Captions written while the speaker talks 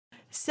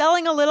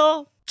Selling a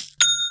little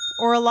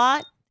or a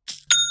lot?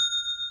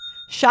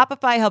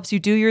 Shopify helps you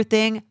do your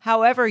thing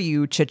however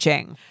you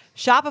cha-ching.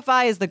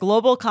 Shopify is the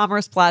global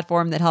commerce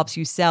platform that helps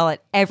you sell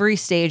at every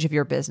stage of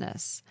your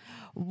business.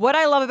 What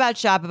I love about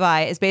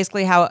Shopify is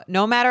basically how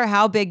no matter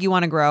how big you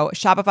want to grow,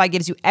 Shopify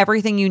gives you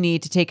everything you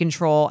need to take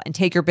control and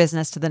take your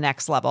business to the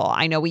next level.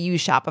 I know we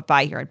use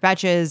Shopify here at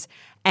Betches,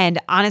 and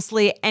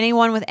honestly,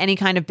 anyone with any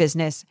kind of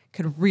business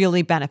could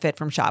really benefit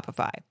from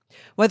Shopify.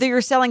 Whether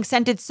you're selling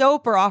scented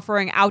soap or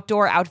offering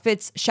outdoor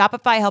outfits,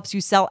 Shopify helps you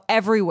sell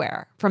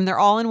everywhere, from their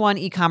all-in-one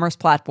e-commerce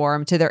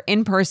platform to their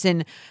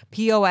in-person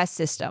POS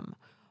system.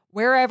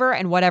 Wherever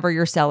and whatever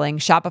you're selling,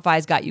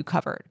 Shopify's got you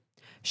covered.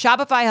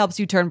 Shopify helps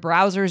you turn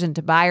browsers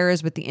into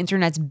buyers with the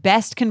internet's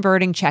best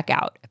converting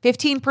checkout,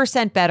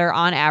 15% better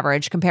on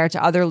average compared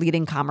to other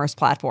leading commerce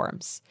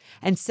platforms.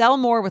 And sell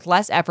more with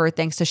less effort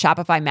thanks to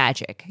Shopify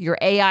Magic, your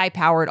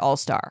AI-powered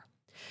all-star.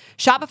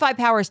 Shopify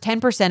powers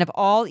 10% of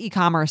all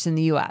e-commerce in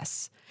the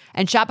U.S.,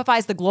 and Shopify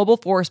is the global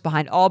force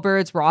behind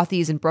Allbirds,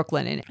 Rothy's, and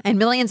Brooklyn, and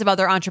millions of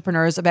other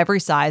entrepreneurs of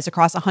every size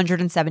across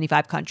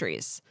 175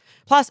 countries.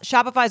 Plus,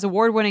 Shopify's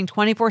award-winning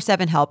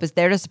 24/7 help is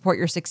there to support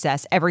your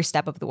success every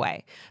step of the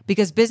way,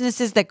 because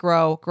businesses that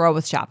grow, grow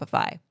with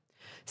Shopify.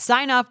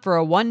 Sign up for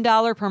a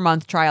 $1 per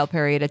month trial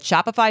period at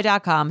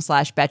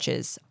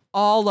shopify.com/betches,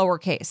 all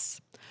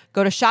lowercase.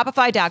 Go to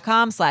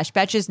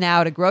shopify.com/betches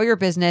now to grow your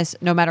business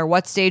no matter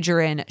what stage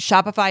you're in.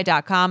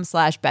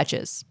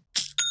 Shopify.com/betches.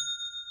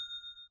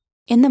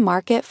 In the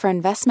market for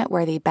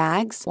investment-worthy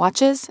bags,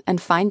 watches, and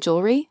fine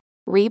jewelry,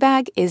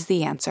 Rebag is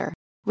the answer.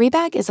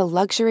 Rebag is a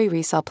luxury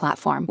resale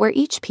platform where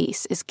each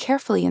piece is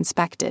carefully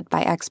inspected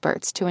by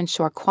experts to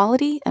ensure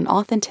quality and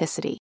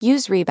authenticity.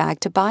 Use Rebag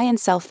to buy and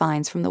sell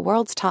finds from the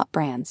world's top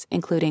brands,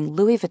 including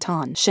Louis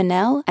Vuitton,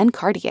 Chanel, and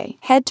Cartier.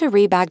 Head to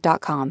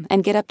Rebag.com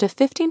and get up to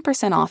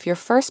 15% off your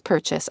first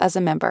purchase as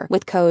a member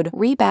with code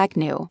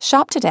REBAGNEW.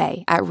 Shop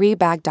today at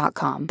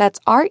Rebag.com. That's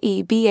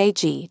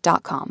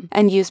REBAG.com.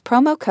 And use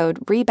promo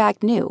code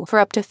REBAGNEW for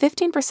up to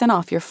 15%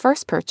 off your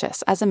first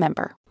purchase as a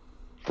member.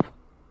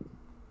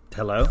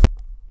 Hello?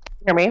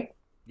 Hear me?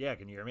 Yeah,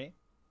 can you hear me?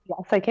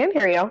 Yes, I can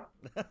hear you.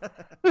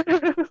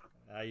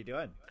 How you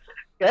doing?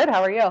 Good.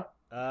 How are you?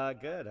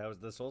 Good. How was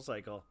the Soul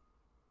Cycle?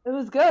 It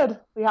was good.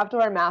 We have to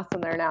wear masks in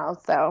there now,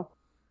 so.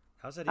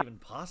 How's that even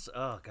possible?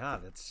 Oh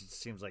God, that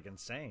seems like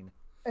insane.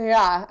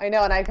 Yeah, I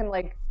know, and I can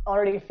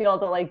already feel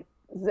the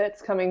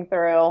zits coming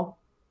through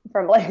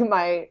from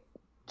my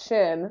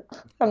chin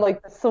from the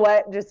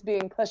sweat just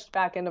being pushed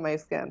back into my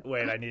skin.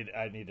 Wait, I need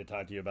to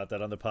talk to you about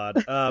that on the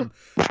pod. Oh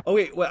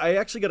wait, well, I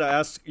actually got to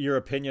ask your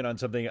opinion on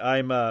something.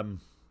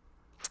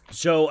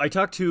 So I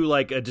talked to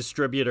a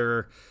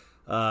distributor,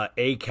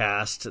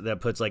 Acast,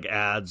 that puts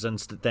ads and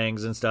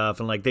things and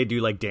stuff, and they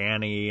do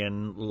Danny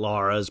and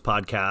Laura's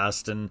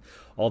podcast and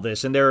all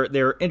this, and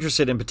they're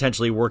interested in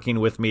potentially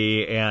working with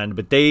me,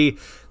 but they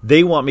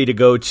want me to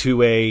go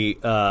to a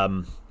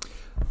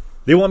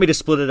they want me to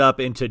split it up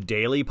into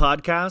daily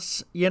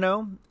podcasts,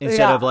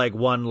 instead of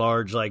one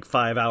large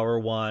 5-hour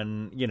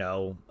one,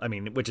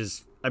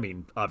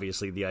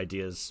 obviously the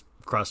ideas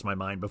crossed my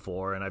mind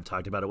before and I've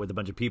talked about it with a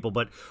bunch of people,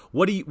 but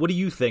what do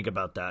you think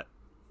about that?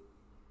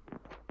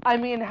 I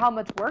mean, how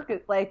much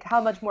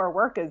more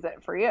work is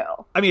it for you?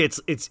 I mean,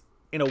 it's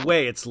in a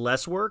way it's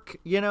less work,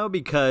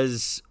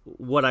 because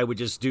what I would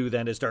just do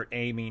then is start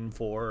aiming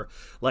for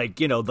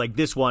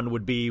this one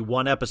would be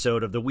one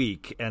episode of the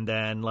week. And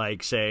then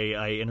say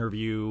I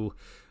interview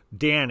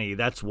Danny,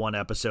 that's one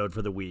episode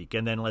for the week.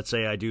 And then let's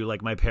say I do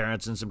my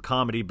parents and some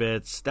comedy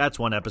bits. That's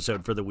one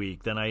episode for the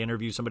week. Then I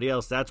interview somebody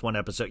else. That's one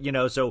episode,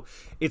 so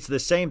it's the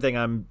same thing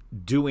I'm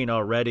doing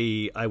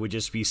already. I would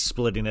just be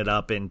splitting it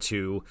up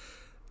into,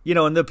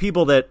 and the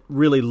people that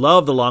really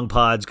love the long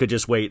pods could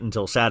just wait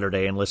until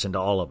Saturday and listen to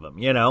all of them,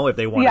 if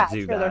they wanted to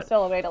do that. Yeah, there's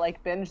still a way to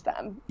binge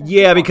them.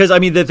 Yeah, because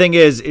the thing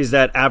is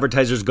that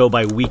advertisers go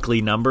by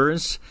weekly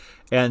numbers.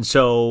 And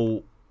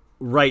so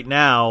right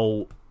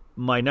now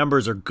my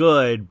numbers are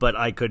good, but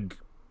I could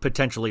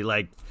potentially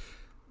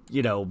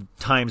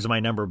times my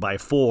number by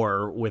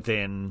 4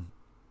 within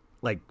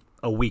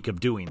a week of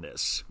doing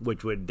this,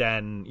 which would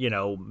then,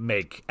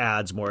 make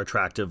ads more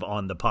attractive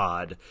on the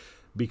pod,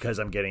 because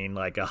I'm getting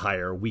a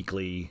higher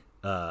weekly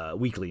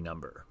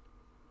number.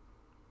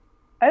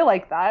 I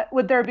like that.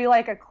 Would there be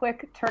a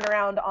quick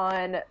turnaround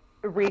on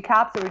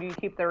recaps, or would you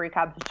keep the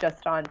recaps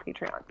just on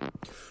Patreon?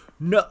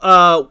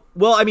 No,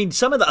 well, I mean,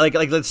 some of the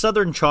like the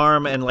Southern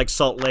Charm and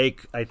Salt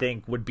Lake, I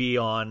think, would be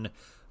on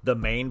the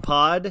main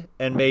pod,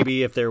 and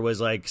maybe if there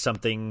was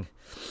something.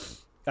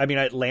 I mean,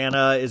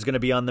 Atlanta is going to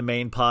be on the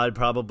main pod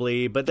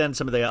probably, but then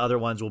some of the other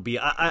ones will be.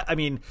 I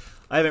mean,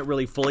 I haven't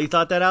really fully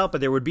thought that out,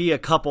 but there would be a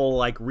couple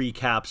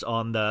recaps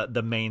on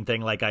the main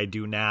thing I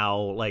do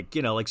now.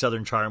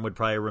 Southern Charm would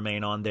probably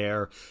remain on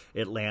there.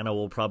 Atlanta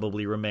will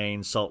probably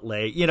remain. Salt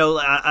Lake.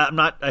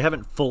 I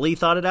haven't fully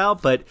thought it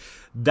out, but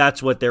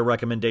that's what their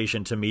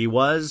recommendation to me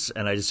was,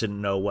 and I just didn't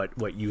know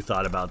what you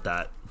thought about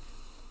that.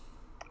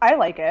 I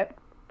like it.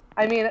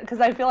 I mean,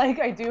 because I feel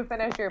I do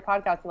finish your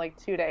podcast in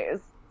 2 days.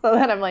 So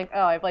then I'm like,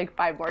 oh, I have like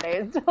 5 more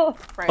days till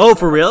Oh,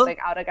 for real?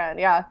 out again.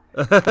 Yeah.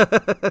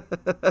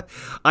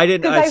 I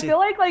didn't. Because I feel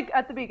like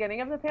at the beginning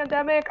of the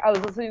pandemic, I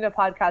was listening to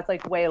podcasts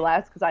like way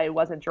less because I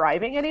wasn't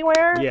driving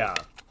anywhere. Yeah.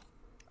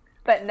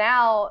 But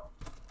now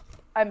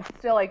I'm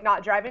still like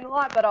not driving a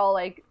lot, but I'll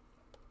like,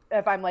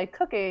 if I'm like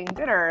cooking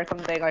dinner or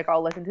something, like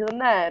I'll listen to them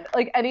then.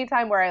 Like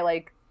anytime where I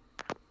like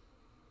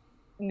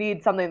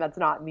need something that's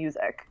not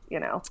music, you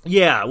know?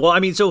 Yeah. Well,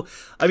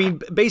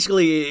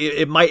 basically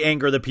it might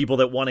anger the people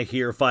that want to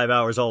hear 5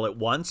 hours all at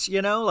once,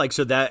 you know, like,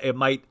 so that it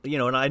might, you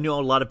know, and I know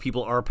a lot of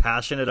people are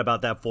passionate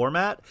about that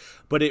format,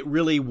 but it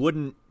really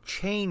wouldn't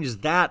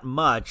change that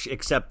much,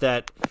 except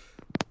that,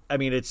 I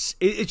mean, it's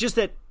just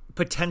that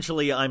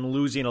potentially I'm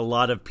losing a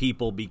lot of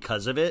people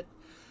because of it.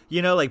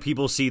 You know, like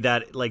people see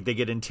that, like they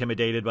get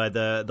intimidated by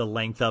the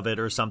length of it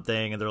or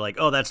something, and they're like,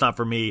 oh, that's not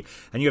for me.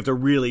 And you have to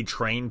really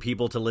train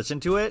people to listen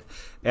to it.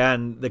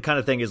 And the kind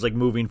of thing is like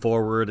moving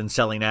forward and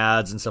selling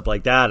ads and stuff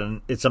like that. And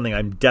it's something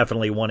I'm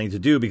definitely wanting to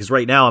do, because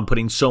right now I'm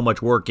putting so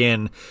much work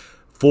in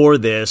for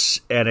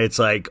this. And it's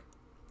like,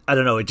 I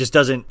don't know, it just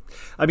doesn't.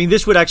 I mean,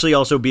 this would actually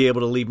also be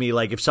able to leave me,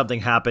 like, if something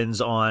happens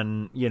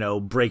on, you know,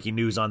 breaking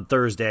news on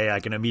Thursday,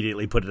 I can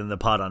immediately put it in the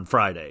pod on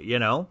Friday, you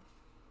know?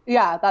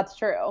 Yeah, that's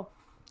true.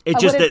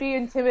 Would it be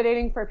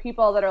intimidating for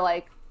people that are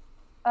like,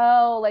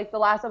 oh, like the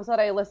last episode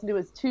I listened to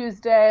was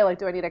Tuesday, like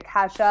do I need to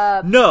catch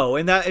up? No,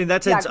 in that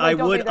sense, I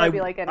don't think there'd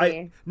be like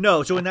any...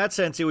 no. So in that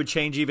sense, it would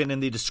change even in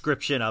the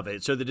description of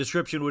it. So the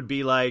description would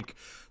be like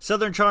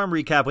Southern Charm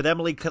recap with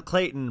Emily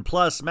Clayton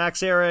plus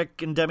Max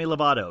Eric and Demi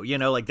Lovato, you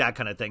know, like that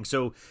kind of thing.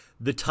 So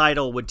the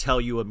title would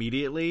tell you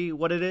immediately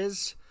what it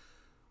is.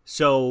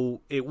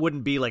 So it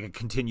wouldn't be like a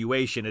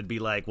continuation. It'd be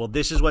like, well,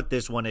 this is what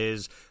this one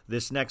is.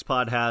 This next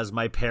pod has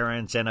my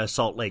parents and a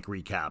Salt Lake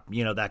recap,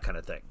 you know, that kind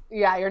of thing.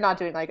 Yeah, you're not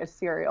doing like a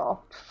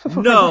serial.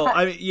 No,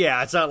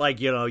 it's not like,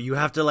 you know, you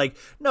have to like,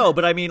 no,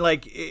 but I mean,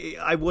 like,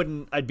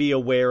 I'd be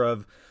aware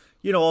of,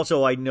 you know,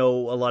 also I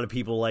know a lot of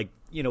people like,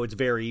 you know, it's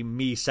very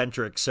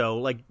me-centric. So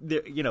like,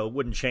 you know, it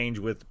wouldn't change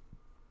with,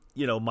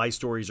 you know, my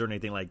stories or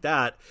anything like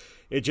that.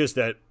 It's just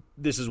that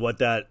this is what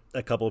that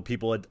a couple of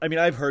people had, I mean,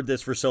 I've heard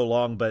this for so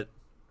long, but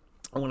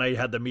when I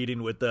had the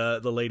meeting with the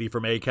lady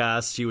from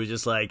ACAST, she was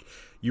just like,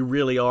 you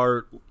really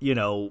are, you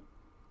know,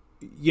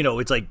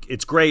 it's like,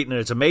 it's great and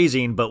it's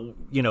amazing, but,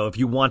 you know, if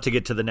you want to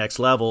get to the next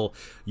level,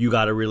 you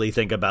got to really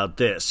think about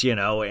this, you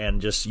know, and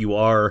just,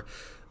 a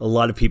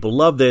lot of people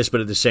love this, but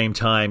at the same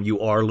time, you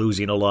are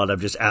losing a lot of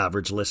just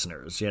average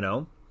listeners, you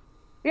know?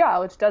 Yeah,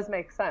 which does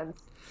make sense.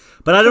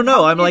 But I don't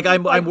know.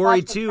 I'm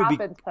worried too.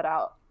 Put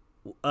out.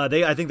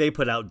 I think they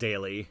put out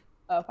daily.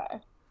 Okay.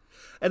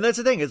 And that's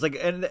the thing. It's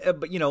like,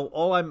 but you know,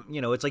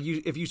 it's like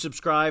if you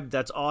subscribe,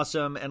 that's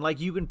awesome. And like,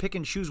 you can pick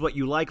and choose what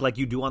you like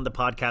you do on the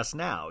podcast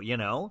now, you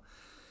know,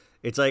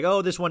 it's like,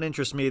 oh, this one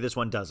interests me. This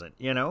one doesn't,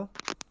 you know?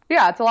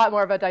 Yeah. It's a lot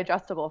more of a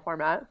digestible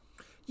format.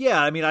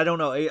 Yeah. I mean, I don't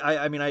know.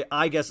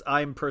 I guess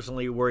I'm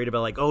personally worried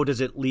about like, oh, does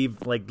it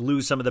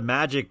lose some of the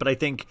magic? But I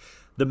think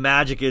the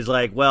magic is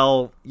like,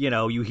 well, you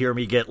know, you hear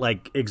me get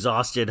like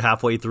exhausted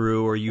halfway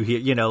through, or you hear,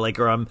 you know, like,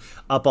 or I'm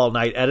up all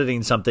night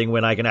editing something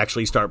when I can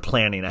actually start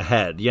planning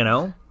ahead, you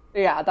know?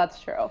 Yeah,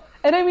 that's true.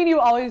 And I mean, you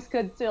always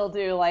could still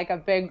do like a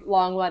big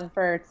long one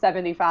for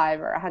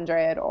 75 or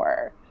 100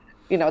 or,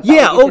 you know.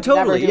 Yeah. Oh,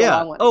 totally.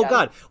 Yeah. Oh,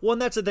 God. Well,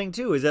 and that's the thing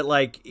too, is that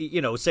like,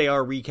 you know, say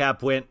our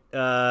recap went,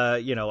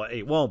 you know,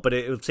 it won't, but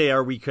it would say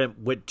our recap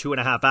went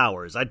 2.5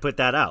 hours. I'd put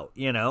that out,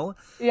 you know?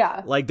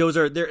 Yeah. Like those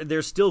are,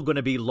 there's still going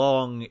to be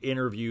long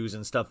interviews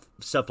and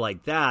stuff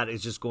like that.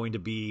 It's just going to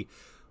be,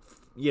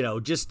 you know,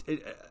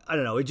 I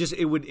don't know.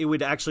 It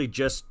would actually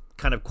just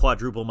kind of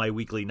quadruple my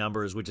weekly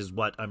numbers, which is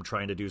what I'm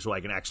trying to do so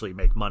I can actually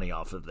make money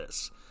off of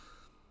this.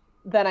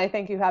 Then I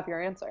think you have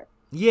your answer.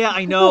 Yeah,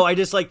 I know. I'm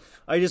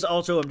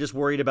just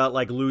worried about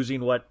like losing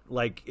what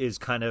like is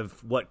kind of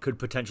what could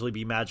potentially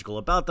be magical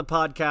about the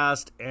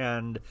podcast.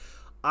 And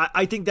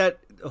I think that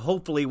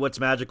hopefully what's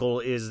magical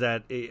is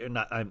that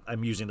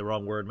I'm using the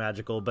wrong word,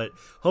 magical, but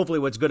hopefully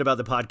what's good about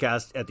the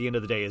podcast at the end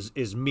of the day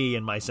is me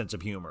and my sense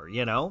of humor,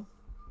 you know?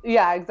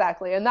 Yeah,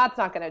 exactly. And that's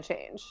not going to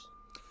change.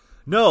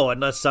 No,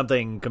 unless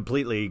something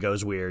completely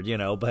goes weird, you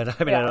know. But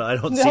I mean, yeah. I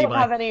don't see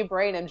have any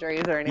brain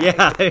injuries or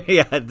anything.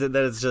 Yeah, that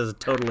is just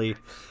totally.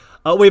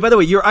 Oh wait, by the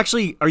way,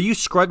 are you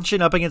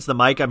scrunching up against the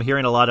mic? I'm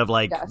hearing a lot of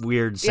like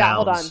weird sounds. Yeah,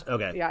 hold on.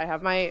 Okay. Yeah, I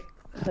have my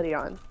hoodie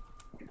on.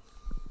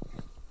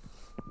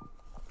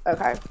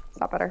 Okay, is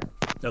that better?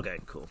 Okay,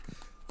 cool.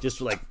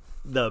 Just like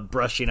the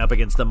brushing up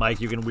against the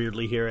mic, you can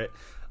weirdly hear it.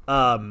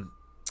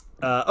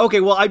 Okay,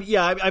 well, I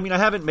mean, I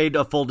haven't made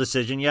a full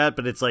decision yet,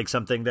 but it's like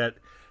something that.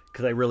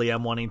 Because I really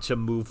am wanting to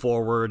move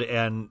forward,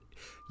 and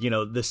you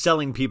know, the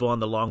selling people on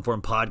the long form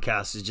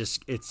podcast is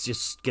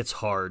just gets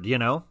hard, you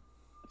know.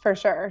 For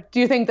sure. Do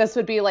you think this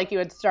would be like you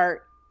would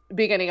start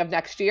beginning of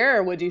next year,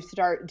 or would you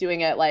start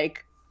doing it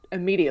like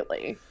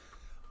immediately?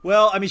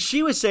 Well, I mean,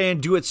 she was saying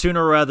do it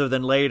sooner rather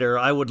than later.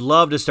 I would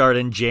love to start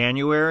in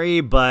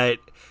January, but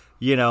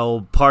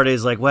part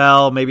is like,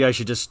 well, maybe I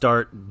should just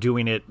start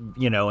doing it,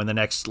 in the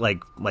next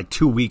like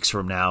 2 weeks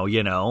from now,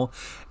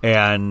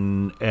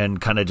 and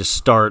kind of just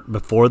start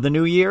before the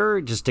new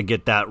year just to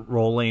get that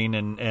rolling.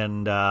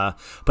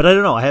 But I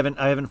don't know. I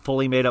haven't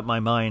fully made up my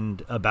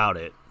mind about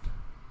it,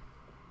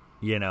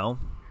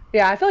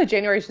 Yeah, I feel like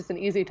January is just an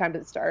easy time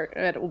to start,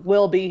 and it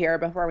will be here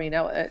before we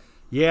know it.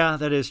 Yeah,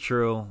 that is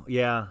true.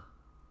 Yeah.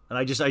 And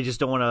I just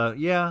don't want to,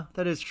 yeah,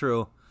 that is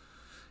true.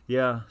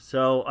 Yeah.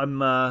 So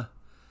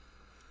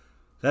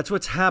that's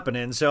what's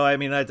happening. So, I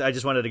mean, I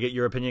just wanted to get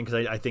your opinion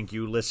because I think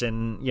you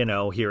listen,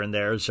 here and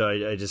there. So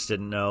I just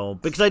didn't know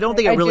because I don't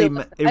think I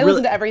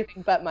listen to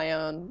everything but my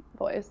own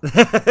voice.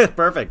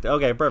 Perfect.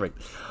 Okay,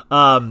 perfect.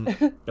 And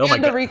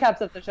the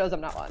recaps of the shows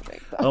I'm not watching.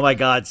 So. Oh my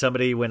God.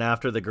 Somebody went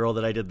after the girl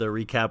that I did the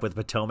recap with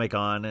Potomac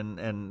on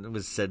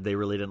and said they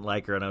really didn't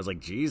like her. And I was like,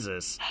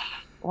 Jesus.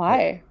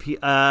 Why? They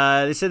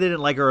said they didn't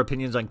like her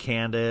opinions on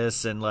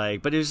Candace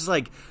but it was just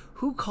like,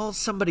 who calls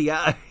somebody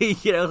out?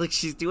 Like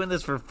she's doing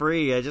this for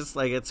free. I just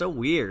it's so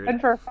weird. And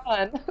for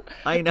fun.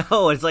 I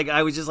know. It's like,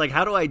 I was just like,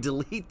 how do I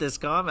delete this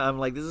comment? I'm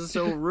like, this is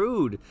so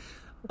rude.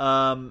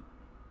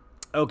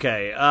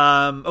 Okay.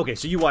 Okay.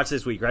 So you watched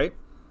this week, right?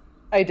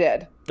 I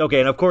did.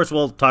 Okay. And of course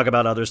we'll talk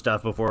about other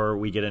stuff before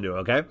we get into it.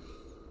 Okay.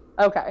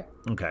 Okay.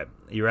 Okay.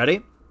 You ready?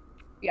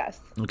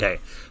 Yes. Okay.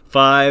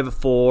 5,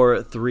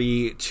 4,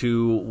 3,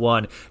 2,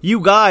 1.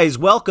 You guys,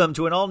 welcome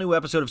to an all new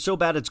episode of So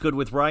Bad It's Good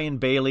with Ryan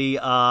Bailey.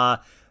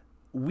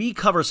 We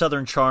cover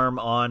Southern Charm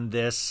on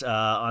this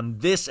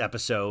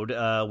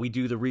episode. We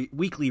do the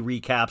weekly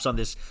recaps on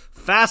this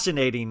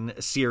fascinating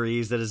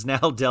series that is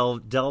now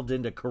delved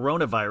into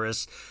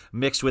coronavirus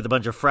mixed with a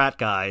bunch of frat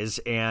guys.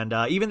 And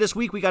even this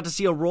week, we got to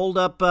see a rolled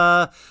up,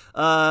 I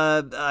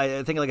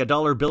think like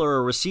 $1 bill or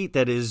a receipt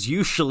that is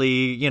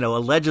usually,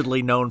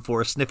 allegedly known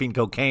for sniffing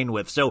cocaine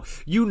with. So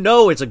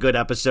it's a good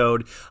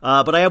episode.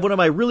 But I have one of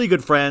my really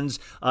good friends.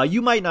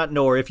 You might not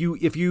know her. If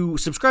you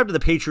subscribe to the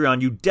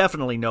Patreon, you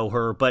definitely know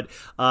her. But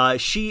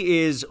she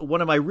is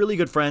one of my really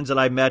good friends that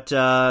I met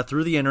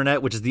through the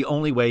internet, which is the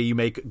only way you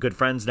make good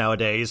friends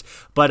nowadays.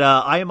 But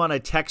I am on a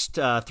text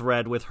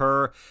thread with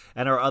her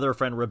and our other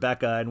friend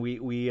Rebecca, and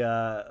we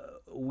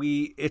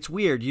it's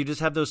weird. You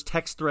just have those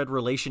text thread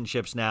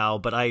relationships now,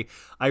 but I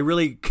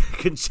really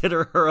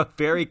consider her a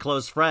very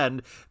close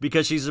friend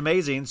because she's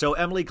amazing. So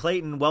Emily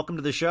Clayton, welcome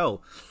to the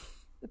show.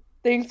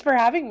 Thanks for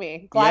having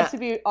me. Glad to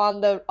be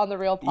on the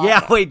real podcast.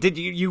 Yeah, wait, did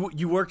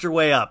you worked your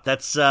way up?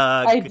 That's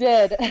I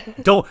did.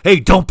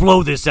 Don't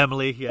blow this,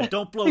 Emily. Yeah,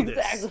 don't blow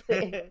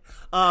exactly. this.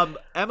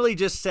 Emily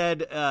just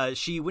said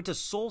she went to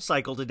Soul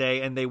Cycle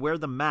today and they wear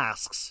the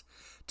masks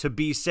to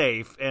be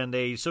safe and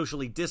they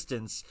socially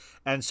distance.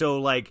 And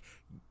so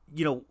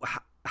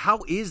how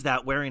is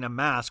that wearing a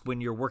mask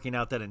when you're working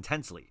out that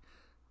intensely?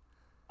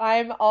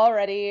 I'm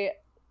already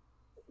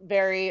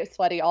very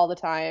sweaty all the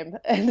time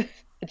and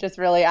it just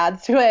really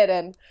adds to it.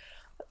 And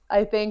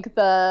I think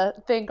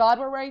thank God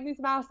we're wearing these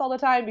masks all the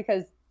time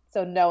because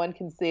so no one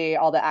can see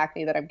all the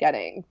acne that I'm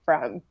getting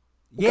from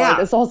going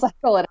to Soul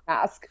Cycle in a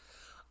mask.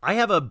 I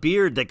have a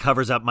beard that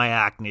covers up my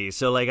acne.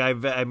 So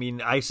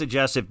I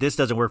suggest if this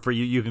doesn't work for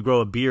you, you can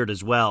grow a beard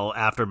as well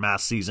after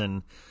mask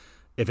season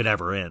if it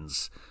ever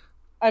ends.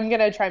 I'm going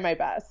to try my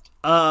best.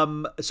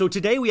 So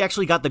today we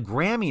actually got the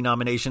Grammy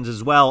nominations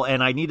as well,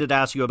 and I needed to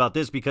ask you about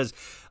this because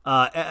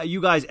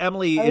you guys,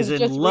 Emily is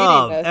in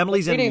love.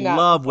 Emily's in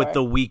love with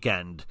The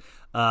Weeknd.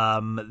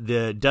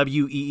 The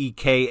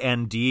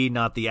WEEKND,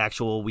 not the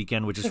actual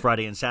weekend, which is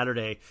Friday and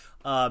Saturday.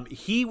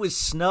 He was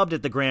snubbed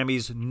at the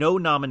Grammys, no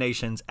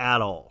nominations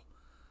at all.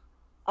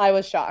 I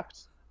was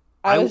shocked.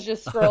 I was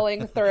just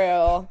scrolling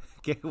through.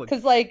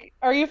 Because,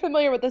 are you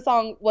familiar with the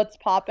song What's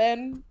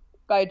Poppin'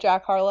 by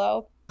Jack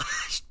Harlow?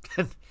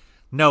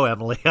 No,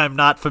 Emily, I'm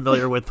not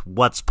familiar with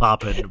What's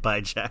Poppin' by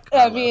Jack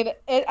Harlow.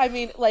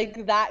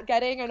 That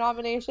getting a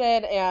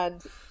nomination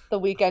and The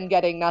Weeknd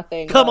getting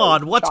nothing. Come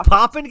on, What's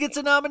Poppin' gets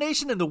a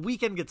nomination and The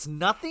Weeknd gets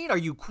nothing? Are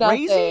you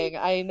crazy? Nothing,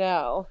 I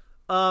know.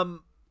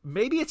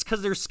 Maybe it's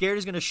because they're scared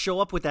he's going to show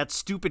up with that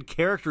stupid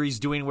character he's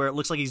doing where it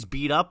looks like he's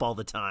beat up all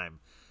the time.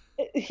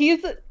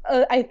 He's,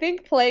 I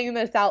think, playing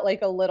this out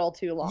a little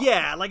too long.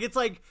 Yeah, it's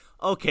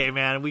okay,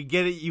 man, we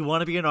get it. You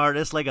want to be an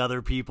artist like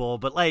other people,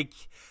 but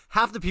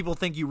half the people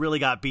think you really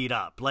got beat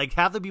up.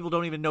 Half the people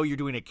don't even know you're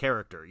doing a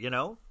character,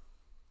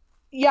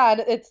 Yeah,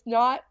 and it's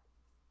not,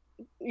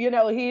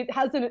 he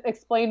hasn't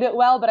explained it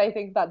well, but I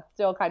think that's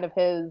still kind of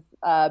his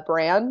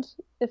brand,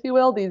 if you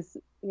will, these,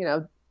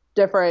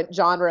 different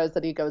genres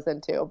that he goes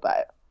into.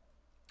 But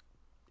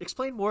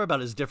explain more about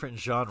his different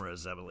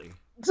genres, Emily.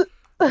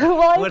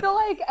 Well, I feel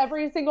like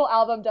every single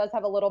album does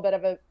have a little bit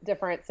of a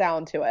different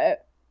sound to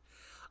it.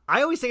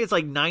 I always think it's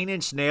like 9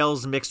 Inch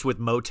Nails mixed with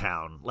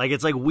Motown.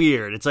 It's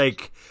weird. It's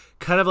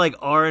kind of like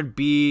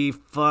R&B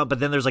fun, but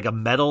then there's a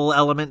metal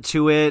element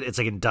to it. It's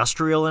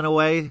industrial in a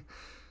way.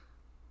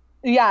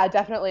 Yeah,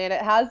 definitely. And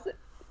it has,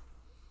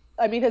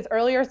 his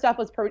earlier stuff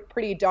was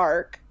pretty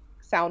dark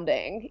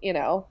sounding,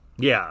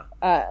 Yeah.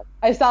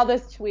 I saw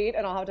this tweet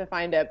and I'll have to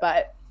find it,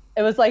 but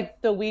it was The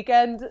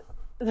Weeknd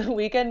The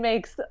Weeknd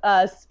makes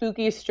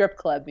spooky strip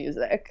club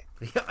music.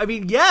 I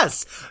mean,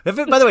 yes. By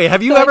the way,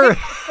 have you So I ever? think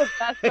that's the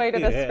best way to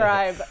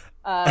describe The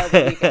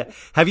Weeknd.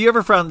 Have you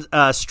ever found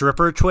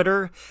stripper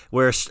Twitter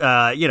where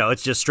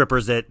it's just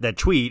strippers that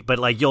tweet, but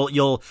like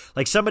you'll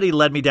like somebody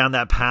led me down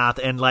that path,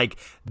 and like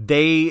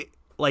they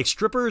like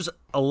strippers.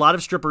 A lot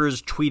of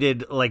strippers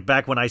tweeted like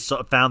back when I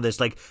found this,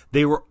 like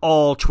they were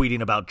all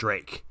tweeting about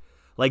Drake.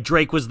 Like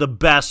Drake was the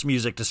best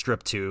music to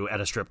strip to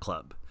at a strip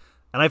club,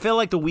 and I feel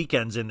like The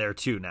Weeknd's in there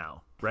too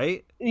now,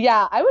 right?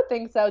 Yeah, I would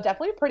think so.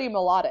 Definitely pretty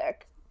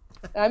melodic.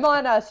 I'm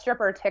on a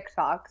stripper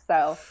TikTok,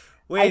 so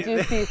I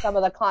do see some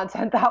of the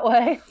content that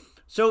way.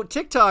 So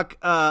TikTok,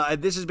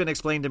 this has been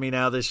explained to me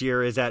now this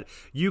year, is that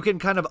you can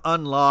kind of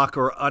unlock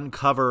or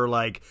uncover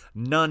like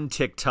nun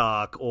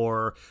TikTok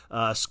or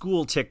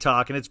school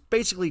TikTok, and it's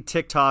basically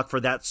TikTok for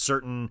that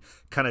certain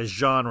kind of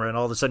genre, and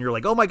all of a sudden you're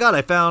like, oh my God,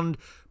 I found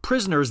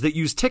prisoners that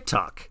use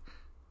TikTok.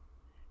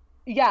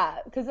 Yeah,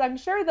 because I'm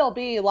sure there'll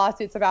be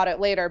lawsuits about it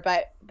later,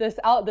 but this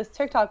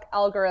TikTok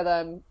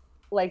algorithm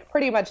like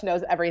pretty much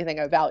knows everything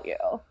about you.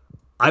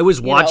 I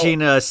was watching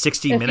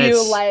 60 Minutes.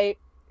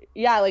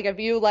 If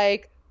you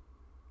like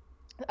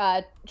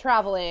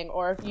traveling,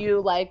 or if you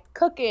like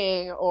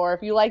cooking, or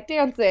if you like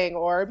dancing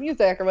or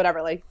music or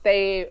whatever, like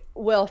they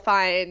will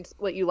find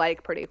what you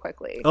like pretty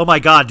quickly. Oh my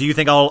God, do you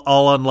think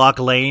I'll unlock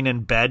laying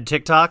in bed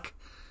TikTok?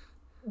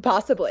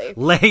 Possibly.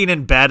 Laying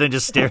in bed and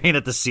just staring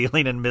at the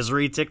ceiling in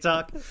misery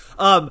TikTok?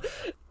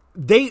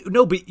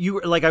 But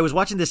you like, I was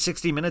watching this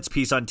 60 Minutes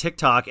piece on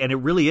TikTok, and it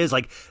really is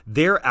like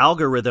their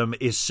algorithm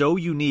is so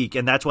unique,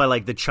 and that's why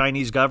like the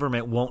Chinese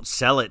government won't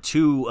sell it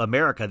to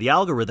America, the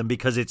algorithm,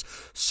 because it's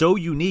so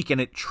unique, and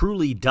it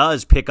truly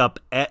does pick up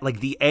like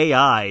the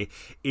AI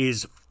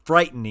is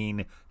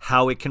frightening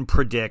how it can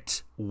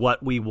predict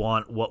what we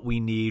want, what we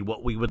need,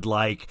 what we would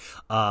like,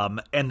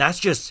 and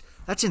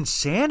that's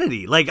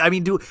insanity. Like, I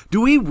mean,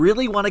 do we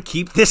really want to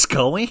keep this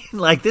going?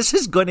 Like, this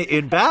is going to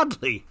end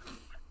badly.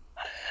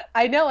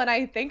 I know, and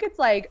I think it's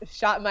like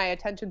shot my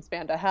attention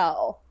span to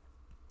hell.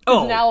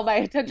 Oh, now my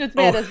attention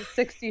span is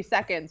 60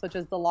 seconds, which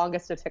is the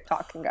longest a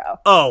TikTok can go.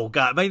 Oh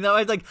God, I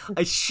mean,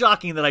 it's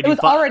shocking that I do. It was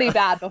already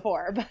bad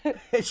before, but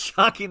it's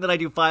shocking that I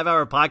do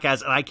 5-hour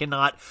podcasts and I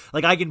cannot,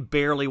 like, I can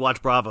barely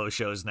watch Bravo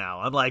shows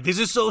now. I'm like, this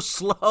is so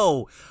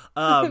slow.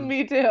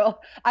 Me too.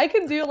 I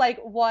can do like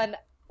one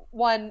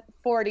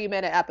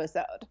 40-minute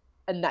episode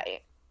a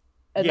night,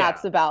 and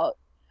that's about.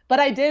 But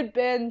I did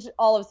binge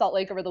all of Salt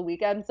Lake over the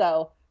weekend,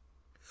 so.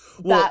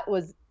 That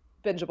was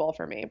bingeable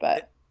for me,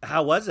 but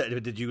how was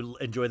it? Did you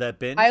enjoy that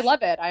binge? I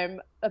love it. I'm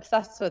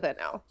obsessed with it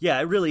now. Yeah,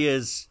 it really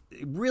is.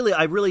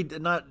 I really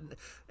not.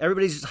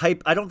 Everybody's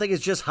hype. I don't think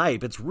it's just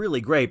hype. It's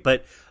really great.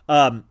 But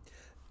Elon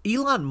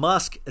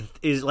Musk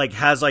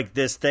has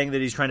this thing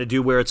that he's trying to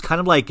do where it's kind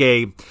of like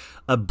a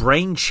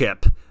brain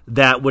chip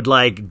that would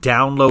like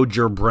download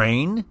your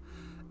brain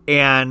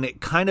and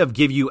kind of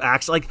give you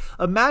access. Like,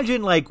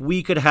 imagine like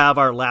we could have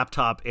our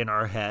laptop in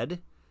our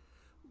head.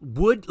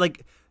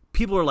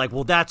 People are like,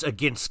 well, that's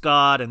against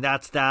God and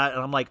that's that.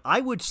 And I'm like,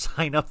 I would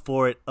sign up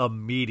for it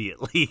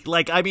immediately.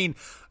 Like, I mean,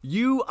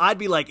 I'd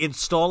be like,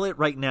 install it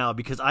right now,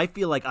 because I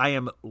feel like I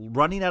am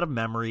running out of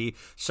memory.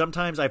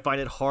 Sometimes I find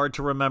it hard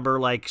to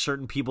remember like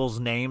certain people's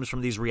names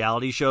from these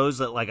reality shows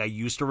that like I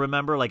used to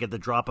remember, like at the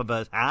drop of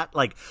a hat.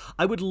 Like,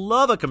 I would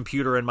love a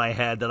computer in my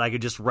head that I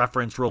could just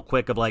reference real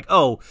quick of like,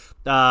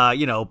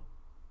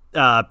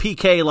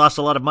 PK lost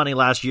a lot of money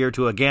last year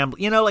to a gamble.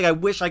 Like, I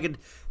wish I could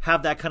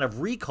have that kind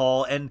of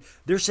recall, and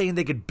they're saying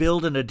they could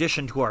build an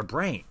addition to our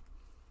brain.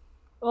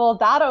 Well,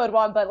 that I would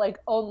want, but like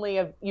only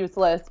of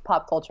useless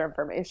pop culture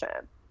information.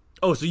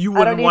 Oh, so you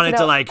wouldn't want it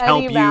to like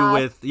help you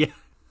with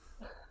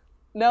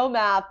no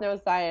math, no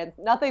science,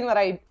 nothing that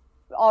I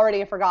already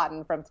have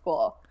forgotten from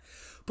school.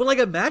 But like,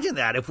 imagine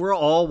that if we're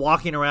all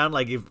walking around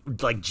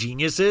like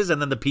geniuses,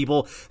 and then the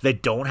people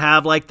that don't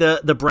have like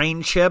the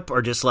brain chip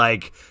are just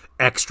like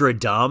extra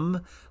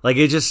dumb. Like,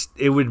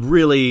 it would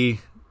really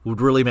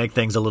make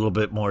things a little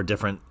bit more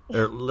different,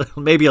 or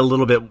maybe a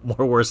little bit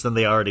more worse than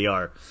they already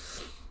are.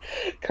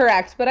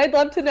 Correct, but I'd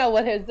love to know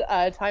what his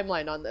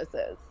timeline on this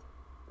is.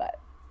 But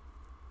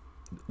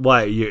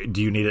why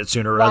do you need it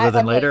sooner rather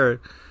than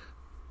later?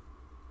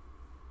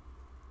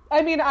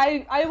 I mean,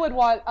 I would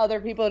want other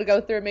people to go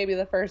through maybe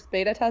the first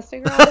beta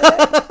testing round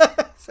of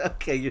it.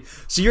 Okay,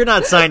 so you're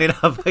not signing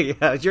up.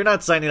 Yeah, you're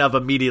not signing up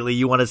immediately.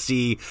 You want to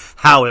see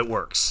how it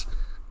works.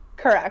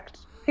 Correct.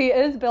 He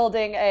is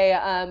building a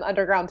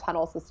underground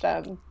tunnel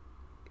system.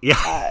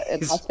 Yeah,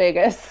 in Las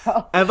Vegas.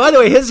 So. And by the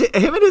way,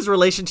 him and his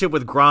relationship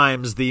with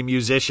Grimes, the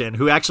musician,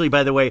 who actually,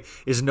 by the way,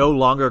 is no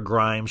longer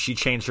Grimes. She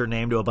changed her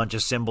name to a bunch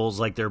of symbols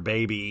like their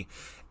baby.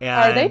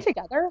 And are they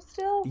together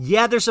still?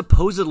 Yeah, they're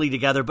supposedly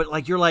together, but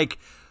like, you're like,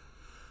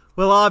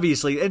 well,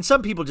 obviously, and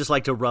some people just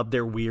like to rub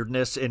their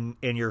weirdness in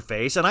your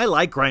face, and I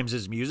like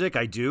Grimes' music,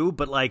 I do,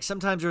 but like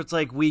sometimes it's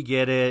like, we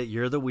get it,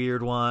 you're the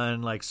weird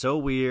one, like, so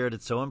weird,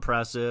 it's so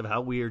impressive how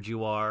weird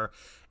you are.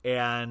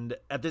 And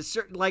at this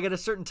at a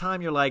certain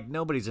time, you're like,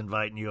 nobody's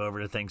inviting you over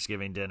to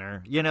Thanksgiving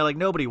dinner. You know, like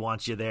nobody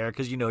wants you there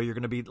because you know you're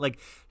going to be like,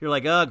 you're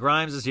like, oh,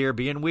 Grimes is here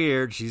being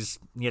weird. She's,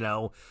 you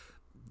know,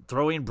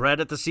 throwing bread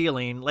at the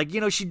ceiling. Like,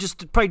 you know, she'd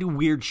just probably do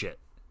weird shit.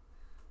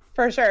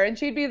 For sure. And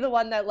she'd be the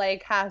one that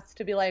like has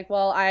to be like,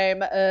 well,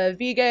 I'm a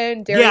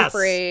vegan, dairy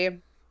free. Yes.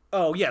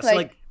 Oh, yes.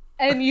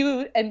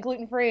 And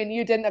gluten free, and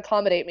you didn't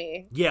accommodate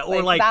me. Yeah.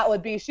 Or like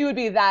she would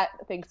be that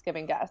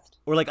Thanksgiving guest.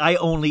 Or like, I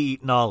only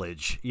eat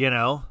knowledge, you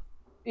know?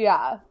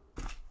 Yeah.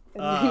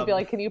 And you'd be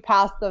like, can you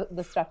pass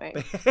the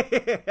stuffing?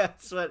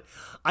 That's what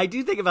I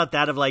do think about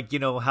that, of like, you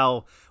know,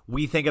 how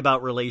we think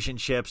about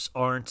relationships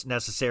aren't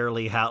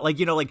necessarily how, like,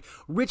 you know, like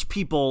rich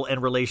people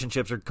and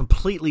relationships are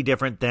completely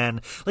different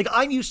than, like,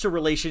 I'm used to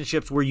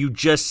relationships where you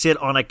just sit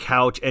on a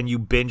couch and you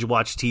binge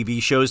watch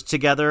TV shows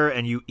together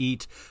and you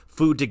eat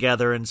food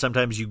together and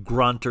sometimes you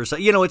grunt or so,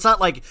 you know, it's not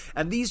like,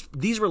 and these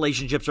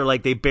relationships are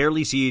like, they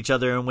barely see each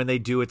other, and when they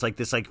do, it's like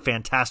this like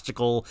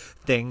fantastical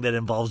thing that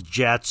involves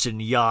jets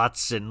and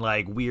yachts and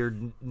like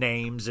weird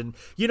names, and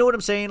you know what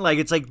I'm saying? Like,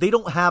 it's like they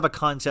don't have a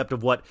concept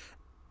of what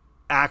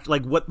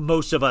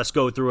most of us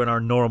go through in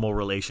our normal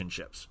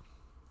relationships.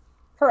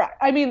 Correct.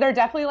 I mean, they're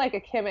definitely like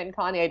a Kim and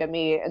Kanye to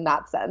me in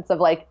that sense of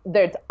like,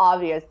 it's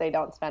obvious they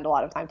don't spend a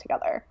lot of time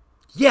together.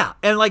 Yeah,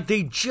 and like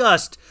they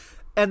just,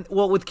 and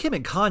well, with Kim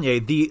and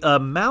Kanye, the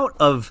amount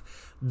of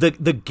the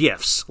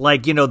gifts,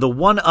 like, you know, the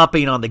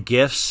one-upping on the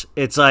gifts,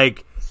 it's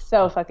like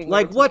so fucking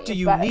like, what do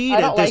you need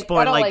at this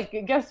point? I don't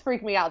like gifts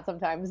freak me out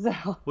sometimes.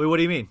 So. Wait, what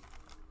do you mean?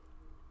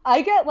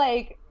 I get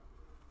like,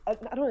 I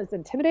don't know, is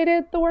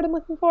intimidated the word I'm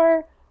looking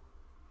for?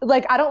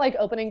 Like, I don't like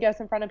opening gifts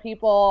in front of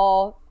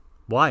people.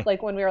 Why?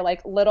 Like when we were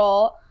like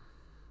little.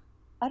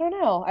 I don't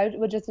know. I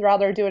would just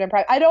rather do it in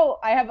private.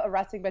 I have a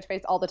resting bitch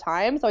face all the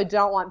time, so I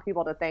don't want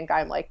people to think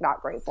I'm like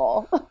not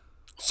grateful.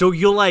 So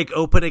you'll like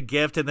open a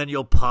gift and then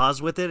you'll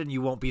pause with it and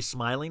you won't be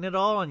smiling at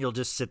all and you'll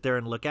just sit there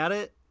and look at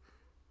it?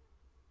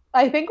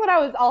 I think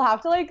I'll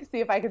have to like see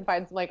if I can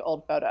find some like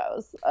old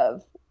photos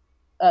of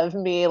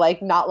me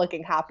like not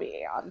looking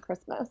happy on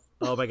Christmas.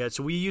 Oh my God.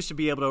 So we used to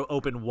be able to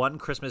open one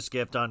Christmas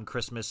gift on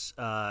Christmas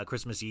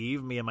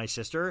Eve, me and my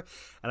sister.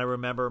 And I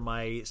remember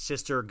my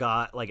sister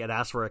had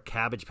asked for a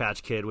Cabbage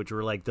Patch Kid, which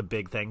were like the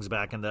big things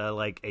back in the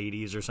like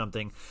 80s or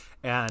something.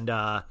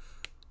 And,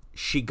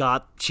 she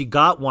got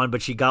one,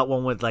 but she got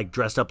one with like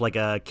dressed up like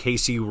a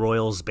KC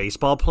Royals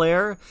baseball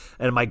player,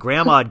 and my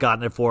grandma had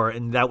gotten it for her,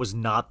 and that was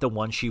not the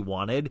one she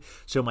wanted.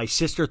 So my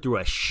sister threw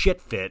a shit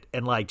fit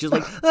and like just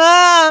like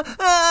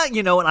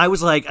you know, and I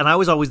was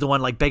always the one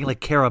like begging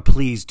like, Kara,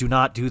 please do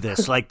not do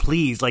this, like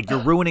please, like you're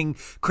ruining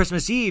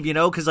Christmas Eve, you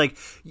know, because like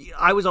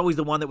I was always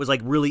the one that was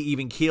like really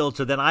even keeled.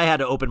 So then I had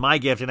to open my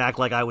gift and act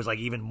like I was like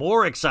even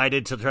more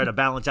excited to try to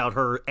balance out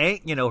her,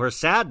 you know, her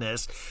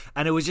sadness,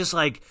 and it was just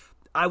like.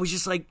 I was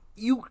just like,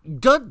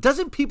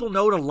 doesn't people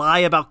know to lie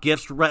about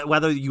gifts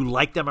whether you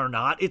like them or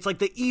not? It's like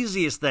the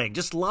easiest thing.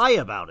 Just lie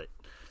about it.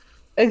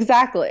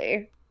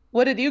 Exactly.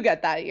 What did you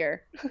get that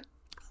year?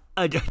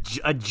 A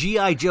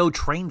G.I. Joe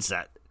train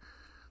set.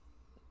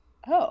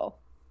 Oh,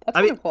 that's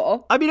kind of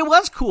cool. I mean, it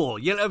was cool.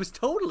 You know, it was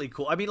totally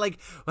cool. I mean, like,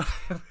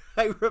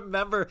 I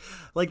remember,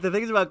 like, the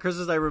things about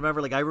Christmas I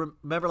remember,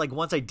 like,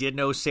 once I did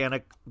know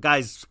Santa,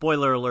 guys,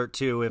 spoiler alert,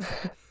 too,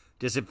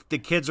 if the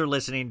kids are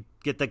listening,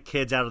 get the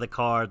kids out of the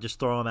car, just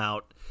throw them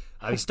out.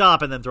 I mean,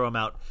 stop and then throw them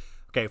out.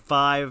 Okay,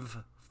 5,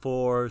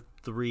 4,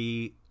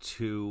 3,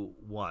 2,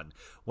 1.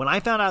 When I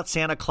found out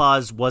Santa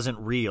Claus wasn't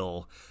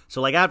real,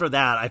 so like after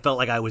that, I felt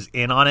like I was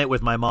in on it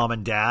with my mom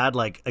and dad,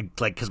 like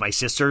because my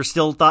sister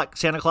still thought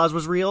Santa Claus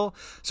was real.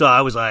 So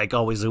I was like, it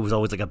was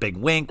always like a big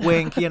wink,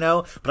 you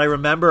know. But I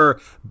remember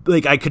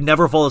like I could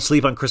never fall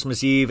asleep on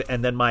Christmas Eve,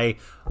 and then I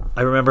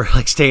remember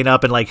like staying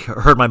up and like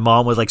heard my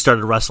mom was like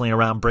started rustling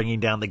around bringing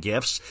down the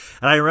gifts,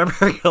 and I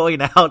remember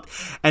going out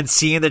and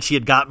seeing that she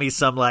had got me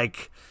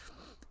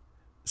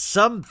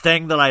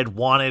something that I had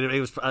wanted. It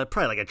was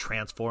probably like a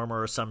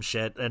transformer or some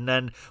shit.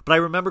 But I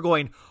remember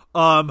going,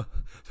 is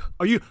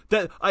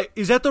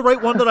that the right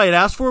one that I had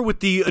asked for with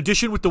the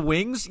addition with the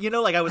wings? You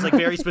know, like I was like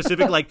very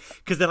specific, like,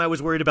 cause then I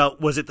was worried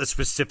about, was it the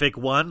specific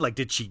one? Like,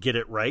 did she get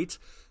it right?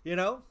 You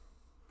know,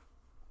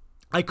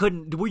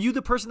 were you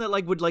the person that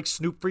like would like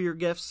snoop for your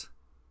gifts?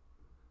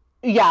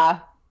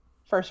 Yeah,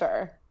 for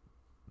sure.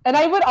 And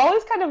I would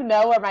always kind of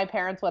know where my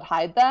parents would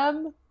hide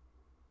them.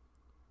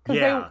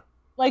 Yeah.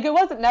 Like, it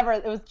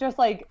was just,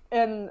 like,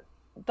 in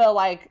the,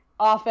 like,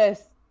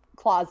 office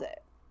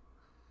closet.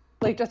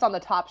 Like, just on the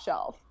top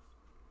shelf.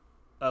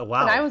 Oh,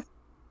 wow. And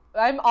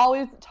I'm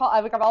always tall.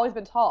 I've always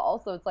been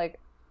tall, so it's, like,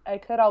 I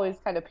could always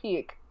kind of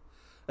peek.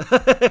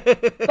 But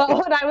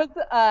when I was,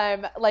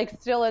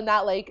 like, still in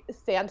that, like,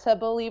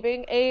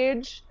 Santa-believing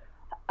age,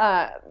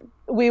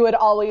 we would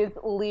always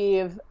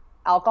leave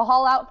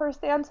alcohol out for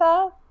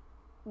Santa.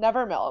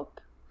 Never milk.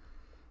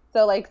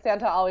 So, like,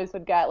 Santa always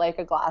would get, like,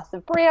 a glass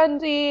of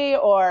brandy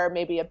or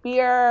maybe a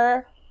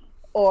beer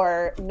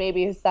or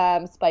maybe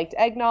some spiked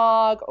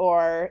eggnog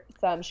or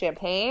some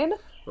champagne.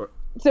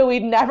 So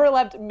we'd never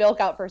left milk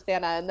out for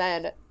Santa. And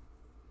then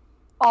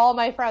all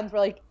my friends were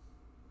like,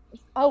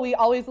 oh, we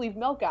always leave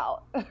milk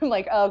out. I'm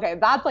like, oh, okay,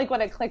 that's like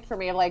when it clicked for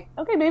me. I'm like,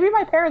 okay, maybe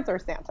my parents are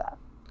Santa.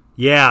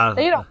 Yeah.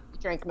 They don't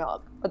drink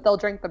milk, but they'll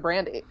drink the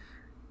brandy.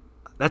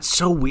 That's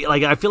so weird.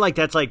 Like, I feel like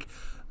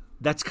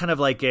that's kind of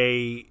like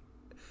they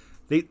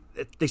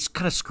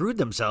kind of screwed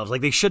themselves.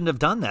 Like, they shouldn't have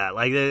done that.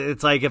 Like,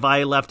 it's like if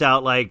I left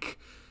out like,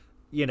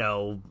 you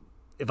know,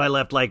 if I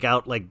left like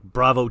out like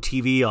Bravo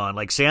TV on,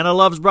 like Santa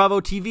loves Bravo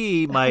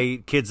TV,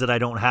 my kids that I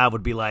don't have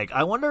would be like,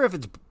 I wonder if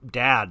it's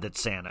Dad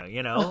that's Santa,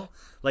 you know?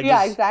 Like,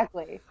 yeah,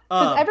 exactly.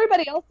 Because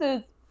everybody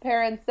else's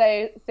parents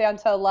say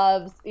Santa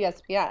loves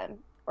ESPN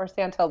or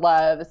Santa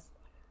loves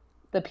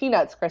the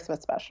Peanuts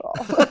Christmas special.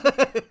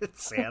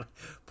 Santa,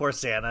 poor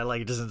Santa,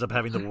 like, just ends up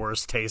having the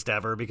worst taste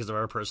ever because of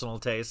our personal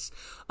tastes.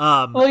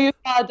 Well, you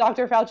saw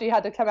Dr. Fauci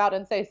had to come out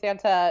and say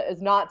Santa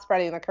is not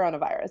spreading the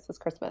coronavirus this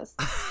Christmas.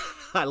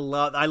 I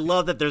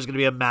love that there's going to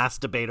be a mass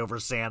debate over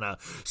Santa.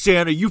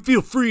 Santa, you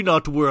feel free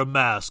not to wear a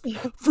mask.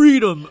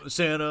 Freedom,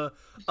 Santa.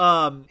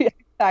 Yeah,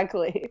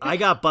 exactly. I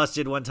got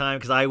busted one time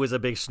because I was a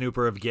big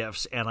snooper of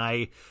gifts, and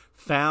I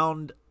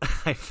found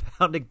a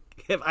gift.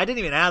 I didn't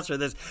even ask for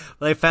this,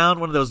 but I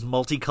found one of those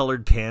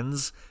multicolored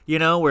pins, you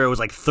know, where it was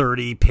like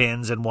 30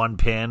 pins in one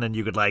pin, and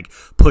you could like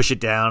push it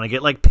down and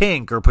get like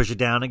pink, or push it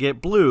down and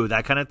get blue,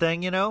 that kind of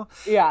thing, you know?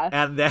 Yeah.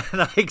 And then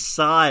I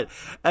saw it,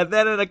 and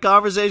then in a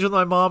conversation with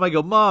my mom, I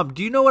go, Mom,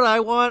 do you know what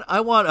I want?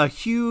 I want a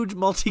huge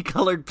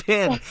multicolored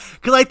pin,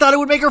 because I thought it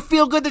would make her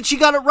feel good that she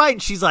got it right.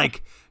 And she's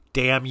like,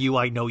 damn you,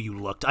 I know you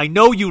looked.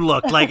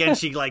 Like, and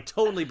she like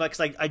totally, but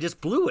because I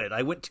just blew it.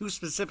 I went too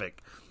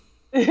specific.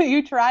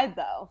 You tried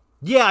though.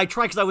 Yeah, I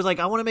tried because I was like,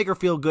 I want to make her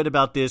feel good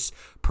about this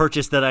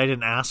purchase that I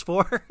didn't ask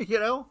for, you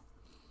know?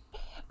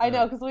 I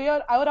know, because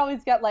I would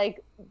always get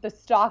like the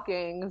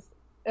stockings.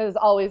 It was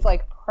always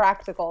like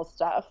practical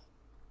stuff.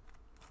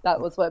 That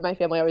was what my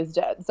family always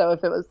did. So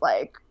if it was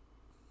like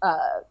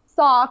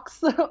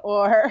socks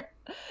or,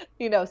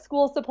 you know,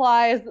 school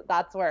supplies,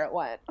 that's where it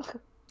went.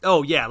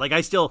 Oh yeah, like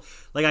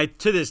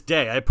to this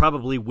day, I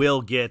probably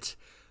will get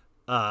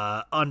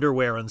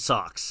underwear and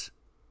socks.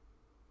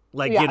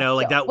 Like, yeah, you know,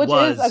 like that which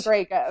was is a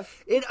great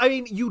gift. I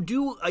mean, you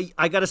do.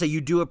 I gotta say, you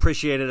do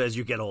appreciate it as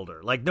you get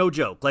older. Like, no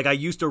joke. Like, I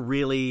used to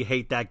really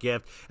hate that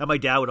gift, and my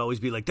dad would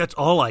always be like, "That's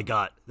all I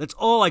got. That's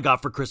all I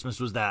got for Christmas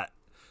was that."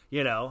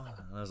 You know,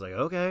 and I was like,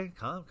 "Okay,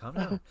 calm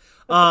down."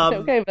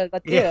 Okay, but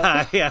that's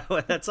yeah,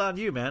 that's on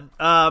you, man.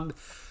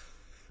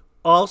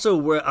 Also,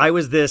 where I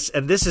was this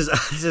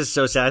is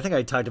so sad. I think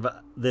I talked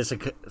about this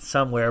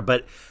somewhere,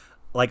 but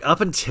like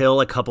up until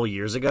a couple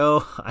years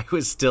ago, I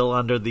was still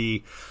under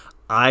the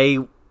I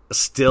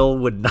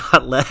would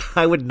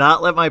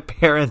not let my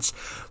parents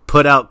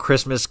put out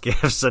Christmas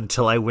gifts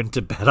until I went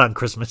to bed on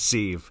Christmas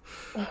Eve.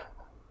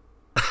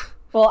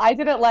 Well, I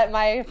didn't let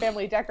my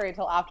family decorate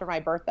till after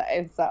my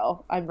birthday,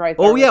 so I'm right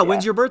there. Oh yeah,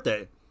 when's your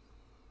birthday?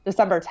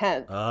 December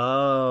 10th.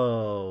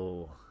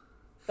 Oh.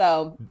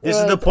 So this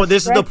is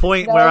the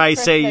point where I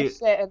say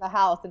shit in the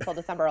house until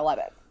December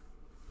 11th.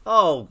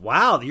 Oh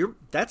wow,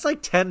 that's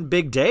like 10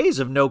 big days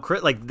of no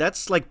like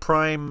that's like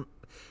prime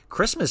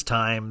Christmas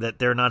time that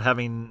they're not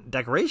having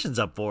decorations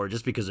up for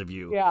just because of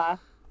you. Yeah,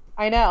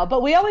 I know.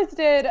 But we always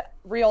did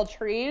real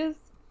trees.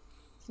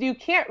 So you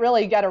can't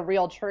really get a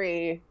real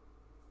tree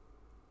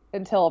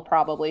until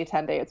probably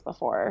 10 days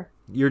before.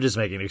 You're just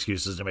making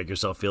excuses to make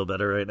yourself feel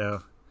better right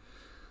now.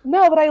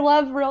 No, but I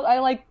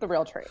like the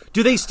real tree.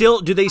 Do they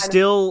still do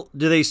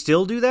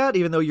that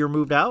even though you're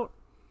moved out?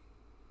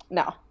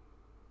 No.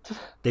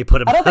 They put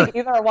them I don't think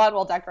either one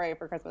will decorate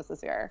for Christmas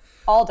this year.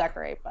 I'll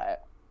decorate,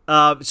 but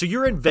so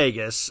you're in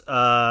Vegas,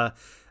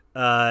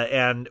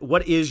 and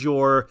what is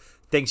your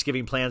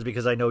Thanksgiving plans?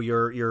 Because I know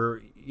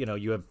you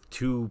have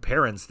two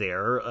parents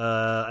there,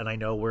 and I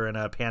know we're in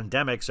a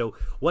pandemic. So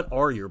what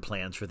are your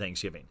plans for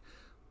Thanksgiving?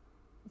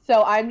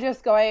 So I'm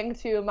just going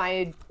to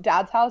my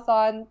dad's house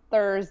on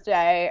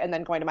Thursday and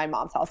then going to my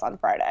mom's house on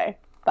Friday.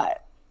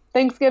 But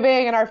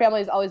Thanksgiving in our family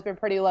has always been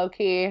pretty low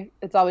key.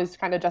 It's always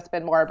kind of just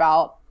been more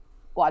about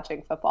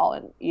watching football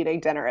and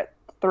eating dinner at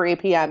 3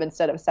 p.m.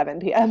 instead of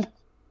 7 p.m.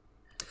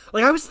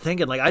 Like, I was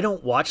thinking, like, I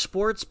don't watch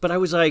sports, but I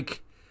was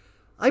like,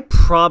 I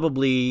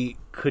probably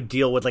could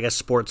deal with, like, a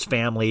sports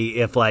family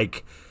if,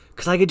 like,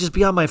 because I could just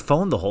be on my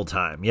phone the whole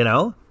time, you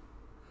know?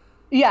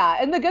 Yeah,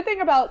 and the good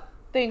thing about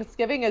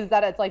Thanksgiving is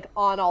that it's, like,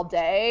 on all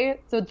day,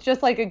 so it's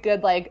just, like, a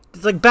good, like...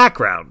 It's, like,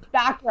 background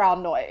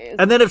noise.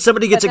 And then if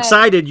somebody gets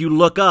excited, you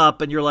look up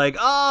and you're like,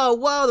 oh,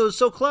 wow, that was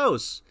so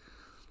close.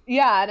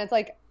 Yeah, and it's,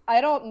 like, I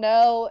don't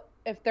know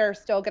if they're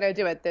still going to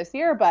do it this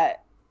year,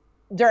 but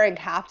during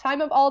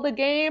halftime of all the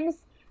games,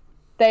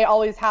 they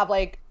always have,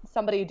 like,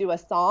 somebody do a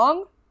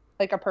song,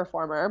 like a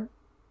performer.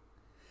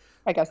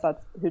 I guess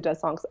that's who does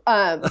songs. So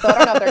I don't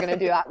know if they're going to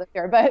do that this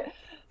year. But,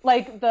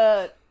 like,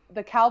 the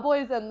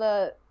Cowboys and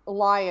the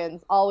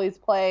Lions always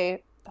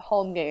play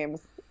home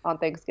games on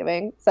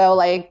Thanksgiving. So,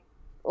 like,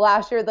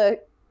 last year the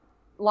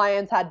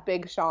Lions had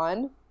Big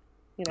Sean.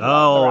 You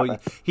know, oh,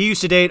 he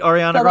used to date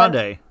Ariana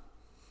Grande.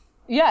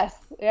 Yes,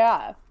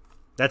 yeah.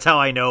 That's how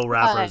I know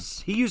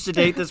rappers. He used to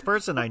date this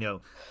person I know.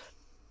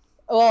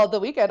 Well,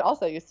 The Weeknd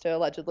also used to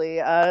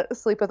allegedly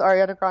sleep with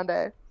Ariana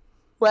Grande.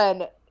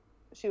 when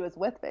she was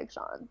with Big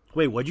Sean.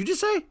 Wait, what'd you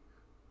just say?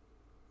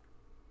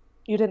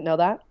 You didn't know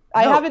that?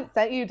 No. I haven't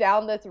sent you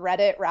down this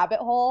Reddit rabbit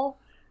hole.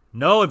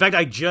 No, in fact,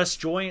 I just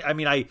joined. I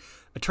mean,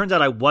 it turns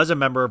out I was a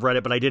member of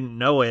Reddit, but I didn't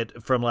know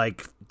it from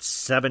like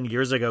 7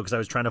 years ago because I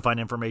was trying to find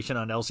information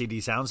on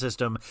LCD Sound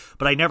System,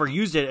 but I never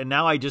used it. And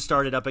now I just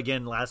started up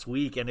again last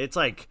week, and it's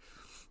like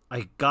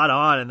I got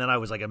on and then I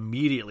was like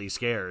immediately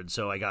scared,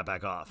 so I got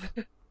back off.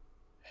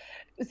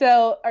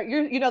 So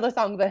you know the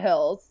song "The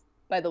Hills"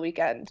 by The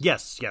Weeknd?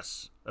 Yes,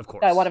 of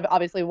course.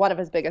 Obviously one of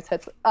his biggest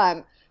hits.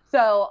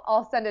 So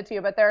I'll send it to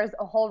you, but there's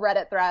a whole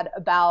Reddit thread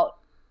about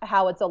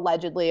how it's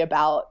allegedly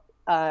about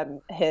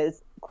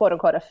his quote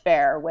unquote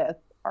affair with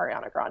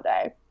Ariana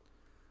Grande.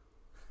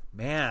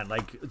 Man,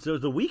 like, so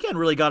The Weeknd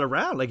really got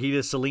around. Like, he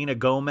did Selena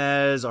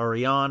Gomez,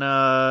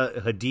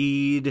 Ariana,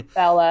 Hadid.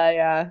 Bella,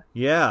 yeah.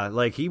 Yeah,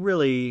 like, he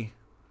really...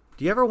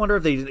 Do you ever wonder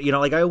if they... You know,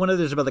 like, I wonder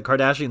this about the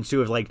Kardashians,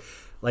 too, if,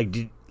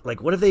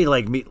 what if they,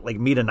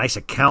 meet a nice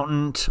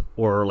accountant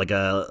or, like,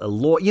 a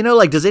lawyer? You know,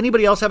 like, does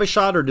anybody else have a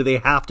shot, or do they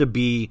have to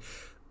be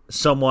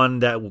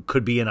someone that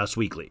could be in Us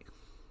Weekly?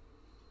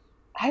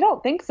 I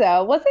don't think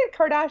so. Was it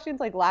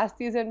Kardashians, like, last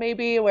season,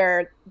 maybe,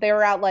 where they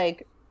were out,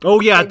 like... Oh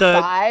yeah,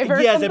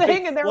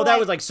 that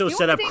was like so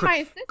set up.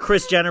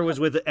 Kris Jenner was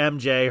with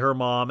MJ, her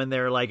mom, and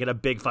they're like in a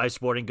Big Five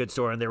sporting goods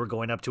store, and they were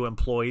going up to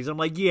employees. I'm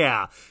like,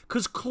 yeah,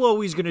 because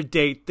Khloe's gonna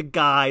date the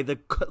guy, the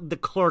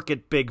clerk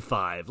at Big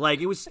Five. Like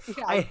it was.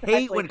 Yeah, I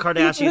hate when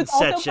Kardashians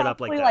set shit up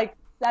like that. Like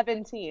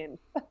 17.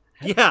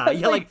 Yeah,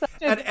 like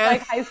such a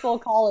high school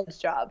college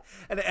job.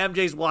 And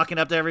MJ's walking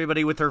up to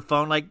everybody with her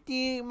phone, like,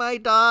 my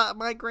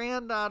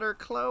granddaughter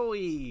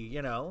Khloe,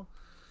 you know.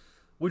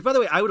 Which, by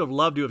the way, I would have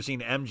loved to have seen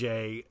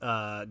MJ.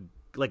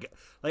 Like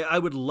I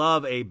would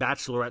love a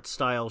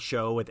Bachelorette-style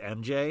show with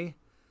MJ,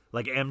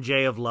 like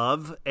MJ of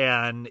Love,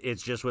 and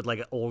it's just with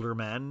like older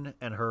men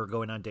and her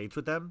going on dates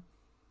with them.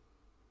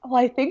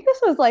 Well, I think this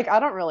was like,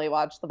 I don't really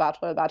watch The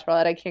Bachelor or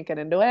Bachelorette. I can't get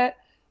into it,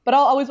 but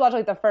I'll always watch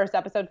like the first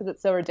episode because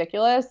it's so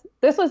ridiculous.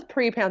 This was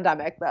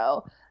pre-pandemic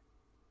though.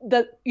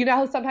 You know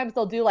how sometimes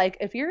they'll do like,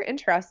 if you're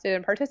interested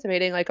in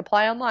participating, like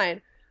apply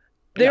online.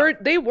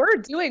 They were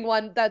doing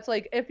one that's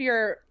like, if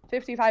you're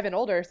 55 and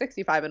older,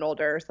 65 and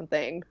older or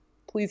something,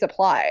 please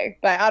apply.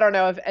 But I don't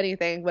know if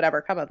anything would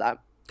ever come of that.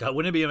 God,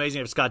 wouldn't it be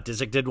amazing if Scott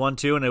Disick did one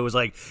too, and it was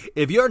like,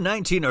 if you're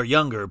 19 or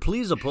younger,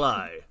 please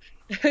apply.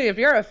 If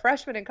you're a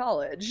freshman in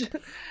college.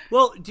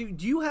 Well, do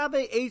you have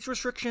an age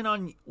restriction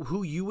on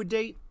who you would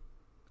date?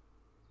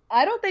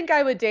 I don't think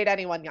I would date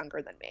anyone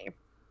younger than me.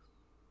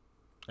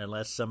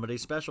 Unless somebody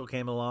special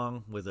came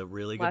along with a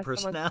really good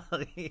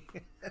personality.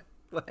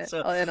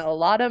 And a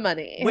lot of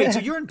money. Wait, so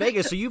you're in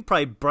Vegas, so you've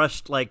probably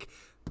brushed like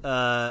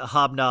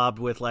hobnobbed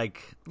with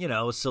like, you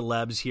know,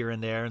 celebs here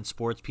and there and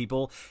sports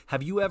people.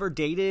 Have you ever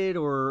dated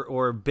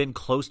or been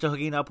close to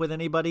hooking up with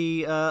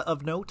anybody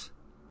of note?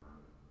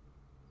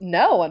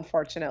 No,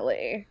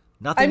 unfortunately.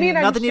 Nothing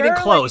even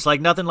close.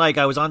 Like nothing like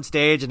I was on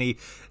stage and he,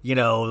 you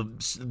know,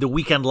 The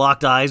Weeknd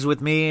locked eyes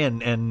with me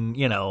and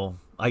you know,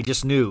 I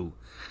just knew.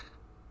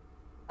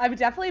 I've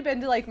definitely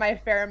been to like my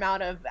fair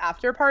amount of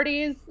after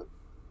parties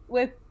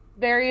with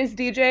various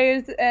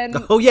DJs and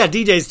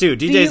DJs too.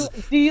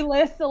 DJs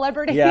D-list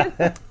celebrities. Yeah.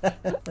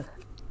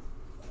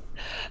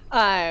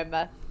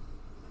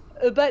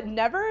 But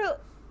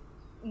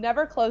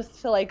never close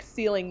to like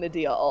sealing the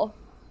deal.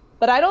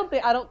 But I don't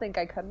think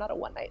I could. I'm not a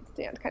one night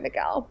stand kind of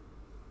gal.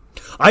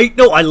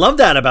 I love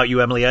that about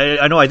you, Emily.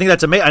 I know. I think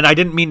that's amazing. And I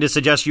didn't mean to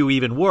suggest you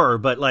even were,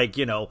 but like,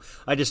 you know,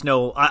 I just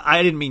know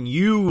I didn't mean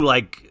you.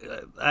 Like,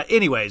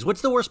 anyways,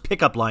 what's the worst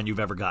pickup line you've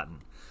ever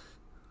gotten?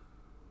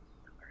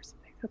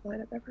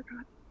 Line I've ever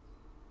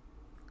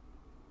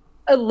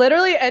gotten.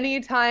 Literally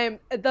any time.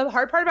 The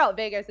hard part about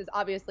Vegas is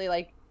obviously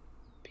like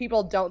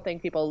people don't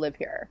think people live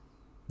here.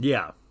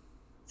 Yeah.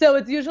 So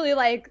it's usually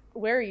like,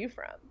 where are you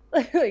from?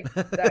 Like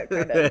that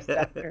kind of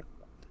stuff.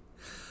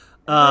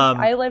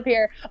 I live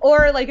here.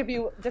 Or like if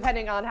you,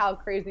 depending on how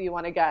crazy you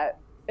want to get,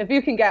 if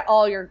you can get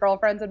all your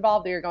girlfriends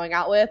involved that you're going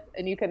out with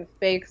and you can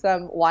fake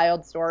some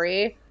wild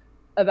story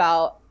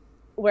about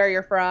where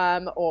you're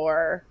from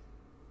or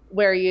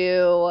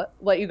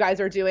what you guys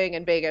are doing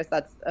in Vegas,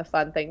 that's a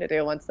fun thing to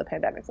do once the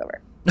pandemic's over.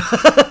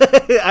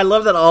 I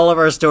love that all of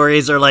our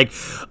stories are like,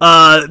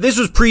 this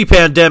was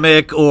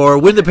pre-pandemic or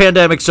when the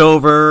pandemic's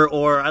over,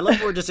 or I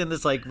love we're just in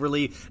this like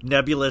really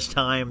nebulous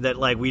time that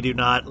like we do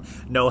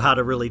not know how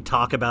to really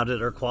talk about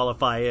it or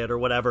qualify it or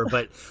whatever.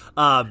 But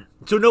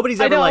so nobody's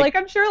ever like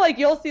I'm sure like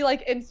you'll see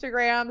like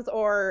Instagrams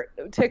or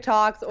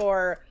TikToks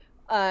or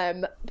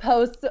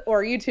posts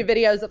or YouTube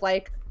videos of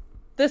like,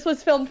 this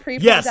was filmed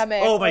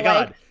pre-pandemic. Yes. Oh my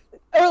God.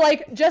 Or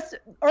like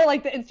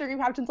the Instagram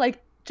captions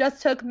like,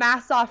 just took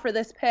masks off for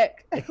this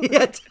pic.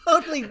 Yeah,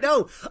 totally.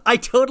 No, I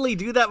totally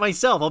do that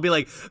myself. I'll be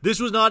like, this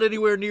was not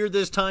anywhere near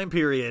this time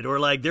period, or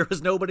like there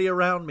was nobody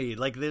around me.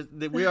 Like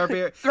we are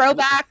very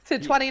throwback to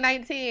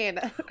 2019.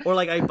 Or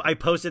like I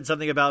posted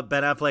something about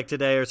Ben Affleck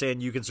today, or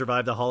saying you can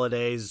survive the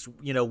holidays,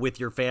 you know, with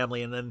your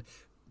family, and then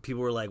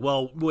people were like,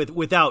 well,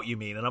 without you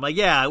mean? And I'm like,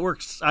 yeah, it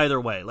works either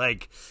way.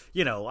 Like,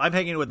 you know, I'm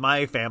hanging with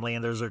my family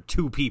and there's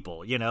 2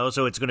 people, you know,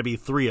 so it's going to be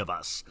 3 of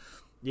us,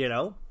 you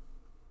know?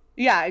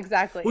 Yeah,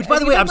 exactly. Which, by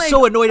the way, I'm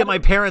so annoyed at my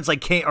parents,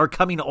 like, are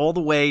coming all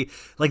the way.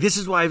 Like, this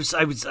is why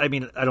I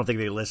mean, I don't think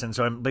they listen,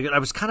 so I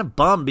was kind of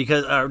bummed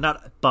because, or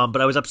not bummed,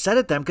 but I was upset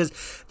at them because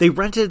they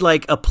rented,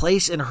 like, a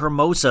place in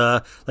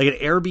Hermosa, like an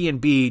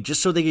Airbnb,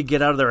 just so they could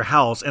get out of their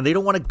house, and they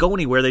don't want to go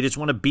anywhere. They just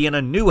want to be in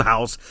a new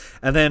house,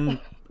 and then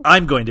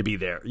I'm going to be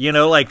there, you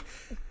know? Like,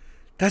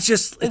 that's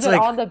just, Is it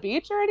like, on the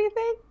beach or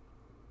anything?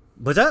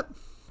 What's that?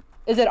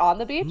 Is it on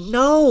the beach?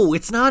 No,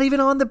 it's not even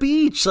on the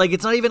beach. Like,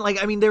 it's not even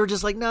like, I mean, they were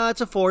just like, nah, it's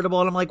affordable.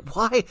 And I'm like,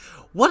 why?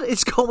 What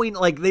is going,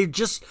 like, they're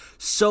just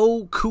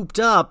so cooped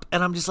up.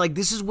 And I'm just like,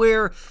 this is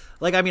where,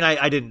 like, I mean,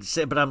 I didn't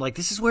say, but I'm like,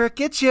 this is where it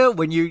gets you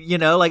when you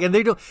know, like, and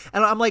they do.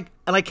 And I'm like,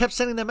 and I kept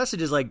sending them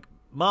messages like,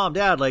 Mom,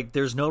 Dad, like,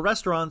 there's no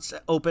restaurants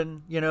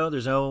open, you know,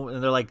 there's no,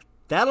 and they're like,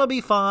 that'll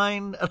be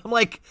fine. And I'm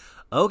like,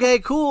 okay,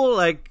 cool.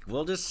 Like,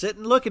 we'll just sit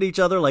and look at each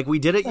other like we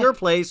did at your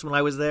place when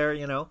I was there,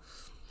 you know?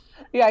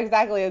 Yeah,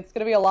 exactly. It's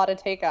going to be a lot of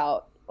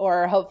takeout,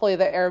 or hopefully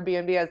the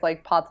Airbnb has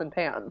like pots and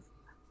pans.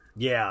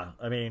 Yeah,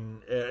 I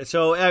mean,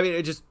 so I mean,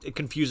 it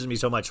confuses me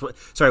so much.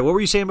 Sorry, what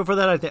were you saying before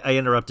that? I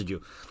interrupted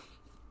you.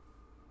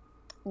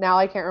 Now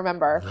I can't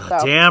remember. So.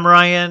 Damn,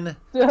 Ryan.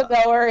 Don't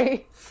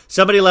worry.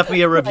 Somebody left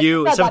me a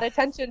review. That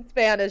attention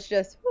span is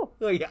just.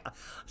 Oh yeah.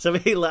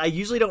 I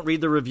usually don't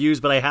read the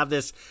reviews, but I have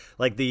this,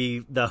 like,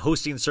 the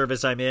hosting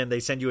service I'm in. They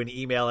send you an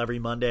email every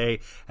Monday,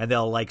 and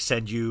they'll like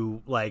send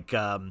you like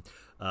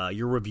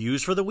your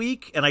reviews for the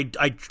week, and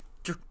I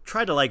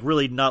tried to like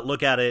really not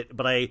look at it,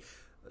 but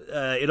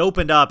it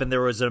opened up and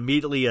there was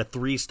immediately a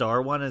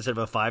 3-star one instead of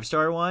a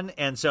 5-star one,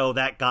 and so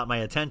that got my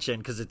attention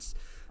because it's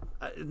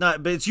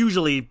not, but it's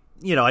usually,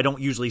 you know, I don't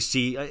usually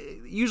see.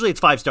 Usually it's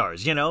 5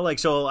 stars, you know, like,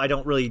 so I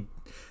don't really.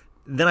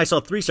 Then I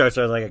saw 3 stars,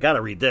 so I was like, I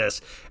gotta read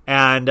this,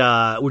 and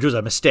which was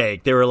a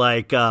mistake. They were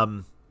like,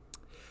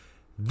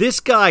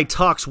 this guy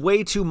talks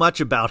way too much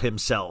about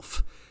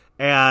himself.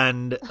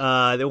 And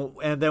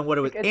then what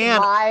it was,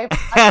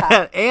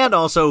 and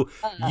also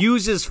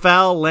uses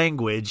foul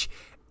language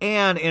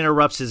and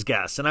interrupts his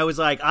guests. And I was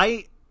like,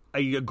 I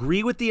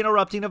agree with the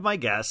interrupting of my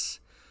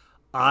guests.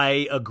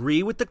 I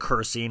agree with the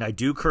cursing. I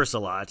do curse a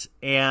lot,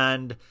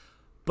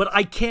 but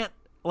I can't,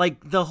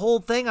 like, the whole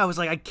thing. I was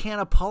like, I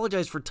can't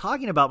apologize for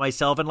talking about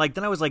myself. And like,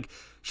 then I was like,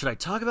 should I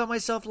talk about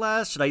myself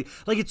last? Should I?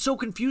 Like, it's so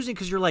confusing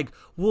because you're like,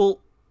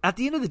 well, at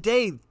the end of the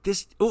day,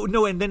 this. Oh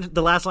no! And then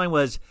the last line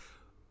was.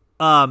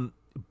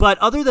 But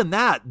other than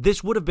that,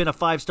 this would have been a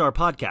 5-star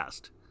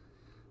podcast.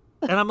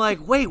 And I'm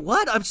like, wait,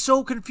 what? I'm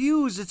so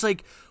confused. It's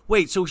like,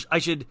 wait, so I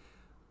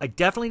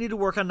definitely need to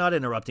work on not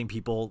interrupting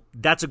people.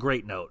 That's a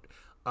great note.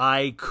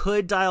 I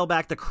could dial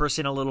back the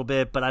cursing a little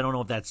bit, but I don't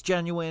know if that's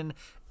genuine.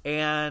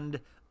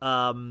 But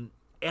I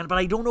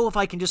don't know if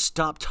I can just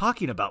stop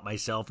talking about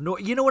myself. No,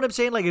 you know what I'm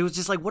saying? Like, it was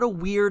just like, what a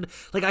weird,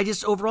 like,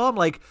 overall, I'm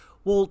like,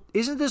 well,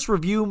 isn't this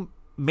review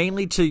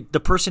mainly to the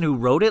person who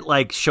wrote it,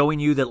 like, showing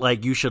you that,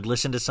 like, you should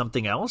listen to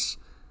something else?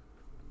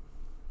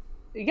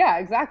 Yeah,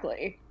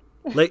 exactly.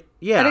 Like,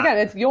 yeah. And again,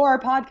 it's your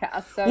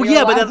podcast, so well, you're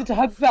yeah, allowed to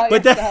talk about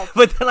yourself.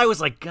 But then I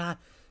was like, God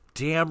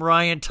damn,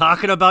 Ryan,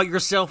 talking about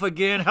yourself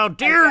again. How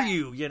dare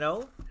you, you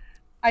know?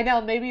 I know,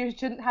 maybe you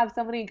shouldn't have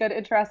so many good,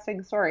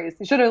 interesting stories.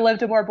 You should have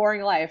lived a more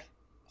boring life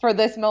for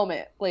this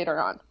moment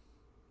later on.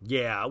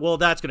 Yeah, well,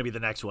 that's going to be the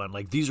next one.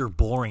 Like, these are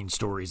boring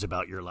stories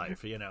about your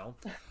life, you know?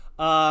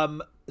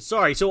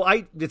 Sorry,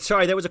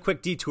 that was a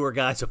quick detour,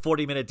 guys, a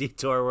 40-minute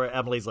detour where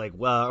Emily's like,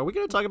 well, are we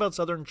going to talk about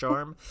Southern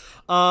Charm?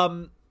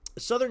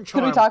 Southern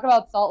Charm. Could we talk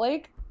about Salt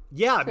Lake?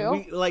 Yeah, I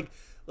mean,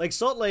 like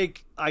Salt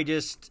Lake, I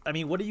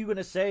mean, what are you going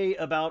to say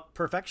about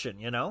perfection,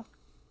 you know?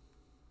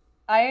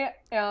 I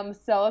am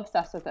so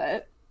obsessed with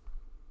it.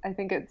 I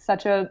think it's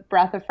such a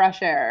breath of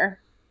fresh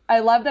air. I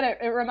love that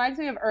it reminds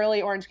me of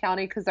early Orange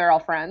County because they're all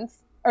friends.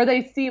 Or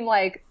they seem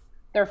like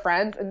they're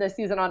friends. And this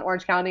season on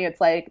Orange County, it's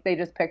like they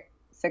just picked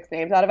 6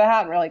 names out of a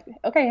hat and we're like,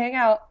 okay, hang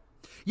out.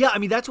 Yeah, I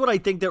mean, that's what I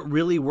think that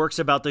really works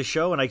about this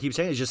show, and I keep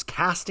saying it's just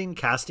casting.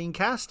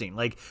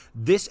 Like,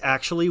 this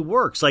actually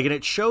works. Like, and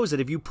it shows that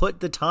if you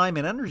put the time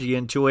and energy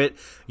into it,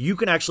 you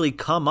can actually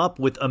come up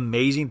with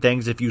amazing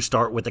things if you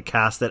start with a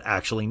cast that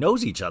actually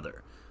knows each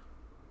other.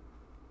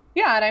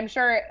 Yeah, and I'm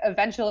sure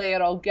eventually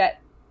it'll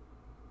get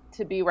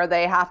to be where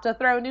they have to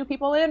throw new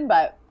people in,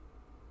 but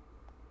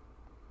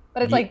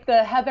it's like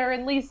the Heather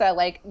and Lisa,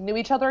 like, knew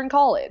each other in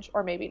college,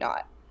 or maybe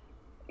not.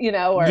 You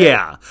know, or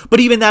yeah, but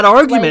even that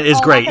argument is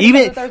great.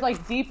 Even there's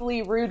like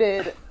deeply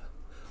rooted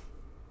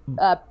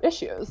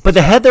issues. But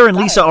the Heather and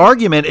Lisa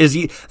argument is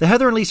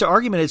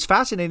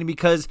fascinating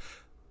because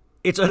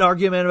it's an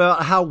argument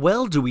about how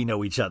well do we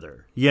know each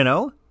other. You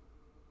know?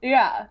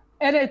 Yeah,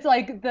 and it's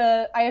like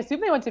I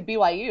assume they went to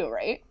BYU,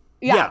 right?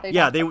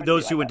 Yeah.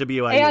 Those two went to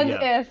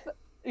BYU.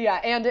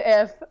 And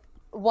if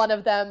one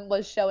of them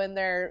was showing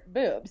their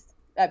boobs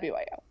at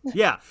BYU.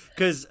 Yeah,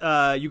 because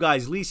you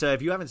guys, Lisa,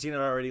 if you haven't seen it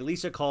already,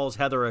 Lisa calls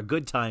Heather a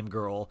good time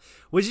girl,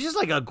 which is just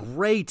like a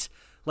great,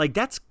 Like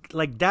that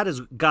has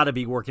got to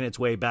be working its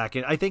way back.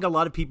 And I think a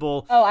lot of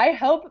people. Oh, I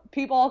hope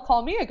people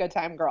call me a good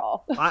time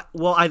girl. I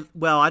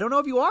don't know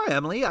if you are,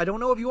 Emily. I don't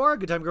know if you are a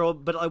good time girl,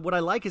 but what I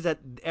like is that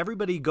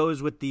everybody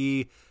goes with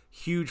the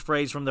huge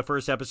phrase from the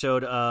first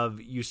episode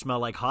of "You smell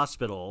like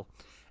hospital,"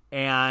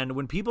 and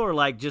when people are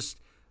like just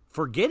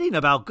forgetting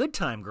about good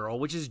time girl,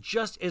 which is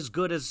just as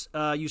good as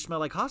 "You smell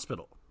like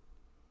hospital."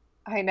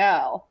 I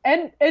know,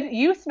 and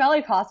 "You smell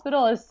like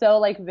hospital" is so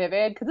like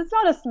vivid because it's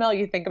not a smell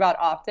you think about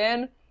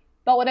often.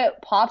 But when it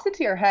pops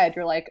into your head,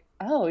 you're like,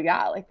 oh,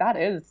 yeah, like that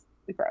is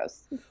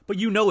gross. But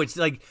it's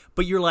like,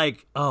 but you're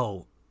like,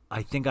 oh,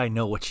 I think I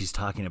know what she's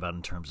talking about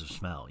in terms of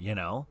smell, you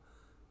know?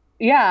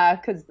 Yeah,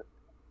 because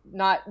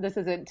this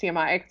isn't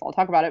TMI because I'll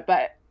talk about it.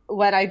 But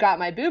when I got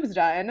my boobs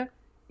done,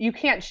 you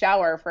can't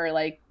shower for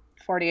like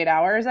 48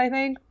 hours, I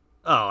think.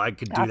 Oh, I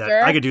could do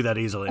that. I could do that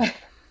easily.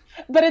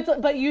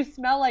 But you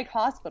smell like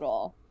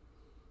hospital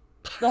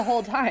the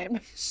whole time.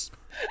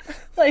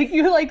 Like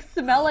you like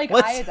smell like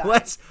iodine.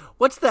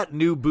 What's that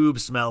new boob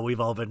smell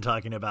we've all been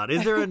talking about?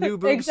 Is there a new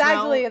boob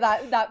smell? Exactly,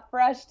 that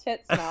fresh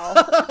tit smell.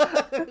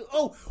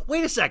 Oh,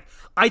 wait a sec.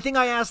 I think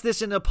I asked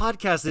this in a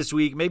podcast this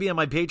week, maybe on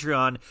my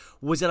Patreon,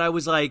 was that I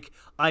was like,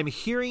 I'm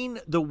hearing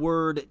the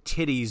word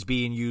titties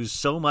being used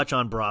so much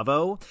on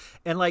Bravo.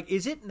 And like,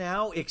 is it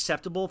now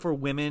acceptable for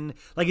women?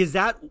 Like, is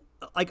that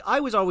like, I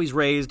was always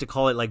raised to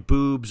call it like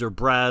boobs or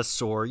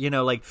breasts or,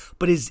 like,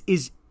 but is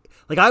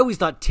like, I always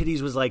thought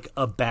titties was like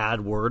a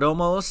bad word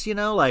almost,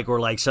 like, or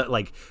like, so,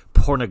 like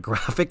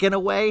pornographic in a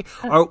way.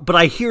 But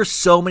I hear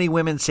so many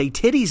women say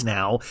titties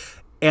now,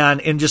 and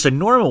in just a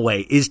normal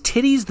way. Is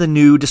titties the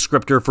new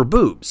descriptor for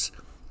boobs?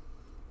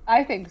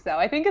 I think so.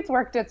 I think it's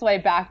worked its way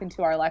back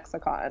into our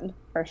lexicon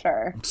for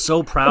sure. I'm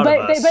so proud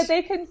of us. But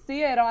they can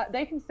see it on.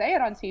 They can say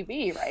it on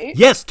TV, right?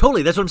 Yes,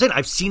 totally. That's what I'm saying.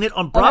 I've seen it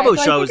on Bravo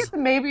shows. I think it's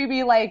maybe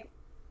be like,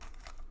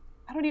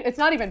 it's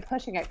not even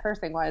pushing it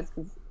cursing wise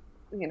because,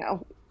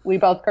 we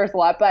both curse a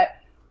lot, but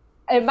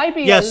it might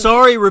be. Yeah,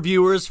 sorry,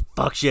 reviewers.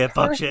 Fuck shit.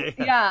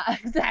 Yeah,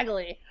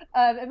 exactly.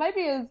 It might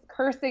be as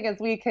cursing as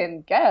we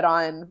can get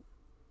on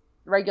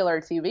regular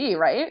TV,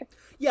 right?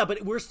 Yeah,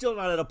 but we're still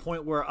not at a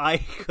point where I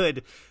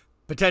could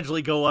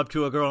potentially go up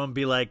to a girl and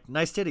be like,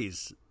 "Nice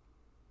titties."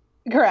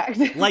 Correct.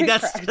 Like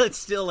that's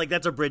still like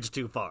that's a bridge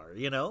too far,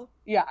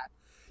 Yeah.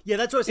 Yeah,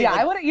 that's what I'm saying. Yeah,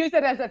 like, I wouldn't use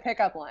it as a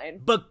pickup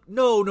line. But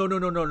no.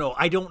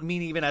 I don't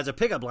mean even as a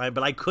pickup line,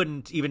 but I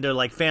couldn't even to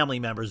like family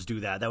members do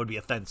that. That would be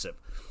offensive.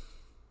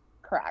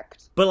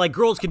 Correct. But like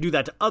girls can do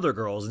that to other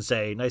girls and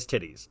say, nice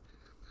titties.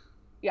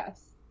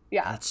 Yes.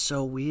 Yeah. That's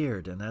so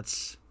weird. And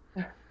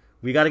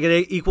we got to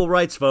get equal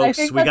rights, folks.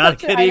 We got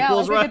to get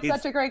equal rights. It's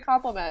such a great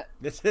compliment.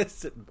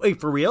 Wait,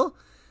 for real?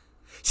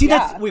 See,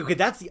 yeah.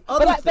 that's the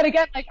other thing. But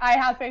again, like I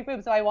have fake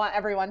boobs, so I want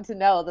everyone to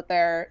know that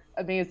they're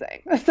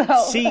amazing. So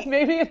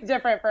maybe it's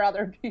different for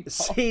other people.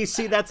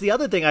 See, that's the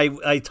other thing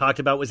I talked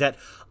about was that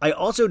I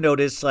also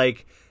noticed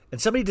like,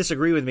 and somebody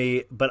disagree with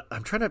me, but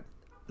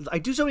I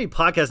do so many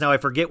podcasts now I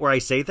forget where I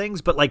say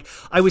things, but like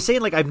I was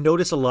saying, like I've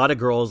noticed a lot of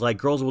girls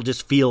will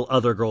just feel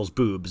other girls'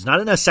 boobs, not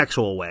in a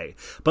sexual way,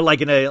 but like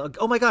in a, like,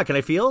 oh my God, can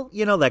I feel?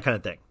 That kind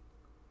of thing.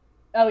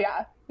 Oh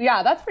yeah.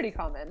 Yeah, that's pretty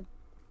common.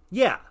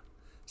 Yeah.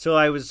 So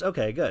I was,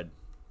 okay, good.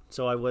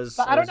 So I was.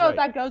 But I don't know if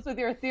that goes with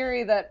your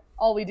theory that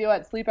all we do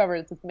at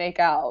sleepovers is make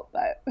out,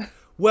 but.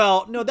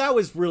 Well, no, that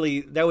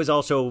was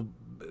also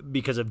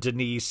because of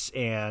Denise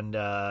and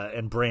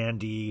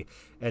Brandy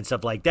and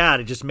stuff like that.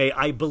 It just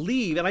I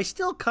believe, and I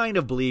still kind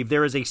of believe,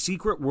 there is a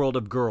secret world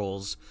of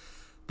girls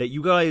that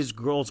you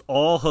girls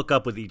all hook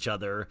up with each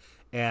other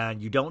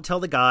and you don't tell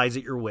the guys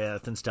that you're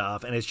with and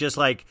stuff. And it's just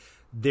like,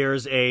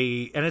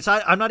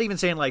 I'm not even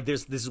saying like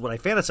this is what I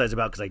fantasize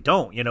about because I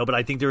don't, but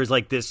I think there is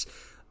like this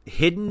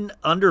hidden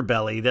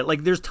underbelly that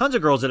like there's tons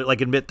of girls that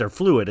like admit they're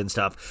fluid and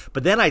stuff,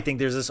 but then I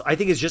think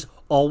it's just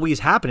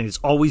always happening.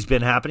 It's always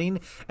been happening,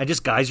 and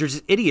just guys are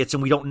just idiots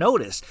and we don't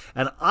notice.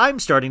 And I'm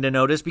starting to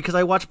notice because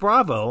I watch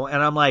Bravo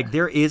and I'm like,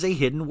 there is a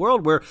hidden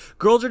world where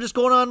girls are just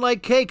going on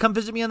like, hey, come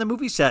visit me on the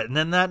movie set, and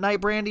then that night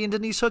Brandy and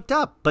Denise hooked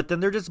up, but then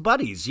they're just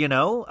buddies,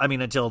 I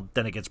mean, until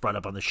then it gets brought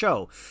up on the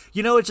show.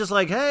 It's just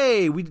like,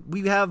 hey,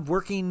 we have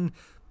working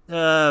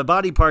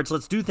body parts,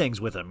 let's do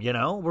things with them,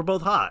 we're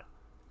both hot.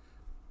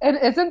 And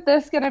isn't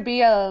this going to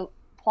be a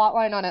plot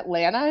line on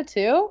Atlanta,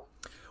 too?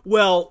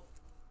 Well,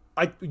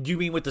 do you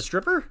mean with the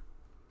stripper?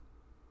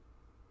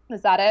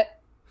 Is that it?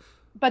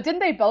 But didn't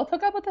they both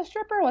hook up with the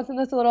stripper? Wasn't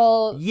this a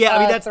little... Yeah, I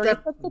mean, that's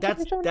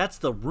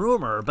the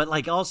rumor. But,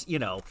 like, also,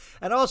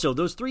 and also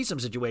those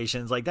threesome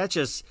situations, like, I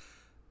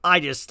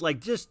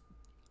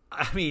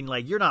mean,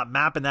 like, you're not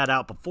mapping that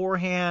out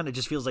beforehand. It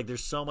just feels like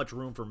there's so much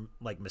room for,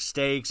 like,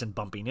 mistakes and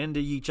bumping into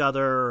each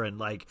other and,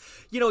 like,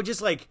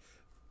 just, like...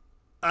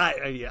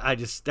 I'll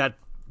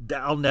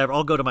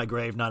go to my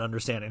grave not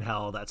understanding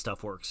how all that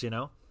stuff works,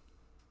 Agreed.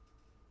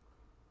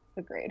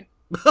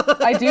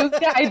 I do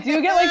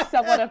get like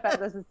somewhat offended.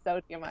 This is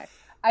so TMI.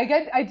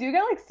 I do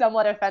get like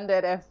somewhat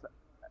offended if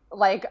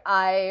like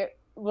I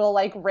will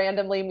like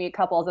randomly meet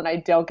couples and I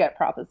don't get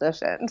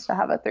propositioned to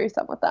have a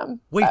threesome with them.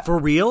 Wait, for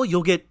real?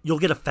 You'll get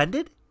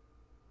offended?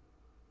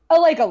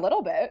 Oh, like a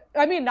little bit.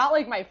 I mean, not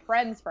like my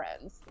friends'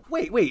 friends.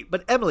 Wait,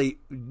 but Emily,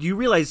 you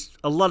realize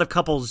a lot of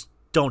couples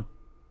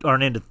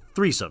aren't into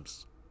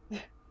threesomes.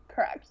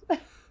 Correct.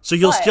 So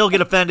you'll still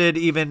get offended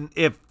even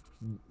if,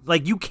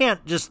 like, you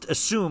can't just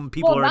assume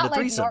people are into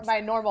threesomes. Not like my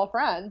normal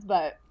friends,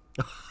 but,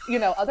 you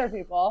know, other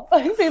people.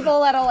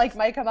 People that'll, like,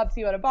 might come up to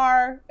you at a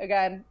bar.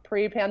 Again,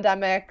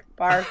 pre-pandemic,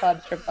 bar,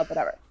 club, strip club,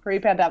 whatever.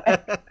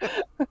 Pre-pandemic.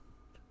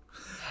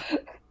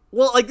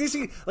 Well, like,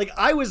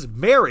 I was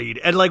married,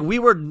 and, like, we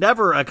were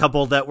never a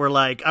couple that were,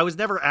 like, I was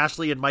never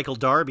Ashley and Michael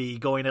Darby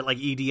going at, like,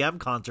 EDM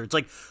concerts.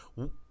 Like,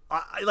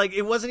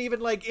 it wasn't even,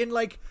 like, it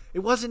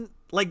wasn't,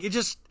 like, it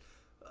just,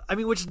 I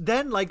mean, which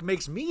then, like,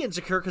 makes me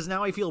insecure because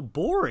now I feel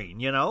boring,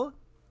 you know?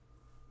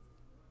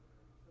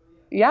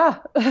 Yeah.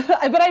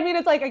 But, I mean,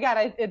 it's, like,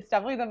 again, it's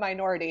definitely the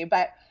minority,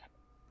 but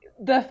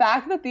the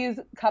fact that these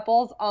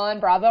couples on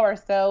Bravo are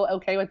so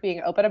okay with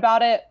being open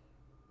about it,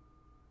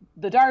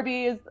 the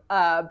Darbys,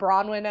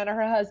 Bronwyn and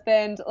her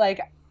husband,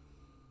 like,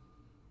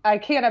 I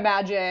can't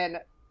imagine,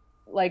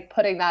 like,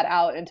 putting that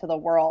out into the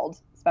world,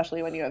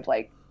 especially when you have,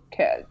 like,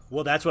 kids.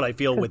 Well, that's what I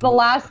feel with the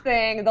last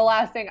thing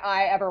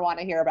I ever want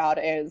to hear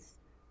about is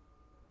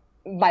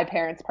my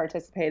parents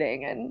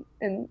participating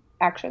in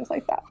actions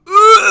like that.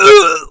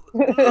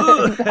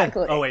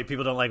 Exactly. Oh wait,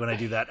 people don't like when I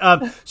do that.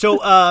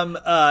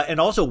 And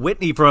also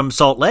Whitney from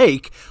Salt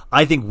Lake,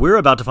 I think we're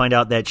about to find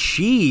out that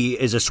she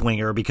is a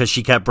swinger because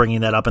she kept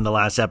bringing that up in the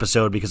last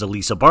episode because of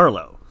Lisa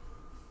Barlow.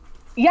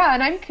 Yeah,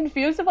 and I'm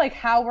confused of, like,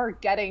 how we're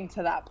getting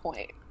to that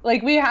point.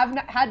 Like, we have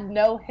had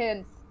no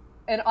hints,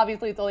 and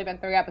obviously it's only been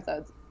 3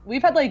 episodes.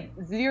 We've had, like,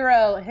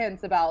 0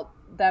 hints about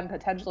them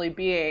potentially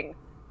being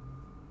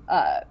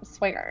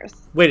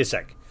swingers. Wait a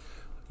sec.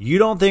 You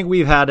don't think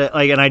we've had it,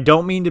 like, and I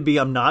don't mean to be,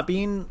 I'm not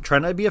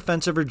trying to be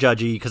offensive or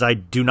judgy because I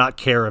do not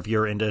care if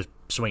you're into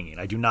swinging.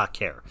 I do not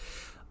care.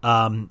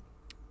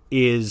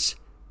 Is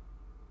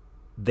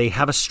they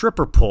have a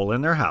stripper pole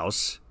in their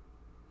house.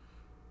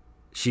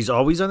 She's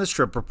always on the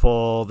stripper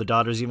pole. The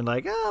daughter's even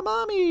like,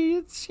 mommy,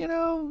 it's, you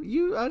know,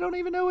 I don't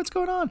even know what's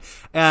going on.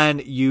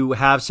 And you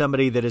have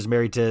somebody that is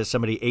married to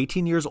somebody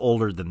 18 years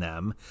older than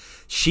them.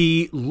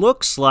 She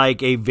looks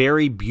like a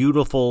very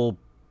beautiful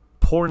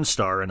porn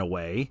star in a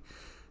way.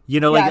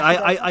 You know, like,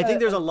 I think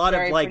there's a lot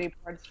of, like,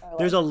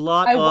 there's a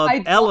lot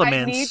of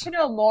elements. I need to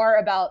know more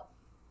about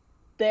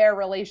their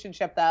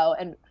relationship, though.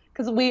 And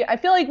because I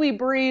feel like we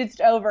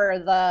breezed over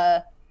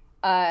the,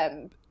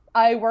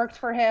 I worked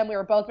for him. We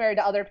were both married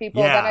to other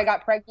people. Yeah. Then I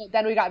got pregnant.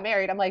 Then we got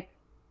married. I'm like,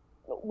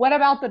 what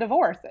about the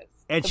divorces?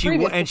 And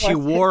she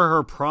wore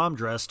her prom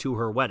dress to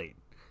her wedding.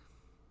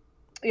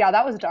 Yeah,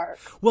 that was dark.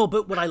 Well,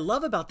 but what I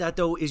love about that,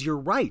 though, is you're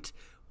right.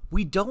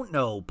 We don't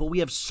know, but we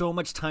have so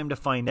much time to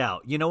find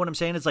out. You know what I'm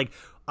saying? It's like,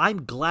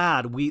 I'm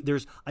glad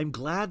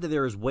that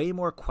there is way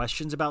more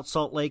questions about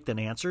Salt Lake than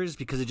answers,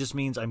 because it just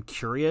means I'm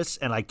curious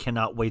and I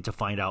cannot wait to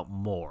find out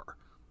more.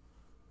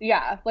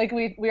 Yeah, like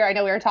I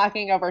know we were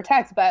talking over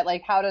text, but,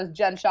 like, how does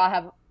Jen Shaw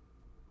have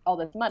all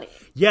this money?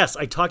 Yes,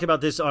 I talked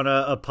about this on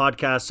a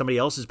podcast, somebody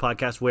else's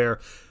podcast, where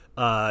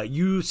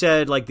you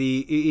said, like,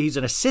 he's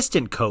an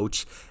assistant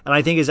coach, and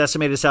I think his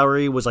estimated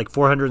salary was like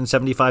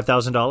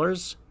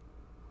 $475,000.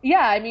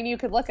 Yeah, I mean, you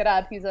could look it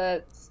up. He's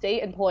a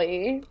state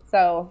employee,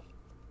 so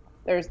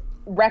there's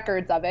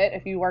records of it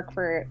if you work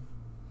for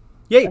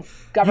a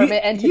government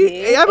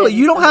entity. Emily,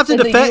 you don't have to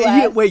defend.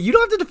 You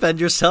don't have to defend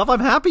yourself. I'm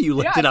happy you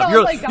looked it up.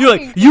 You're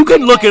like, you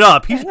can look it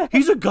up.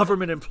 He's a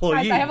government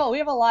employee. We have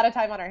a lot of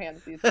time on our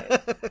hands these days.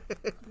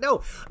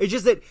 No, it's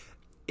just that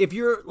if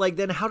you're like,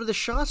 then how did the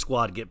Shaw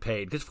Squad get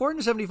paid? Because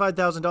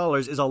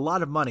 $475,000 is a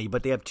lot of money,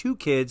 but they have 2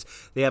 kids.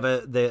 They have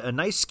a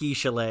nice ski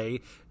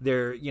chalet.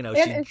 They're, you know,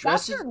 and she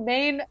dresses. That's her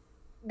main,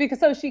 because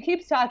so she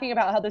keeps talking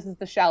about how this is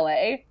the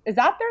chalet. Is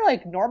that their,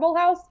 like, normal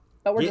house?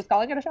 But we're just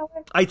calling it a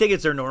chalet? I think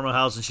it's their normal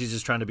house, and she's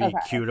just trying to be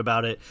cute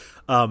about it.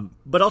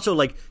 But also,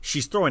 like,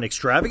 she's throwing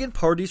extravagant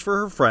parties for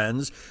her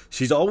friends.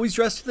 She's always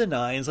dressed to the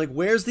nines. Like,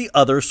 where's the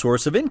other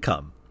source of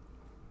income?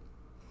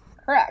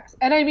 Correct.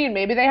 And I mean,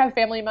 maybe they have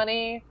family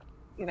money,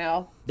 you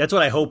know. That's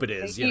what I hope it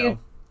is, you know.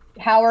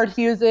 Howard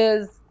Hughes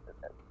is,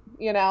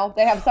 you know,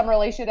 they have some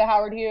relation to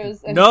Howard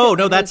Hughes. No,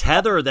 that's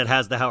Heather that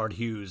has the Howard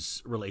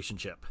Hughes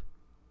relationship.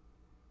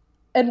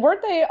 And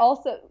weren't they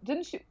also,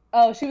 didn't she?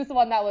 Oh, she was the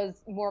one that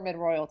was Mormon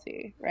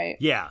royalty, right?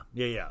 Yeah.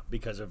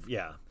 Because of,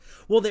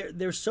 Well,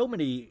 there's so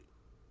many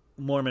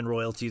Mormon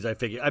royalties, I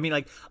figure. I mean,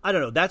 like, I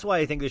don't know. That's why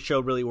I think this show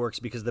really works,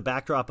 because the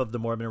backdrop of the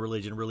Mormon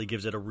religion really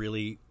gives it a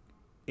really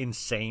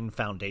insane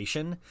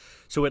foundation.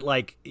 So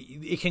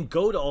it can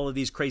go to all of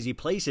these crazy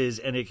places,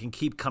 and it can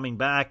keep coming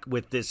back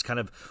with this kind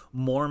of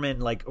Mormon,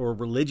 like, or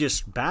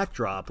religious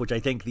backdrop, which I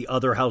think the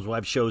other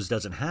Housewives shows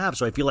doesn't have.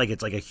 So I feel like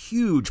it's like a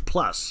huge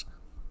plus.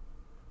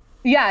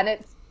 Yeah, and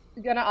it's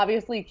going to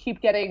obviously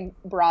keep getting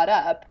brought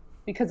up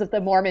because of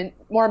the Mormon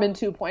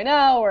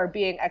 2.0 or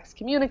being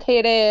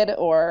excommunicated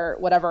or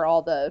whatever,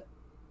 all the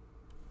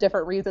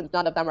different reasons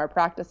none of them are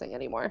practicing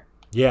anymore.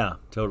 Yeah,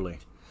 totally.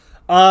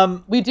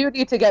 We do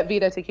need to get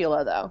Vita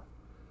Tequila, though.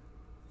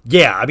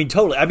 Yeah, I mean,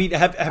 totally. I mean,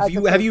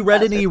 have you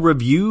read any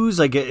reviews?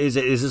 Like, is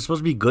it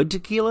supposed to be good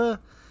tequila?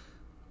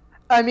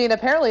 I mean,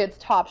 apparently it's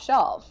top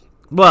shelf.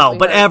 Well,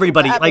 but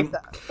everybody, like,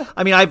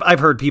 I mean, I've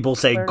heard people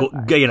say,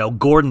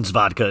 Gordon's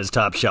vodka is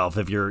top shelf.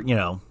 If you're,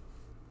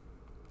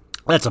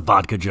 that's a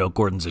vodka joke.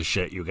 Gordon's is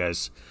shit, you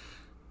guys.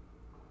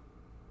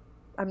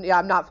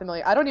 I'm not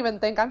familiar. I don't even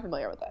think I'm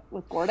familiar with it.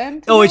 With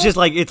Gordon? Oh, it's just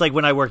like, it's like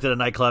when I worked at a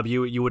nightclub,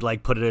 you would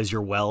like put it as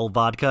your well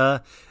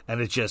vodka, and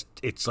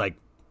it's like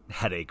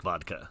headache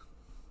vodka.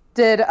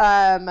 Did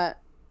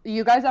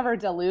you guys ever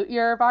dilute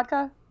your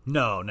vodka?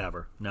 No,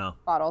 never. No.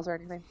 Bottles or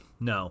anything?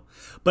 No.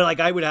 But like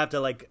I would have to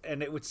like,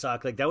 and it would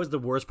suck. Like that was the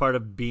worst part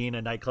of being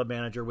a nightclub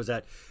manager, was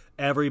that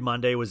every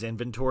Monday was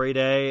inventory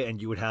day,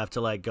 and you would have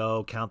to like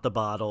go count the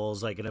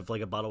bottles. Like, and if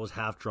like a bottle was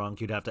half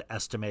drunk, you'd have to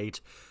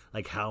estimate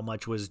like how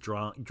much was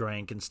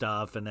drank and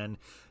stuff. And then,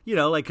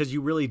 like, cause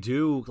you really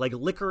do, like,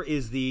 liquor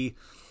is the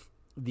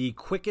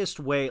quickest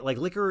way, like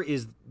liquor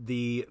is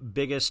the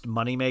biggest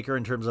moneymaker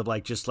in terms of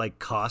like just like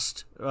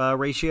cost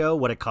ratio,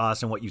 what it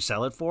costs and what you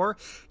sell it for.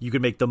 You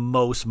can make the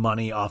most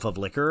money off of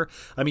liquor.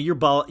 I mean, you're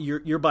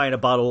buying a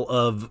bottle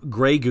of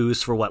Grey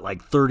Goose for what,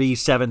 like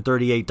 $37,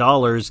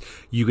 $38.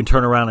 You can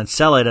turn around and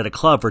sell it at a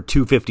club for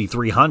 $250,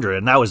 $300,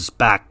 and that was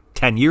back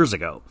 10 years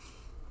ago.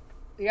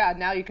 Yeah,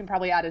 now you can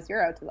probably add a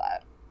zero to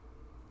that.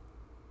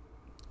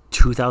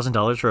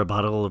 $2,000 for a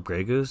bottle of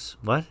Grey Goose?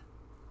 What?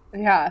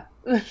 Yeah.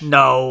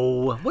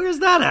 No. Where's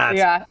that at?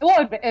 Yeah.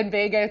 Well, in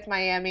Vegas,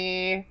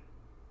 Miami,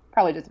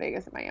 probably just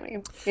Vegas and Miami,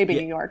 maybe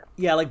New York.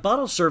 Yeah, like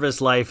bottle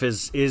service life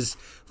is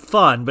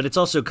fun, but it's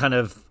also kind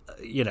of,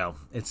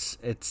 it's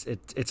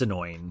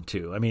annoying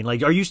too. I mean,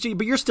 like,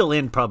 but you're still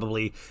in,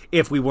 probably,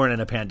 if we weren't in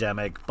a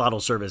pandemic,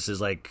 bottle service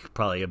is like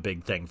probably a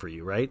big thing for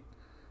you, right?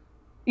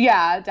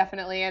 Yeah,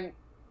 definitely. And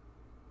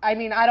I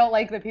mean, I don't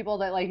like the people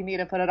that like need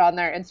to put it on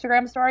their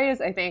Instagram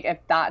stories. I think if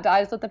that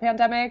dies with the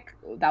pandemic,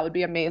 that would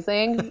be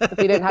amazing. If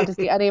we didn't have to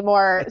see any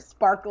more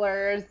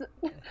sparklers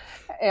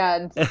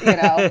and,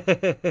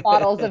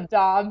 bottles of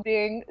Dom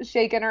being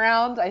shaken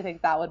around, I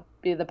think that would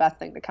be the best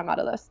thing to come out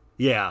of this.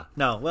 Yeah,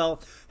 no,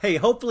 well, hey,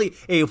 hopefully,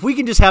 if we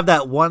can just have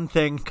that one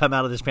thing come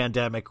out of this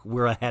pandemic,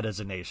 we're ahead as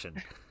a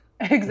nation.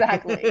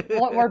 Exactly.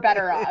 We're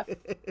better off.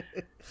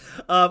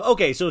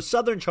 Okay, so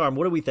Southern Charm,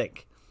 what do we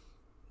think?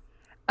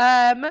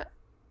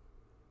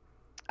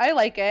 I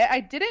like it.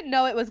 I didn't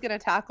know it was going to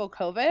tackle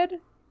COVID.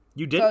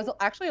 You did? So I was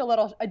actually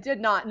I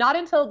did not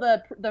until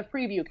the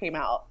preview came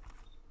out.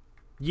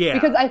 Yeah.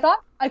 Because I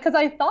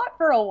thought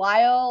for a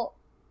while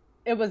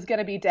it was going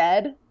to be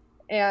dead,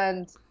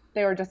 and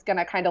they were just going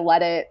to kind of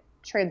let it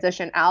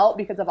transition out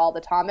because of all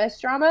the Thomas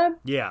drama.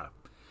 Yeah.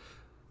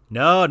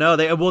 No,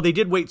 they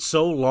did wait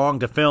so long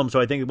to film, so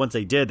I think once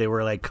they did, they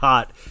were like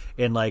caught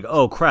in like,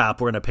 oh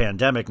crap, we're in a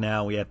pandemic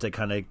now. We have to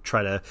kind of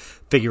try to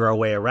figure our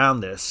way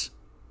around this.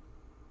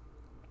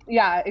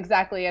 Yeah,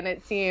 exactly. And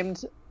it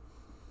seemed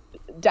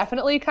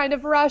definitely kind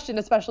of rushed, and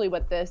especially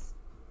with this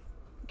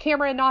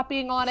Cameron not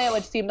being on it,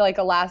 which seemed like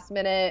a last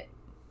minute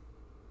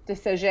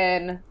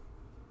decision,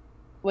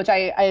 which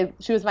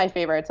she was my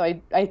favorite. So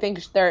I think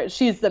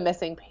she's the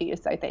missing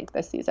piece, I think,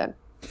 this season.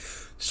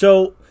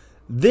 So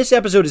this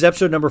episode is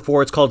episode number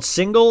 4. It's called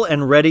Single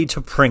and Ready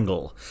to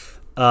Pringle.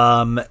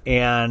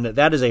 And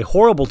that is a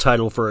horrible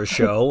title for a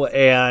show.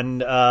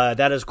 And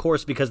that is, of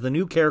course, because the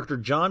new character,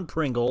 John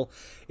Pringle,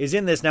 is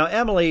in this. Now,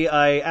 Emily,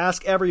 I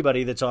ask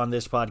everybody that's on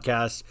this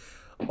podcast,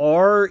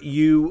 are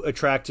you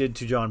attracted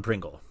to John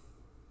Pringle?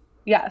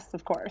 Yes,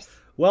 of course.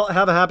 Well,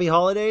 have a happy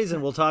holidays,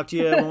 and we'll talk to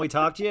you when we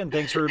talk to you. And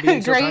thanks for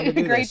being so kind to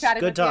do great this.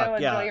 Chatting Good with talk.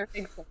 You. Yeah. Enjoy your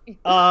Thanksgiving.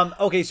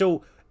 Okay,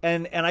 so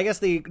and I guess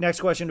the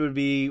next question would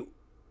be,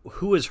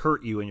 who has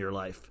hurt you in your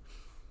life?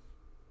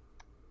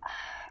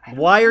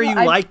 Why are you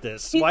like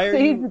this? Why are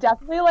you? He's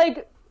definitely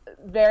like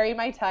very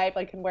my type.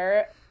 Like, can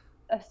wear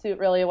a suit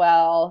really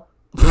well.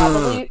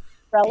 Probably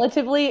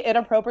relatively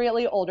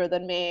inappropriately older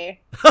than me.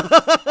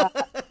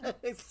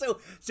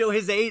 So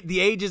his age, the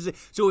age is.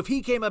 So if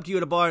he came up to you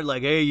at a bar and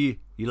like, hey, you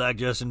like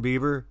Justin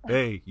Bieber?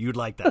 Hey, you'd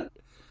like that.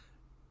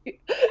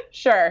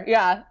 Sure,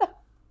 yeah.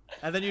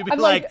 And then you'd be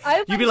like,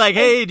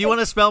 hey, do you want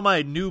to smell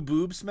my new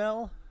boob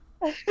smell?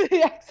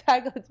 Yeah,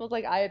 exactly. It smells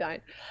like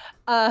iodine.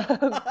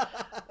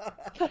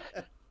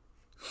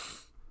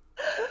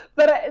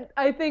 But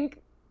I think,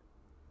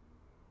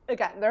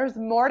 again, there's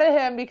more to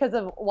him because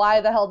of why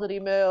the hell did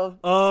he move?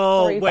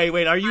 Oh,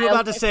 wait. Are you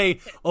about to say,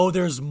 oh,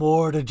 there's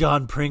more to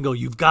John Pringle?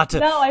 You've got to.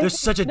 There's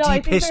such a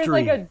deep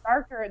history.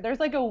 There's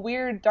like a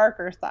weird,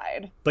 darker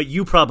side. But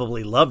you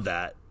probably love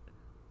that.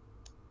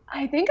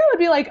 I think I would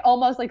be like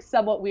almost like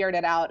somewhat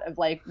weirded out of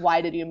like, why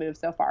did you move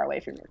so far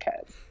away from your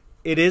kids?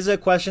 It is a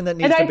question that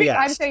needs to be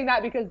asked. I'm saying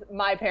that because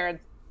my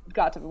parents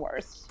got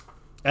divorced.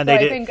 And they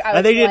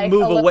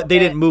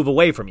didn't move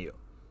away from you.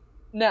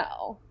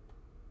 No.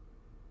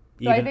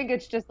 So I think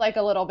it's just like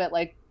a little bit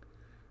like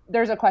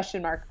there's a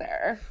question mark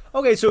there.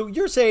 Okay, so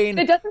you're saying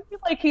it doesn't feel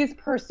like he's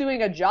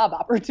pursuing a job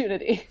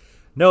opportunity.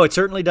 No, it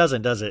certainly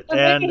doesn't, does it?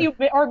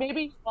 Or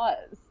maybe he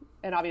was,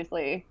 and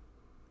obviously,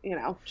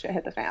 shit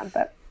hit the fan.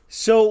 But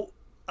so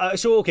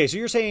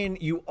you're saying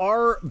you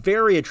are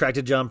very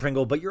attracted to John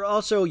Pringle, but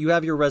you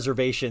have your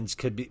reservations,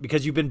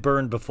 because you've been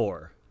burned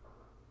before.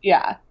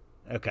 Yeah.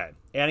 Okay.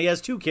 And he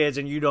has 2 kids,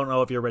 and you don't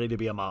know if you're ready to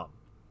be a mom.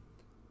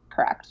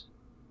 Correct.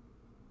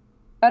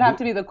 I'd have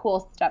to be the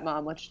cool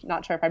stepmom, which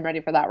not sure if I'm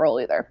ready for that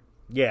role either.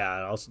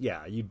 Yeah,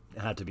 you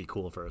had to be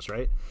cool first,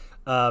 right?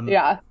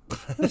 Yeah,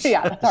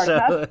 that's hard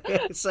enough.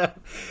 So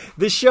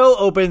the show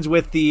opens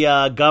with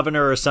the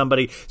governor or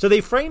somebody. So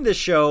they frame this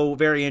show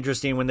very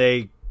interesting when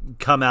they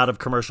come out of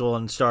commercial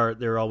and start.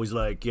 They're always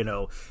like,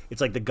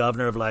 it's like the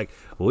governor of like,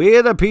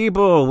 we're the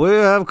people, we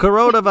have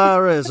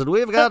coronavirus, and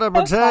we've got to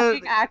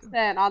pretend.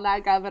 Accent on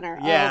that governor.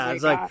 Yeah, oh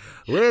it's my like God.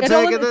 we're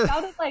taking It this.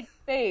 sounded like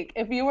fake.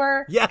 If you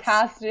were Yes.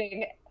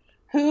 casting,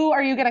 who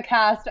are you going to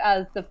cast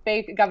as the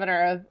fake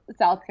governor of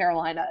South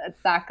Carolina?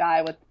 It's that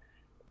guy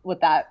with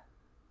that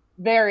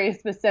very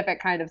specific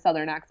kind of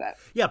Southern accent.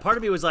 Yeah, part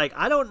of me was like,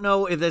 I don't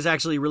know if this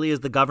actually really is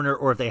the governor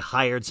or if they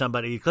hired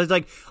somebody, because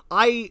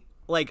I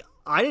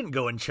didn't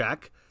go and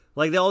check.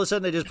 Like all of a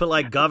sudden they just put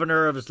like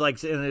governor of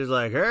like, and it's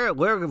like, hey,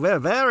 we're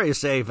very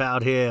safe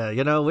out here.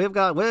 We've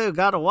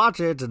got to watch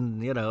it,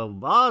 and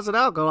bars and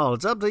alcohol.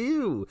 It's up to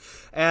you.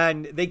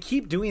 And they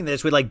keep doing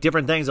this with like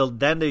different things.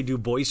 Then they do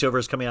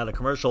voiceovers coming out of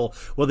commercial.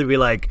 Where they'll be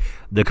like,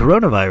 the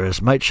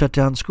coronavirus might shut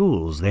down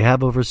schools. They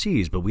have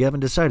overseas, but we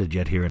haven't decided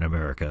yet here in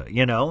America.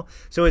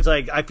 So it's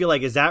like, I feel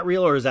like, is that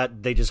real, or is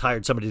that they just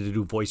hired somebody to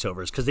do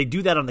voiceovers? Because they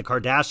do that on the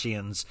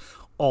Kardashians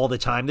all the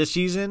time this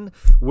season,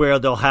 where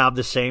they'll have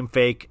the same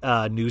fake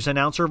news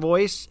announcer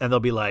voice, and they'll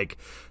be like,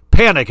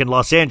 panic in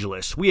Los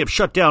Angeles, we have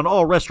shut down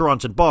all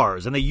restaurants and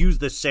bars, and they use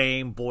the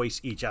same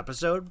voice each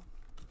episode.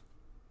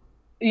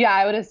 Yeah,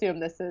 I would assume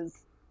this is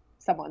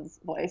someone's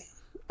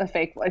voice, a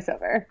fake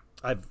voiceover.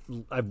 I've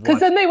because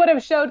then they would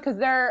have showed, because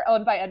they're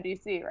owned by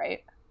NBC,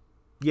 right?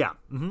 Yeah.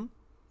 Mm-hmm.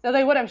 So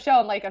they would have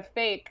shown like a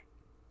fake,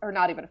 or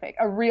not even a fake,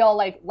 a real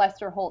like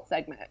Lester Holt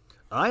segment.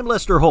 I'm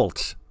Lester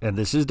Holt, and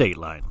this is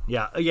Dateline.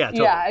 Yeah, totally.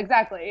 Yeah,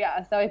 exactly.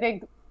 Yeah, so I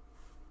think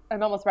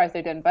I'm almost surprised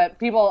they didn't, but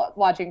people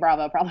watching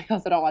Bravo probably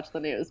also don't watch the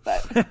news.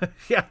 But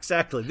yeah,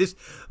 exactly.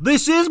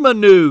 This is my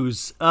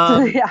news.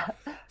 Yeah.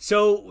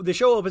 So the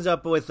show opens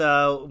up with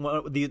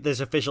this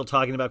official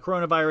talking about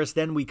coronavirus.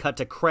 Then we cut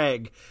to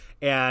Craig,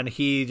 and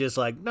he just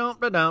like no.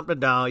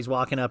 He's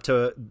walking up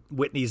to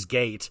Whitney's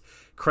gate.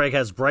 Craig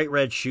has bright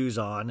red shoes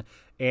on.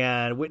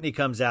 And Whitney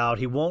comes out.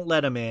 He won't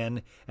let him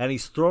in. And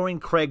he's throwing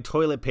Craig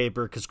toilet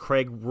paper because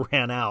Craig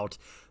ran out.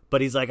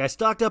 But he's like, I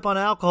stocked up on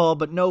alcohol,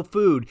 but no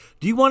food.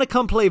 Do you want to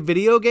come play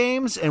video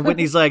games? And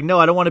Whitney's like, no,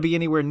 I don't want to be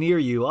anywhere near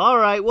you. All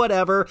right,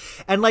 whatever.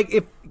 And like,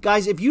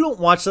 if you don't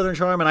watch Southern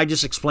Charm and I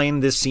just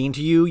explained this scene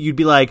to you, you'd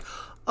be like,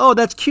 oh,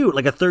 that's cute.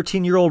 Like a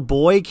 13-year-old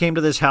boy came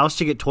to this house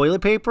to get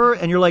toilet paper.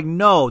 And you're like,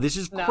 no, this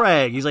is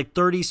Craig. He's like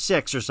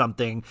 36 or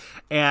something.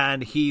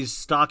 And he's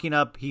stocking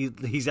up.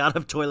 He's out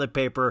of toilet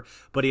paper,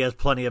 but he has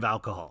plenty of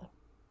alcohol.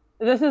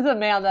 This is a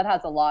man that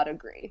has a law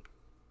degree.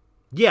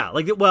 Yeah,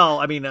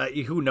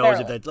 who knows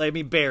barely. if that? I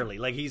mean, barely.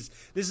 Like this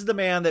is the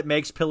man that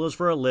makes pillows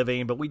for a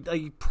living, but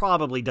he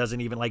probably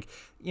doesn't even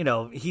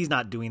he's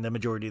not doing the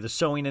majority of the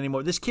sewing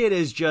anymore. This kid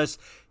is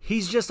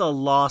he's just a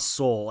lost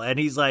soul, and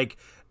he's like.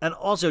 And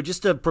also,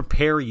 just to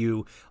prepare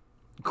you,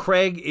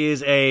 Craig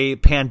is a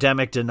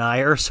pandemic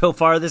denier so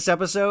far this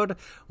episode,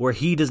 where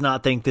he does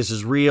not think this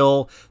is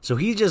real. So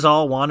he's just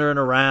all wandering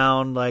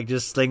around, like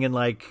just thinking,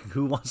 like,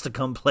 who wants to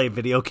come play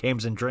video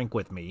games and drink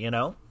with me, I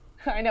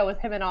know, with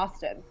him in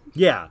Austin.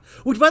 Yeah.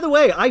 Which, by the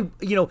way,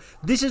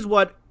 this is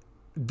what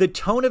the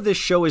tone of this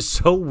show is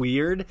so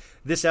weird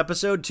this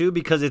episode too,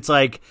 because it's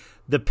like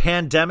the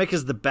pandemic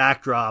is the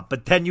backdrop,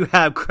 but then you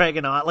have Craig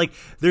and Aunt, like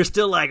they're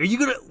still like, are you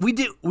gonna,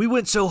 we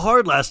went so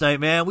hard last night,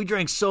 man. We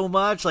drank so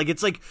much. Like,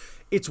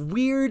 it's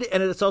weird.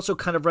 And it's also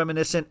kind of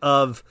reminiscent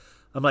of,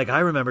 I'm like, I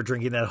remember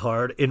drinking that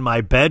hard in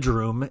my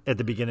bedroom at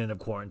the beginning of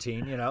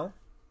quarantine,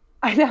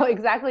 I know,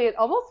 exactly. It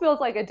almost feels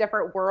like a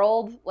different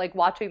world, like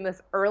watching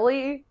this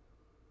early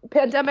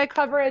pandemic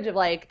coverage of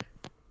like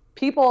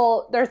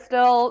people, they're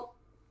still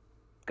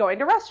going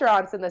to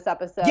restaurants in this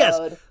episode.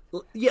 Yes.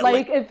 Yeah,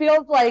 like it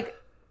feels like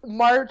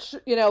March,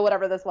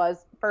 whatever this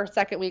was, first,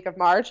 second week of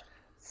March,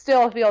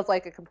 still feels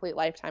like a complete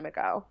lifetime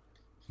ago.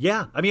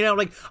 Yeah. I mean,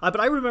 but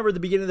I remember the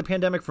beginning of the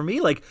pandemic for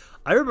me, like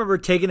I remember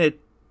taking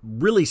it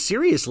really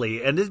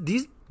seriously. And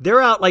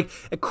they're out, like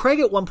Craig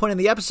at one point in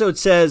the episode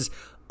says,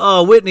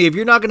 oh, Whitney, if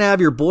you're not going to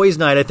have your boys'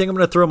 night, I think I'm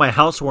going to throw my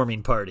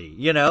housewarming party,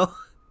 And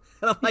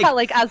I'm like, yeah,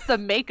 like as the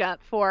makeup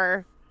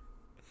for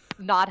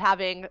not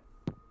having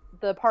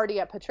the party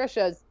at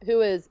Patricia's,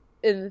 who is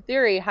in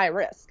theory high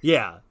risk.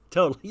 Yeah,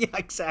 totally. Yeah,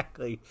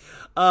 exactly.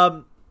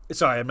 Sorry,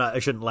 I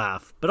shouldn't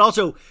laugh, but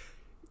also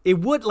it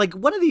would, like,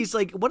 one of these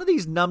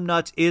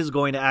numbnuts is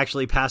going to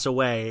actually pass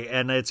away,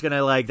 and it's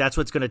gonna, like, that's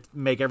what's gonna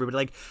make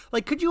everybody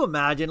like could you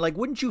imagine, like,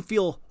 wouldn't you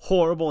feel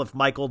horrible if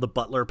Michael the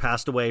butler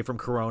passed away from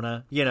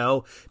corona,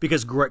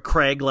 because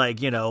Craig, like,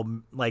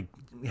 like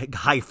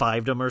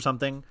high-fived him or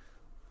something?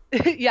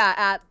 Yeah,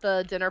 at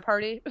the dinner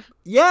party.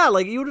 Yeah,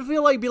 like you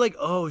would be like,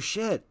 oh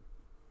shit.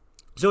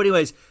 So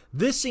anyways,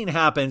 this scene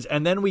happens,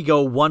 and then we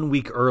go 1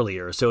 week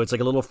earlier. So it's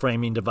like a little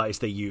framing device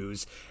they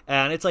use.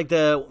 And it's like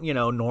the,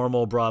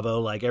 normal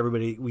Bravo, like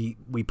everybody,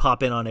 we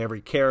pop in on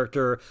every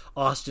character.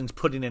 Austin's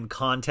putting in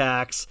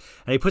contacts,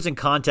 and he puts in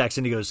contacts,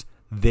 and he goes,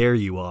 "There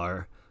you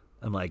are."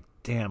 I'm like,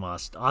 damn,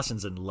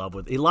 Austin's in love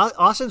with it.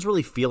 Austin's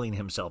really feeling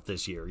himself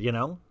this year, I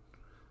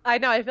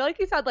know. I feel like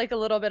he's had like a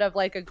little bit of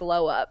like a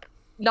glow up.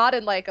 Not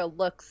in like a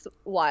looks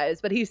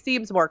wise, but he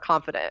seems more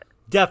confident.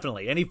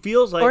 Definitely. And he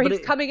feels like... Or he's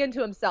coming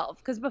into himself.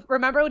 Because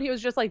remember when he was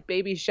just like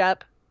baby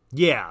Shep?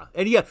 Yeah.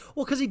 And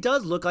well, because he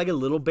does look like a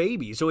little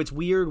baby. So it's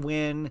weird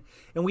when...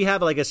 And we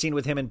have like a scene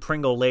with him and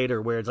Pringle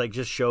later where it's like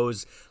just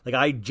shows... Like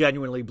I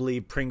genuinely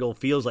believe Pringle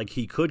feels like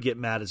he could get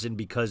Madison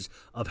because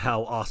of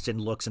how Austin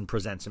looks and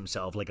presents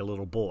himself like a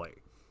little boy.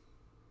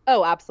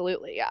 Oh,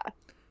 absolutely. Yeah.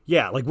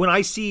 Yeah. Like when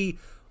I see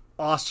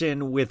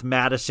Austin with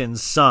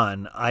Madison's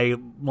son, I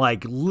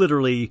like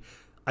literally...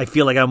 I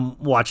feel like I'm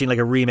watching like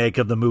a remake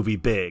of the movie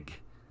Big.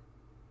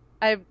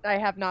 I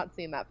have not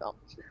seen that film.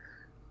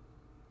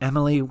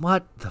 Emily,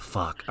 what the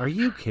fuck? Are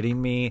you kidding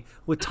me?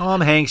 With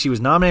Tom Hanks, he was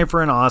nominated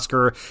for an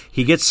Oscar.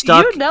 He gets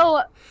stuck.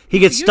 He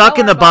gets stuck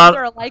in the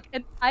bottom. Like,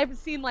 and I've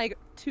seen like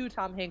 2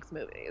 Tom Hanks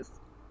movies.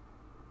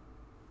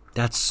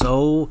 That's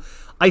so.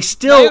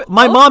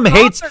 My mom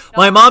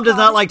does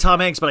not like Tom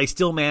Hanks, but I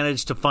still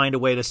managed to find a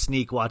way to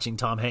sneak watching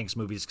Tom Hanks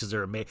movies because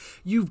they're amazing.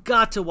 You've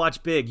got to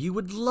watch Big. You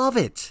would love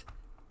it.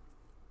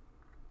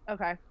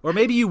 Okay. Or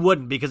maybe you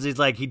wouldn't because it's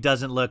like he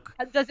doesn't look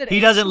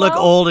look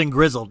old and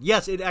grizzled.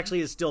 Yes, it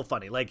actually is still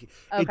funny. Like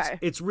okay.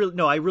 It's really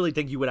I really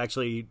think you would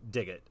actually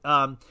dig it.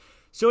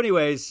 So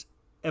anyways,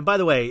 and by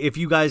the way, if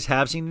you guys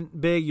have seen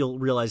Big, you'll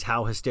realize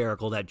how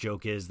hysterical that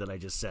joke is that I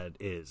just said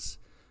is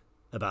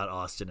about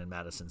Austin and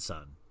Madison's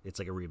son. It's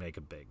like a remake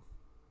of Big.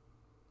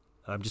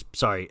 I'm just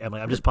sorry,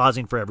 Emily. I'm just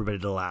pausing for everybody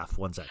to laugh.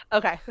 1 second.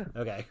 Okay.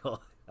 Okay.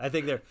 Well, I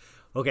think they're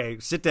okay.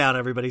 Sit down,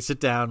 everybody. Sit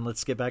down.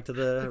 Let's get back to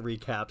the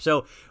recap.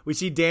 So we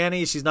see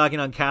Danny. She's knocking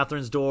on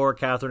Catherine's door.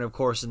 Catherine, of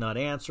course, is not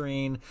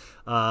answering.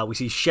 We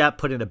see Shep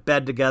putting a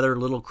bed together.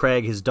 Little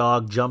Craig, his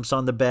dog, jumps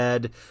on the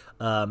bed.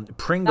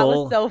 Pringle. That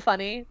was so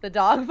funny. The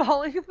dog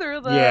falling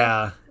through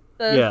the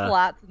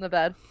slats in the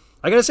bed.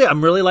 I gotta say,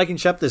 I'm really liking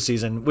Shep this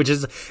season, which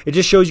is, it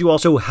just shows you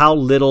also how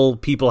little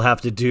people have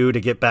to do to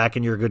get back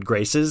in your good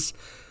graces.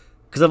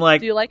 Because I'm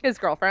like, do you like his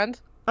girlfriend?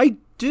 I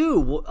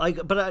do.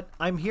 But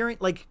I'm hearing,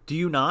 like, do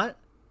you not?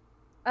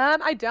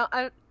 I don't.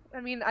 I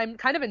mean, I'm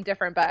kind of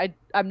indifferent, but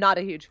I'm not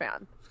a huge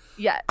fan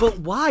yet. But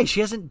why? She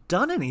hasn't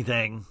done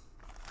anything.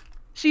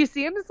 She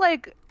seems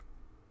like,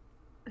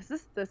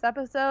 is this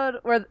episode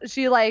where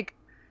she like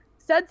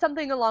said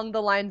something along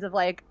the lines of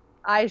like,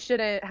 I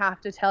shouldn't have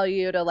to tell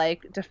you to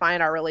like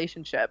define our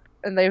relationship,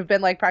 and they've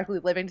been like practically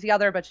living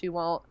together, but he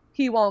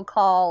won't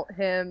call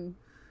him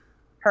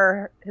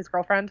his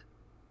girlfriend.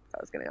 So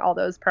I was getting all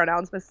those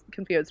pronouns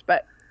confused,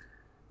 but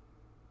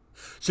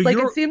so like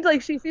it seems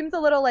like she seems a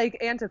little like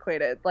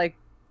antiquated. Like,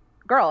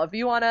 girl, if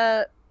you want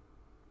to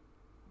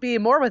be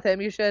more with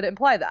him, you should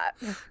imply that.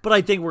 But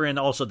I think we're in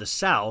also the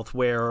South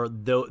where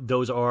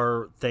those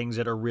are things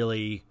that are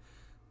really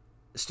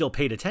still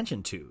paid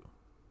attention to.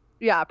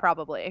 Yeah,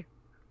 probably.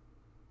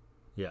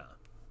 Yeah.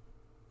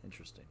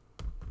 Interesting.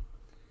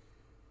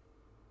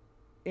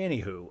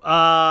 Anywho,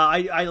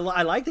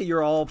 I like that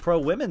you're all pro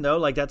women though.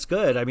 Like, that's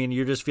good. I mean,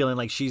 you're just feeling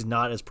like she's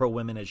not as pro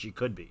women as she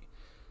could be.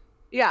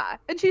 Yeah,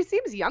 and she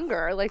seems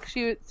younger. Like,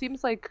 she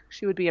seems like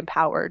she would be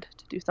empowered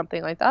to do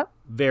something like that.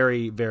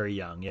 Very, very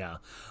young. Yeah.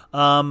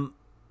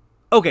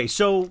 Okay,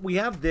 so we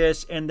have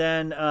this, and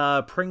then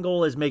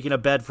Pringle is making a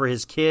bed for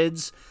his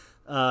kids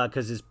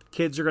because his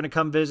kids are going to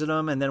come visit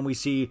him, and then we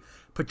see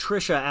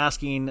Patricia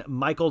asking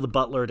Michael the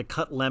butler to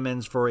cut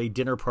lemons for a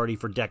dinner party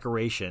for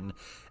decoration.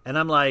 And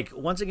I'm like,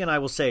 once again, I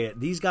will say it.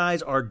 These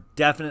guys are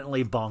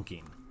definitely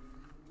bonking.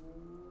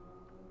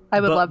 I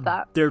would love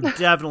that. They're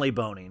definitely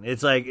boning.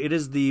 It's like, it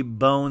is the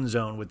bone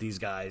zone with these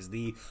guys.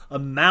 The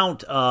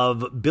amount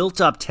of built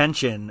up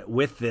tension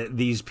with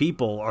these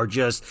people are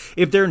just,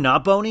 if they're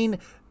not boning,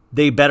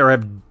 they better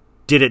have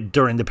did it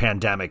during the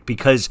pandemic,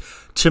 because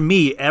to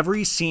me,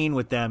 every scene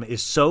with them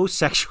is so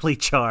sexually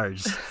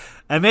charged.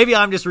 And maybe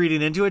I'm just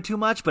reading into it too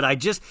much, but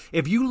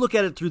if you look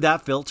at it through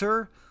that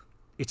filter,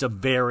 it's a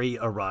very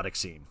erotic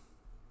scene.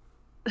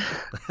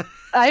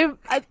 Do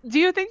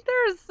you think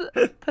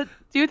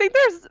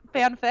there's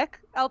fanfic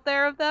out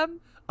there of them?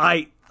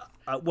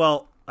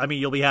 Well, I mean,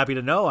 you'll be happy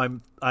to know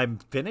I'm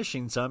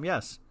finishing some.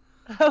 Yes.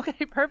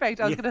 Okay, perfect.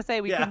 I was gonna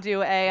say we can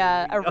do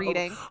a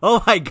reading.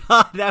 Oh my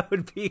god, that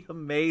would be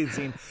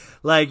amazing.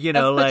 Like, like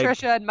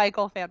Patricia and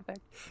Michael fanfic.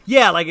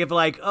 Yeah, like if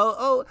like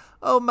oh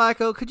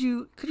Michael, could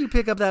you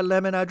pick up that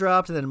lemon I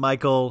dropped? And then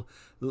Michael,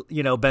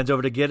 bends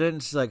over to get it,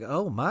 and she's like,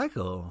 oh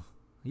Michael,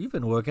 you've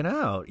been working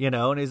out,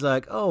 and he's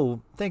like,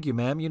 oh, thank you,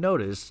 ma'am, you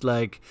noticed.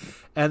 Like,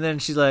 and then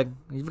she's like,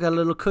 you've got a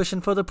little cushion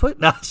for the put.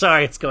 No,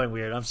 sorry, it's going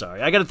weird. I'm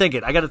sorry. I gotta think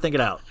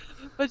it out.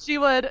 But she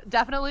would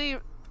definitely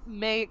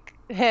make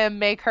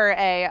her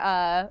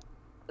a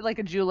like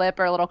a julep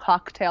or a little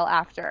cocktail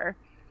after,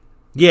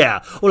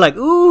 Yeah. Or like,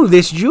 ooh,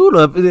 this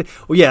julep.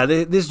 Well, yeah,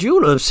 this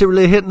julep's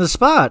really hitting the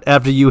spot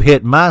after you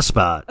hit my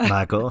spot,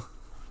 Michael.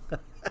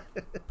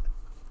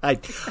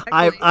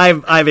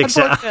 I've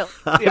accepted.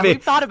 Yeah,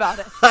 we've thought about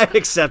it. I've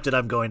accepted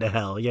I'm going to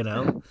hell. You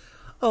know.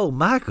 Oh,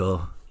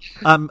 Michael,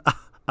 I'm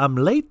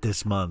late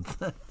this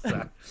month.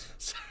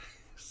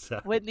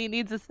 Whitney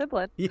needs a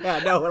sibling. Yeah,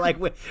 no, like,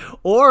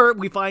 or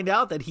we find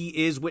out that he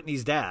is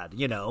Whitney's dad.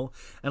 You know,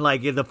 and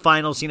like in the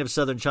final scene of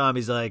Southern Charm,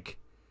 he's like,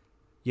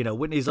 you know,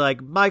 Whitney's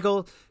like,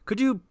 Michael, could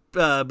you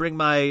bring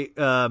my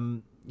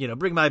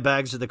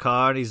bags to the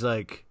car? And he's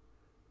like,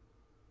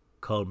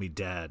 call me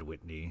Dad,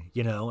 Whitney.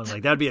 You know, and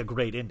like that'd be a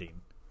great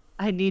ending.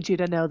 I need you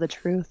to know the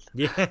truth.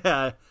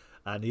 Yeah,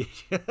 I need.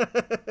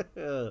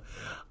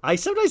 I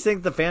sometimes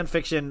think the fan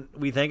fiction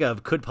we think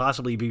of could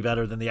possibly be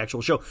better than the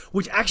actual show.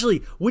 Which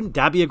actually, wouldn't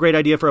that be a great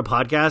idea for a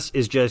podcast?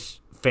 Is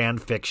just fan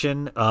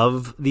fiction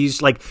of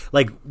these, like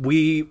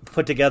we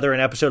put together an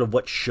episode of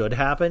what should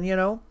happen. You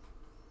know.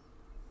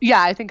 Yeah,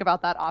 I think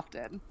about that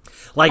often.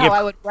 Like how if,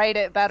 I would write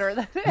it better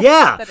than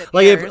yeah, than it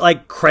like appears. if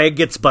like Craig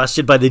gets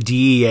busted by the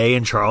DEA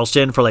in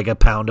Charleston for like a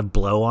pound of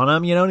blow on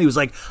him, you know, and he was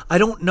like, I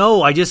don't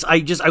know, I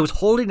was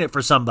holding it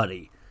for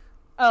somebody.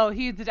 Oh,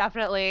 he's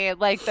definitely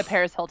like the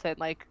Paris Hilton.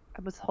 Like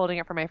I was holding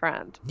it for my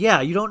friend.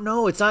 Yeah, you don't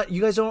know. It's not.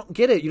 You guys don't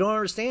get it. You don't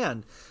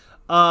understand.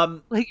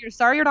 Like you're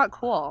sorry you're not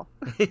cool.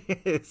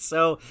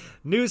 So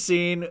new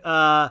scene.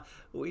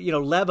 You know,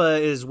 Leva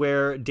is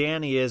where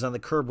Danny is on the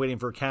curb waiting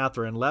for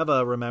Catherine.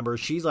 Leva, remember,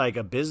 she's like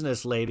a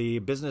business lady,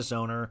 business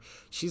owner.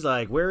 She's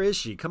like, where is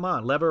she? Come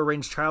on. Leva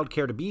arranged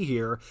childcare to be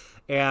here.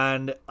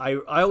 And I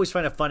always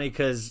find it funny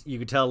because you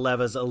could tell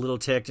Leva's a little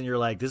ticked and you're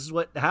like, this is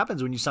what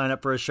happens when you sign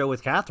up for a show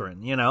with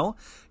Catherine. You know,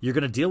 you're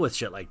going to deal with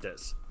shit like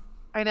this.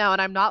 I know.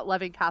 And I'm not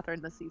loving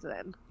Catherine this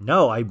season.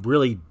 No, I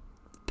really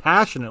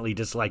passionately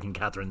disliking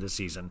Catherine this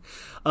season.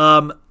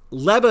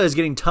 Leva is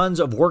getting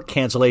tons of work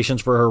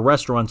cancellations for her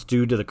restaurants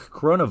due to the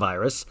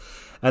coronavirus.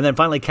 And then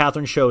finally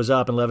Catherine shows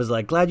up and Leva's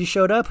like, glad you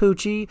showed up,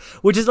 Hoochie.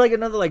 Which is like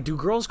another, like, do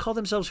girls call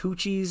themselves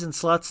Hoochies and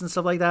sluts and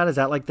stuff like that? Is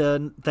that like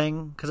the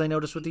thing? Because I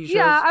noticed with these shows.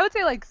 Yeah, I would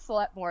say like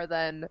slut more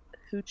than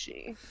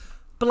Hoochie.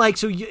 But like,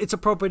 so it's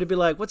appropriate to be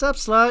like, what's up,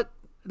 slut?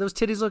 Those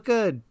titties look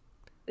good.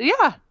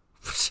 Yeah.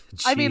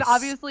 I mean,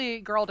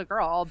 obviously girl to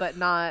girl, but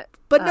not.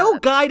 But no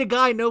guy to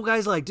guy. No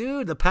guy's like,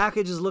 dude, the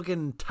package is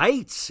looking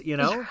tight, you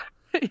know?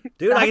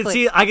 Dude,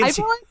 exactly. I can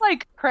see. feel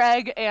like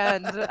Craig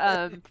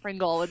and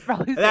Pringle would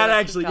probably say that to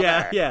actually, each yeah,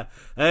 other. yeah.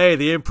 Hey,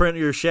 the imprint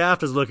of your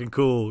shaft is looking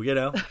cool, you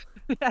know.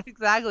 Yeah,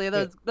 exactly.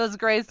 Those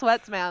gray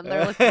sweats, man.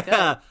 They're looking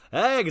good.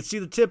 Hey, I can see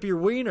the tip of your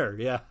wiener.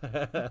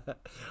 Yeah.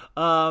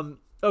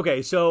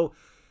 Okay, so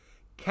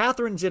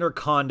Catherine's in her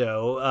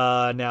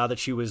condo now that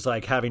she was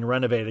like having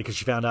renovated because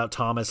she found out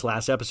Thomas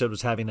last episode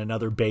was having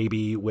another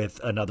baby with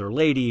another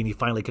lady, and he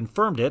finally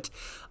confirmed it.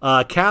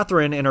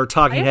 Catherine in her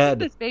talking head.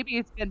 This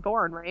baby's been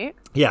born, right?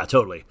 Yeah,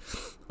 totally.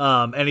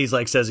 And he's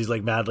like says he's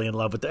like madly in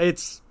love with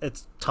it's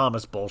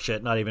Thomas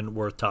bullshit, not even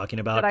worth talking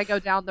about. Did I go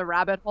down the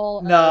rabbit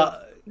hole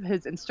No. of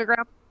his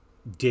Instagram?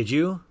 Did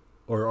you?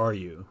 Or are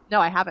you? No,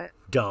 I haven't.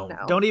 Don't.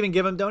 No. Don't even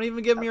give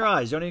him your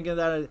eyes. Don't even give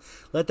that.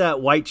 Let that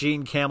white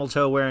jean camel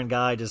toe wearing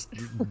guy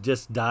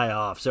just die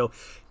off. So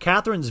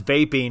Catherine's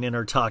vaping in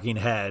her talking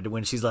head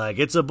when she's like,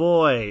 it's a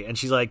boy. And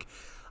she's like,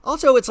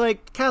 also, it's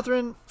like,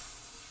 Catherine,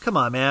 come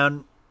on,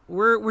 man.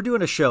 We're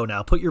doing a show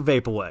now. Put your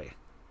vape away.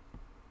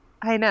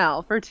 I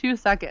know, for 2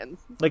 seconds.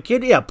 Like,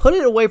 kid, yeah, put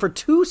it away for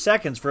 2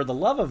 seconds, for the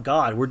love of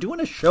God. We're doing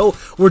a show.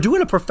 We're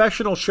doing a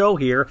professional show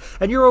here,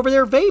 and you're over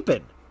there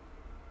vaping.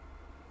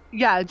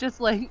 Yeah, it just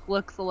like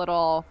looks a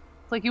little.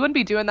 It's like you wouldn't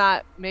be doing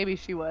that. Maybe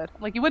she would.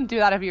 Like you wouldn't do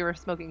that if you were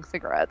smoking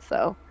cigarettes.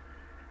 So.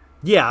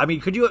 Yeah, I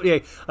mean, could you? Yeah,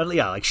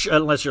 like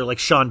unless you're like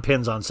Sean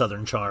Penn's on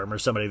Southern Charm or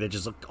somebody that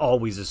just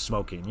always is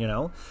smoking, you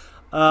know.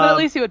 But at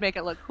least he would make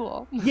it look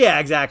cool. Yeah,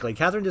 exactly.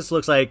 Catherine just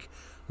looks like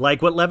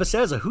what Leva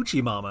says, a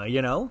hoochie mama,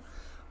 you know.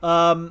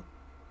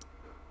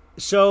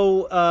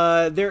 So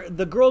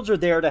the girls are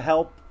there to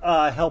help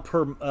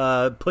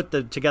her put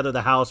together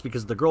the house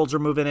because the girls are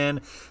moving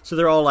in. So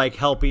they're all like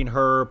helping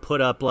her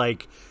put up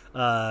like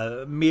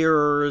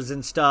mirrors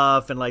and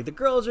stuff, and like the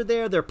girls are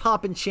there. They're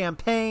popping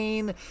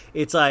champagne.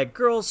 It's like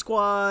girl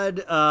squad,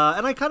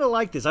 and I kind of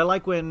like this. I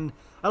like when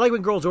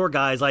girls or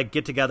guys like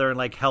get together and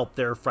like help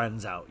their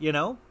friends out. You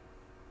know?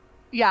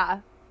 Yeah,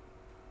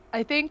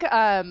 I think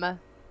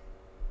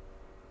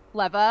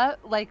Leva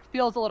like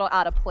feels a little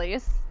out of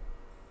place.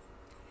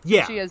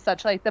 Yeah, she is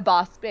such like the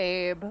boss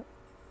babe,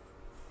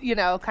 you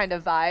know, kind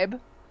of vibe.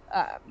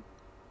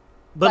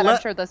 But I'm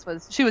sure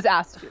she was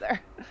asked to be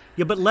there.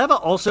 Yeah, but Leva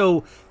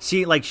also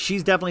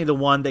she's definitely the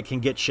one that can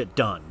get shit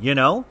done, you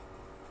know?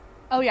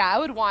 Oh yeah, I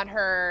would want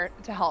her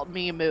to help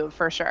me move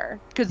for sure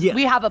because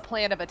we have a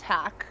plan of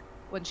attack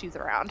when she's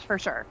around for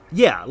sure.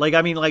 Yeah, like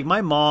I mean, like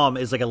my mom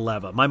is like a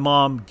Leva. My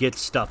mom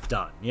gets stuff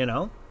done, you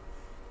know?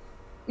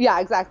 Yeah,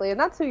 exactly, and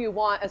that's who you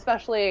want,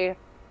 especially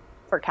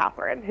for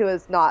Catherine, who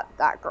is not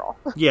that girl.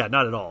 Yeah,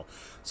 not at all.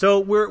 So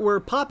we're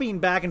popping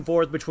back and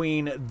forth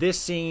between this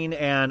scene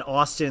and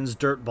Austin's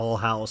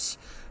dirtball house.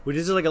 which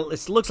is like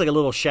it looks like a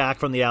little shack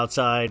from the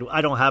outside.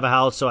 I don't have a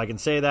house, so I can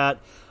say that.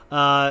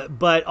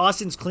 But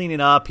Austin's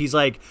cleaning up. He's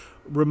like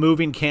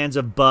removing cans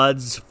of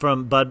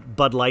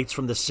Bud Lights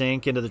from the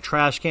sink into the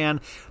trash can.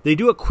 They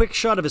do a quick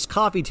shot of his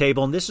coffee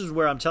table, and this is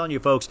where I'm telling you,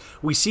 folks,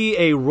 we see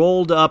a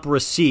rolled up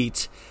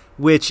receipt,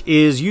 which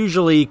is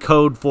usually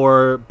code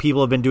for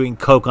people have been doing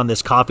coke on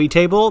this coffee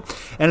table.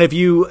 And if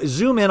you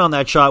zoom in on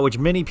that shot, which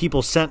many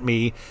people sent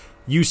me,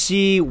 you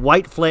see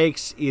white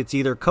flakes. It's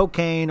either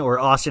cocaine or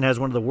Austin has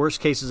one of the worst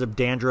cases of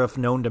dandruff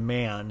known to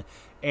man.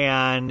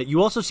 And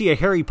you also see a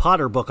Harry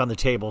Potter book on the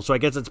table. So I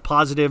guess it's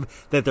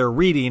positive that they're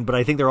reading, but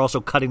I think they're also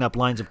cutting up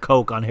lines of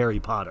coke on Harry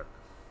Potter.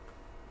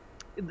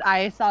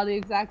 I saw the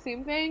exact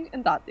same thing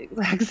and thought the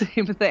exact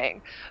same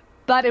thing.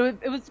 But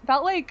it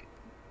felt like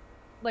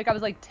I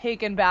was like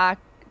taken back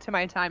to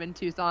my time in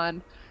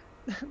Tucson.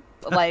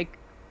 Like,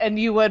 and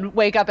you would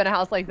wake up in a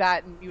house like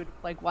that and you would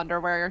like wonder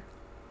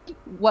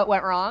what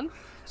went wrong.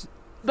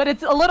 But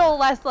it's a little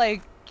less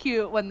like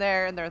cute when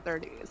they're in their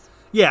 30s.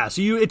 Yeah,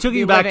 so it took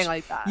you back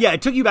like that. Yeah,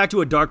 it took you back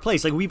to a dark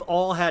place. Like we've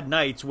all had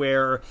nights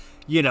where,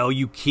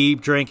 you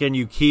keep drinking,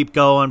 you keep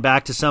going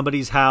back to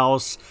somebody's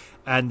house,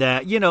 and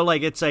that,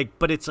 like it's like,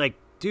 but it's like,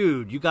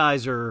 dude, you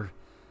guys are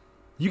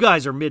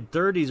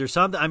mid-30s or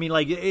something. I mean,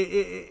 like,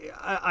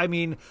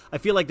 I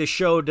feel like the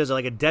show does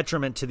like a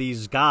detriment to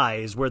these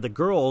guys where the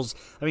girls,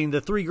 I mean, the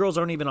 3 girls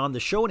aren't even on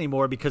the show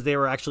anymore because they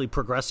were actually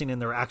progressing in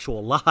their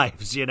actual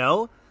lives,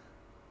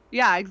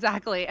 Yeah,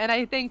 exactly. And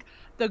I think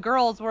the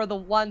girls were the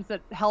ones that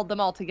held them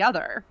all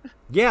together.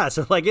 Yeah,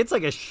 so like it's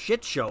like a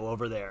shit show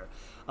over there.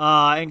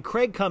 And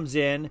Craig comes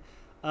in,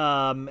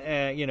 and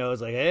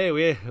it's like, hey,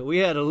 we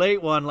had a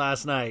late one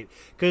last night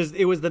because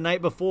it was the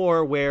night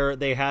before where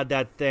they had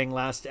that thing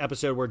last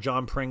episode where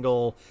John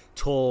Pringle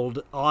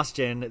told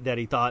Austin that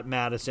he thought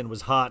Madison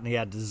was hot and he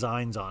had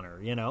designs on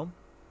her.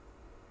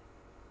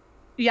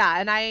 Yeah,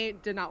 and I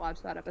did not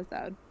watch that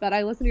episode, but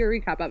I listened to your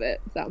recap of it.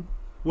 So.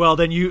 Well,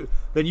 then you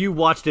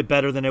watched it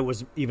better than it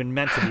was even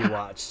meant to be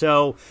watched.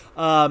 So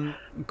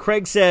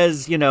Craig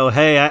says,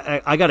 hey,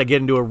 I got to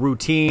get into a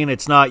routine.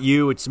 It's not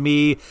you, it's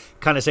me.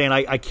 Kind of saying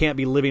I can't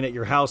be living at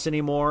your house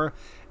anymore.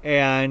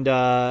 And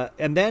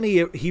then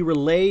he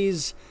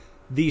relays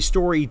the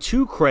story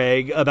to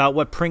Craig about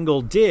what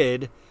Pringle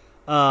did,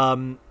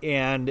 and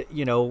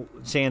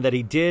saying that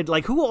he did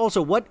like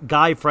what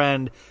guy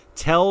friend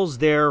tells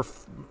their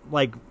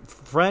like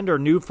friend or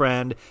new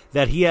friend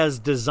that he has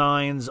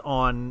designs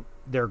on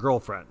their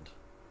girlfriend,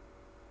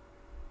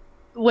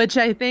 which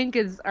I think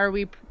are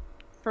we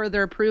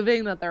further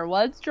proving that there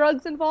was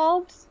drugs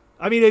involved?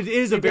 I mean, it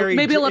is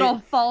maybe a little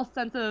false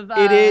sense of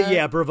it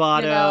is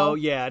bravado.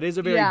 Yeah, it is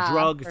a very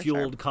drug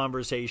fueled sure.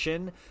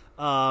 conversation.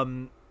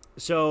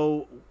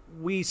 So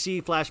we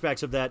see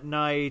flashbacks of that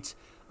night,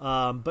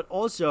 but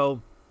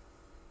also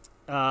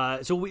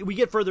so we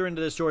get further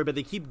into the story, but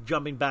they keep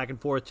jumping back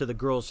and forth to the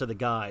girls to the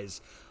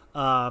guys.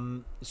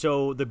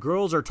 So the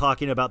girls are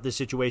talking about this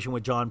situation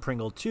with John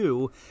Pringle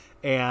too,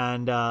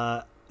 and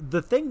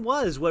the thing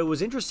was, what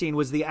was interesting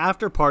was the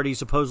after party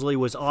supposedly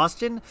was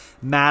Austin,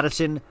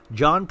 Madison,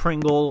 John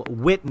Pringle,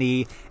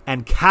 Whitney,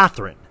 and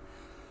Catherine.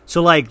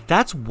 So like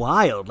that's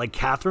wild. Like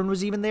Catherine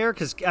was even there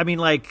because I mean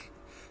like,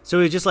 so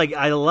it's just like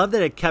I love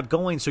that it kept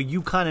going. So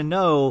you kind of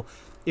know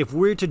if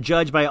we're to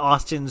judge by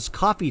Austin's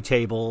coffee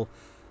table,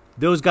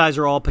 those guys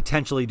are all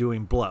potentially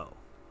doing blow.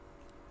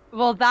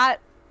 Well,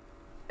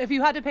 if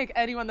you had to pick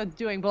anyone that's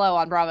doing blow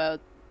on Bravo,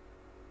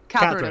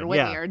 Catherine and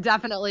Whitney are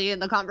definitely in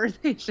the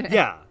conversation.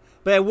 Yeah,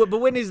 but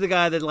Whitney's the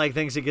guy that like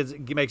thinks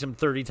it makes him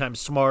 30 times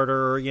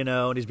smarter,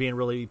 and he's being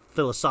really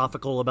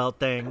philosophical about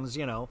things,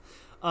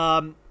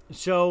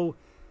 So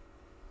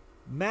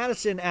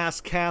Madison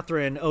asks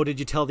Catherine, "Oh, did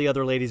you tell the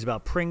other ladies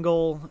about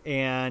Pringle?"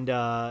 And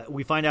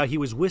we find out he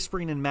was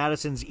whispering in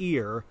Madison's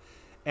ear.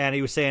 And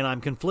he was saying,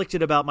 I'm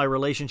conflicted about my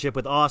relationship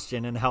with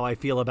Austin and how I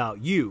feel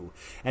about you.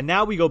 And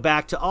now we go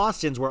back to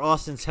Austin's, where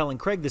Austin's telling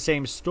Craig the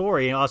same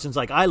story. And Austin's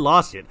like, I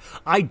lost it.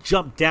 I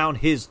jumped down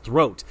his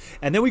throat.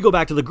 And then we go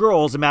back to the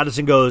girls, and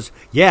Madison goes,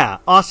 yeah,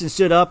 Austin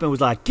stood up and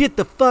was like, get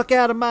the fuck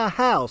out of my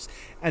house.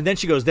 And then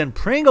she goes, then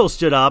Pringle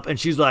stood up, and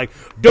she's like,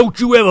 don't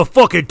you ever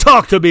fucking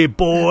talk to me,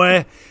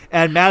 boy.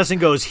 And Madison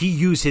goes, he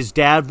used his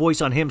dad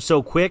voice on him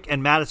so quick.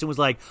 And Madison was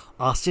like,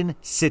 Austin,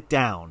 sit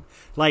down.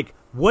 Like,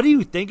 what do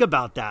you think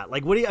about that?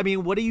 Like, what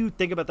do you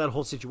think about that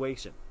whole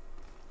situation?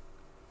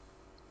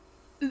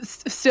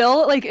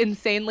 Still, like,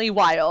 insanely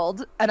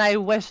wild. And I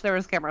wish there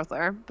was cameras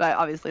there, but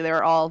obviously they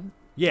were all.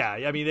 Yeah,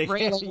 I mean,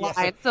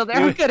 so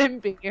there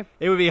couldn't be.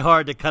 It would be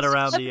hard to cut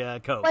around the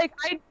coat. Like,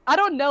 I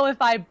don't know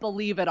if I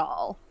believe it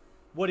all.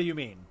 What do you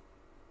mean?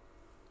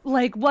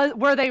 Like,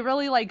 were they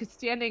really, like,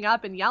 standing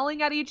up and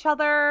yelling at each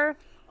other?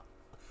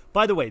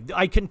 By the way,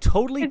 I can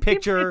totally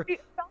picture.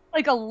 It felt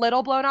like a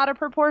little blown out of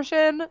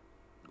proportion.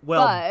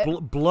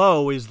 Well,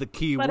 blow is the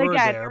key word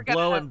again, there.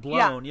 Blow and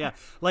blown, yeah.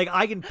 Like,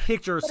 I can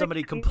picture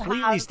somebody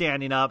completely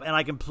standing up, and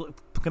I can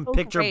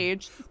picture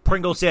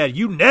Pringle said,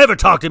 you never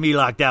talk to me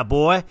like that,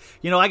 boy.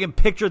 I can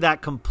picture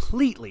that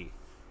completely.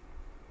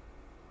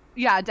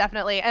 Yeah,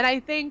 definitely. And I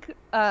think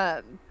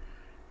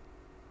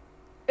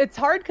it's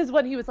hard because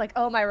when he was like,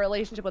 oh, my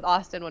relationship with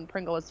Austin, when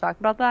Pringle was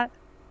talking about that,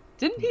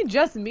 didn't he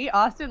just meet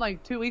Austin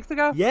like 2 weeks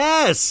ago?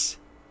 Yes.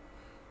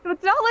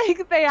 It's not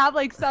like they have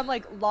like some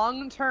like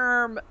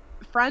long-term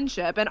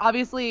friendship. And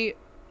obviously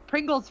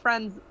Pringle's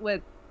friends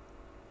with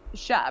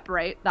Shep,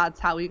 right? That's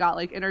how he got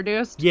like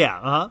introduced. Yeah.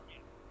 Uh-huh.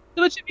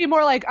 So it should be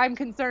more like, I'm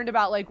concerned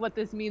about like what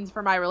this means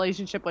for my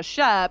relationship with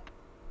Shep,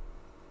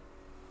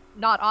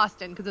 not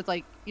Austin, because it's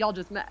like y'all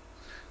just met.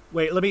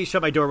 Wait, let me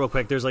shut my door real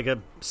quick. There's like a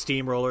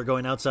steamroller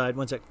going outside.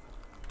 One sec.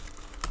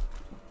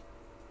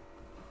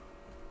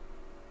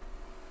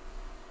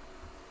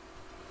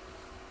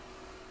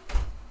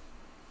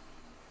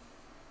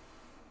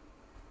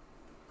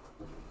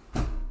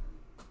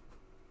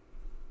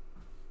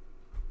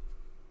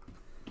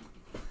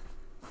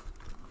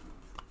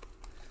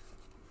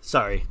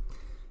 Sorry.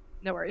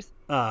 No worries.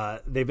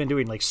 They've been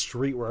doing like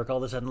street work all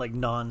of a sudden, like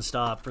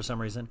nonstop for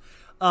some reason.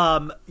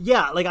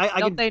 Yeah, like I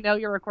don't they know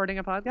you're recording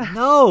a podcast?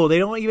 No, they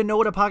don't even know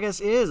what a podcast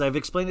is. I've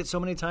explained it so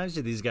many times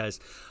to these guys.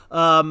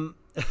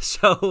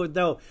 So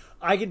no,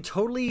 I can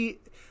totally.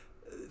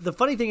 The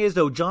funny thing is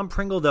though, John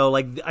Pringle though,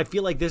 like I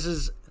feel like this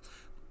is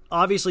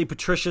obviously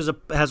Patricia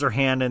has her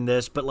hand in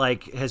this, but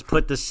like has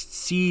put the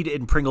seed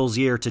in Pringle's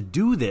ear to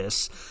do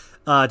this.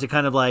 To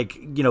kind of like,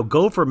 you know,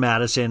 go for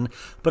Madison.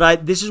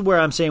 But this is where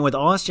I'm saying with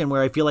Austin,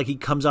 where I feel like he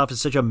comes off as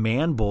such a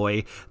man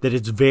boy that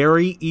it's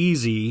very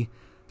easy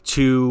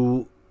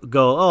to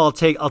go, oh,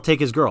 I'll take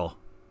his girl.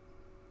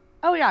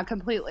 Oh yeah,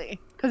 completely.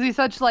 Because he's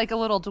such like a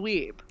little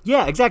dweeb.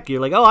 Yeah, exactly.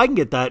 You're like, oh, I can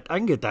get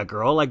that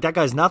girl. Like that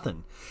guy's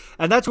nothing.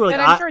 And that's where like,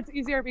 and I'm sure it's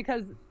easier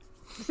because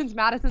since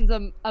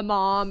Madison's a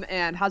mom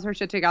and has her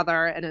shit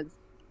together and is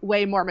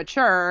way more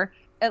mature,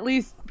 at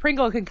least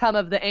Pringle can come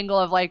of the angle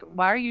of like,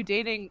 why are you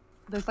dating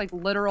this like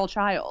literal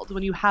child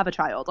when you have a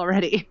child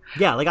already?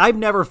 Yeah, like I've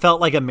never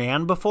felt like a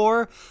man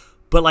before,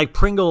 but like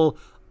Pringle,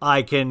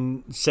 I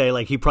can say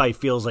like he probably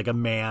feels like a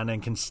man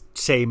and can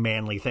say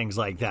manly things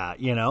like that,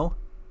 you know,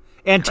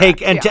 and Correct,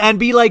 take and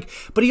be like.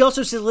 But he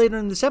also says later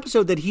in this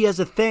episode that he has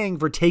a thing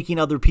for taking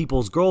other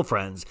people's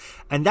girlfriends,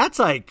 and that's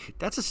a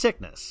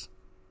sickness.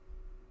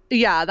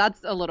 Yeah,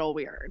 that's a little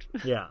weird.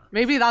 Yeah,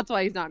 maybe that's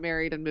why he's not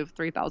married and moved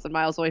 3,000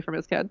 miles away from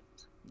his kid.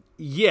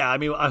 Yeah, I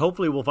mean,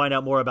 hopefully we'll find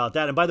out more about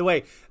that. And by the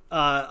way,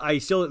 I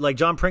still like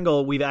John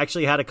Pringle. We've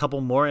actually had a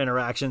couple more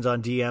interactions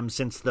on DM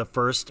since the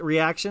first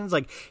reactions.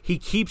 Like he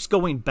keeps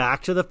going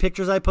back to the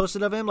pictures I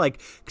posted of him,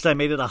 like because I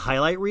made it a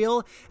highlight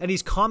reel, and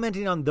he's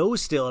commenting on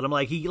those still. And I'm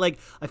like,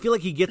 I feel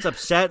like he gets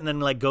upset and then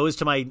like goes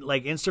to my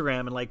like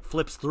Instagram and like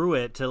flips through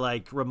it to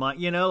like remind,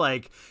 you know,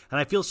 like. And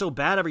I feel so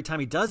bad every time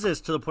he does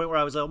this to the point where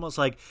I was almost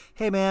like,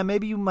 hey man,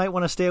 maybe you might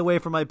want to stay away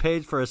from my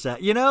page for a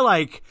sec, you know,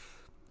 like.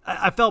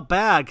 I felt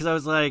bad because I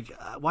was like,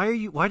 why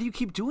do you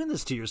keep doing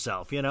this to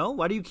yourself? You know,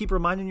 why do you keep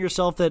reminding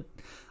yourself that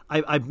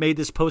I've made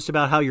this post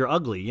about how you're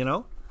ugly, you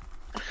know?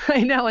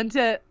 I know. And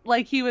to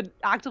like, he would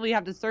actively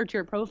have to search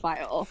your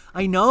profile.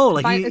 I know.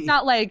 Like it's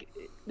not like,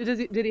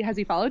 has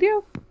he followed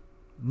you?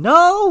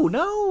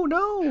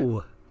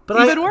 No.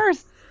 But even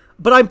worse.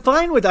 But I'm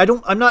fine with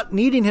I'm not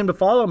needing him to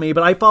follow me,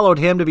 but I followed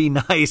him to be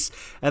nice.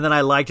 And then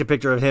I liked a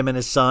picture of him and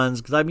his sons.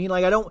 Cause I mean,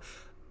 like, I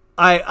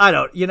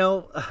don't, you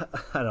know,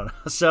 I don't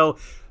know. So,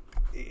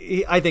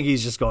 I think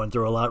he's just going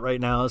through a lot right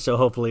now, so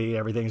hopefully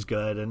everything's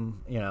good.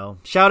 And you know,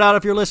 shout out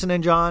if you're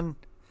listening, John.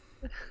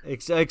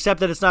 Except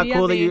that it's not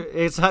cool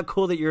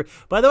that you're.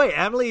 By the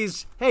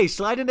way,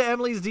 slide into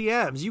Emily's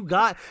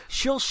DMs.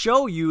 She'll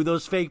show you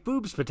those fake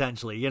boobs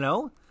potentially. You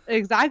know.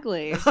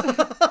 Exactly.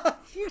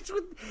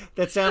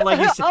 That sounded like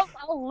you said.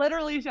 I'll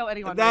literally show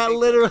anyone. That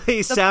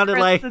literally sounded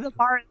like the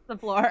bar is the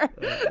floor.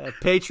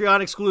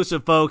 Patreon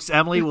exclusive, folks.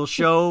 Emily will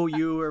show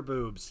you her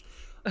boobs.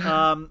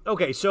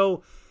 Okay,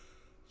 so.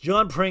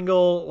 John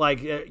Pringle,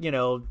 like, you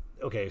know,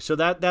 okay, so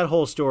that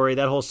whole story,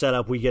 that whole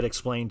setup we get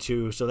explained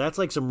to. So that's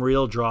like some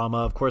real drama.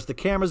 Of course, the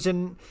cameras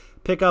didn't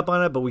pick up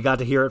on it, but we got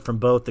to hear it from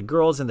both the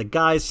girls and the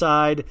guys'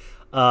 side.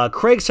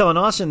 Craig's telling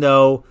Austin,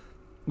 though,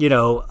 you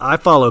know, I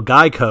follow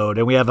guy code,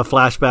 and we have a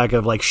flashback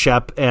of like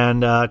Shep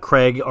and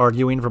Craig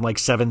arguing from like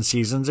 7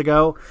 seasons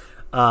ago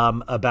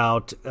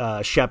about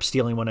Shep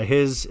stealing one of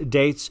his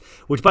dates,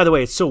 which, by the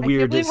way, it's so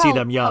weird to see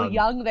them young. How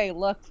young they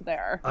looked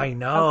there. I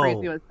know. How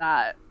crazy was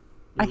that?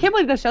 I can't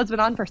believe this show's been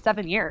on for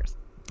 7 years.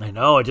 I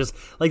know. It just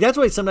like that's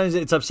why sometimes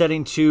it's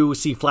upsetting to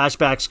see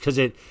flashbacks because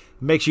it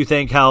makes you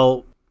think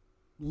how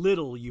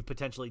little you've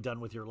potentially done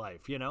with your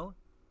life. You know.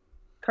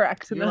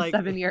 Correct. In those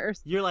 7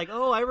 years, you're like,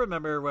 oh, I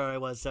remember where I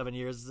was 7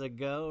 years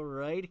ago,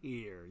 right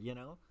here. You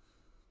know.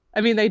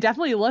 I mean, they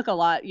definitely look a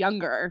lot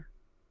younger.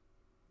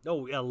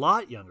 Oh, a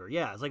lot younger.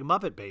 Yeah, it's like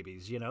Muppet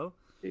babies. You know.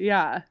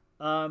 Yeah.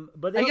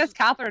 But I guess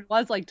Catherine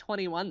was like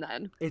 21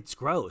 then. It's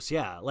gross,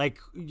 yeah. Like,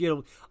 you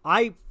know,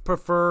 I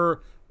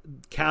prefer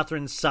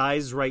Catherine's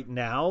size right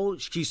now.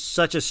 She's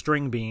such a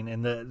string bean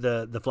in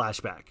the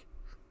flashback.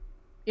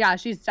 Yeah,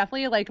 she's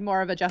definitely like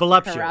more of a Jessica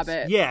voluptuous.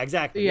 Rabbit. Yeah,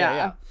 exactly.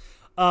 Yeah.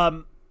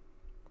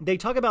 They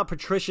talk about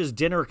Patricia's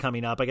dinner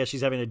coming up. I guess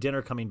she's having a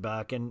dinner coming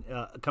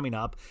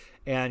up,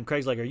 and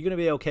Craig's like, "Are you going to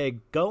be okay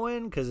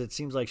going? Because it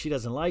seems like she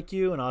doesn't like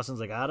you." And Austin's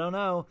like, "I don't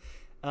know."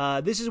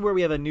 This is where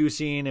we have a new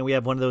scene, and we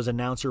have one of those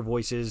announcer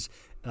voices,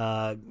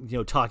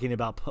 talking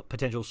about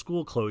potential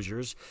school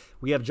closures.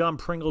 We have John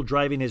Pringle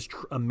driving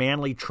a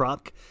manly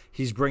truck.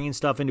 He's bringing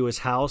stuff into his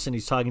house, and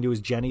he's talking to his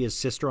Jenny, his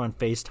sister, on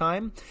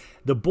FaceTime.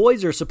 The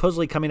boys are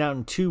supposedly coming out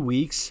in 2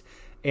 weeks,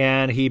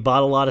 and he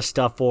bought a lot of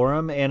stuff for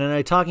them. And in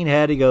a talking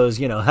head, he goes,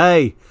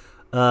 hey,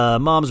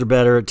 moms are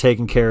better at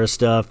taking care of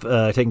stuff,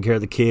 taking care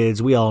of the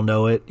kids. We all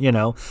know it.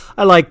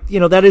 I like,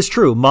 that is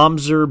true.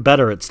 Moms are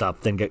better at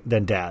stuff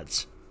than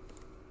dads.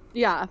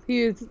 Yeah,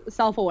 he's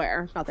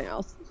self-aware, nothing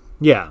else.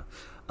 Yeah.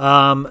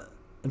 Do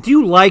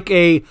you like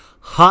a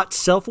hot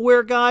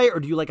self-aware guy, or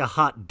do you like a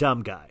hot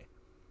dumb guy?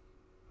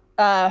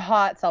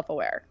 Hot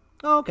self-aware.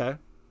 Oh, okay.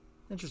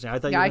 Interesting. I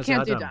thought you were going to say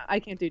hot dumb. I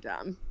can't do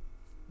dumb.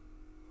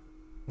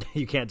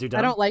 You can't do dumb?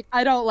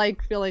 I don't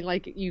like feeling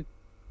like you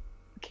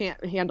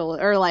can't handle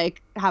it or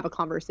like have a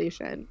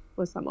conversation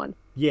with someone.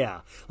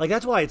 Yeah. Like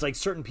that's why it's like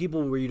certain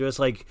people where you just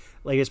like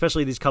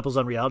especially these couples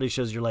on reality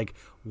shows, you're like,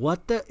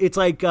 what the? It's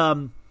like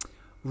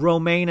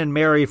Romaine and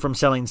Mary from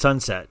Selling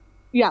Sunset.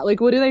 Yeah,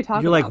 like what do they talk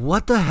about? You're like,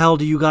 what the hell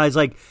do you guys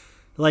like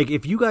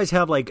if you guys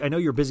have like, I know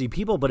you're busy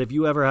people, but if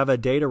you ever have a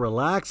day to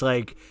relax,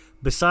 like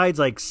besides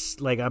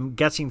like I'm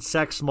guessing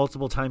sex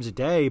multiple times a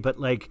day, but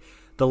like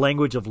the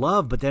language of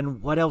love, but then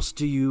what else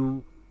do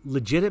you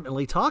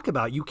legitimately talk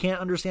about? You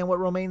can't understand what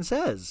Romaine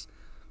says.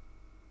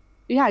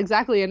 Yeah,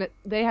 exactly, and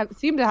they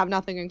seem to have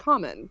nothing in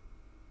common.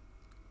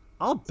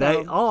 I'll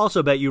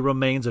also bet you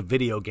Romaine's a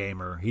video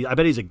gamer. I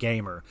bet he's a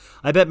gamer.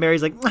 I bet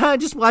Mary's like,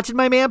 just watching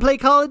my man play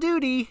Call of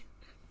Duty.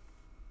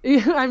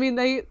 Yeah, I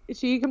mean,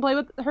 she can play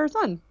with her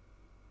son.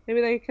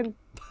 Maybe they can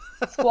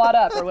squat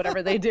up or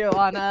whatever they do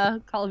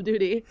on Call of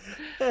Duty.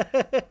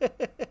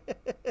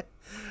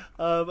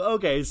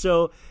 Okay,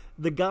 so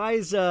the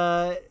guys.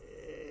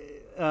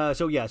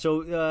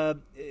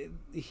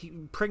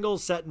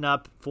 Pringle's setting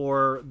up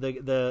for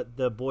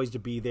the boys to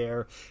be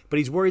there, but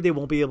he's worried they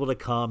won't be able to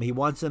come. He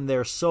wants them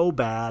there so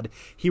bad.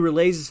 He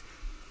relays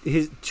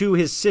to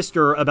his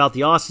sister about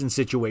the Austin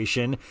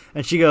situation,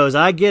 and she goes,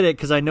 "I get it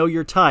because I know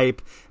your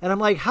type." And I'm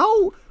like,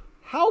 how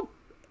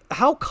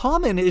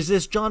common is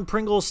this John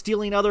Pringle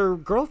stealing other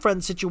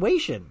girlfriend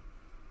situation?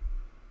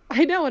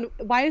 I know, and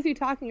why is he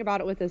talking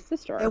about it with his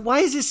sister? And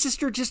why is his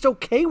sister just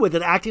okay with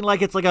it, acting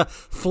like it's like a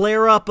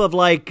flare-up of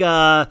like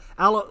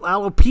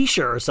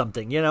alopecia or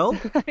something,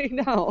 I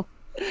know.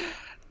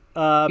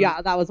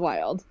 Yeah, that was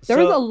wild. There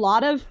was a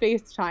lot of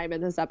FaceTime in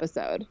this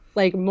episode,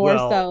 like more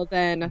so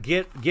than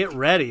get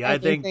ready.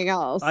 Anything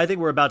else. I think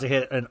we're about to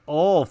hit an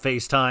all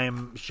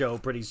FaceTime show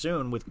pretty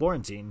soon with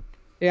quarantine.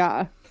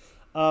 Yeah.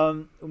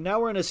 Now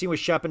we're in a scene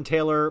with Shep and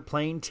Taylor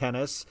playing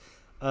tennis.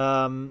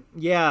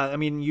 Yeah, I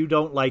mean, you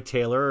don't like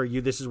Taylor, or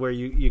this is where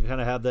you kind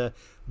of have the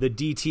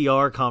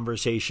DTR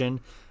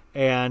conversation.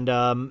 And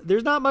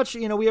there's not much,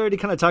 we already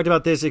kind of talked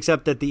about this,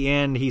 except at the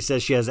end he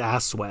says she has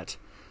ass sweat.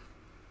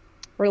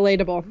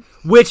 Relatable.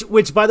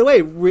 Which by the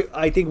way,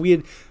 I think we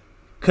had,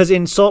 because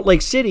in Salt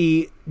Lake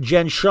City,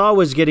 Jen Shaw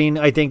was getting,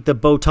 I think, the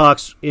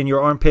Botox in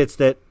your armpits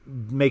that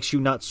makes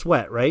you not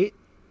sweat, right?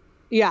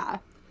 Yeah.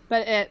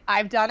 But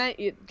I've done it.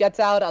 It gets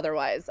out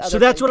otherwise. So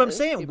that's what I'm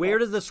saying. Where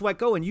does the sweat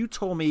go? And you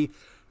told me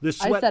the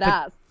sweat. I said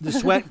ass. The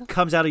sweat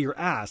comes out of your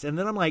ass, and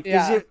then I'm like,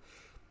 yeah.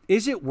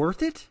 Is it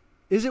worth it?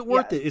 Is it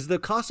worth Yes. it? Is the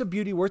cost of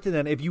beauty worth it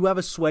then if you have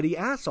a sweaty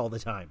ass all the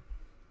time?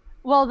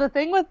 Well, the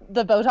thing with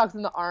the Botox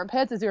in the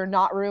armpits is you're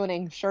not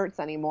ruining shirts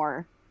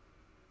anymore.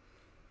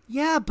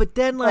 Yeah, but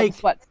then like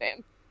sweat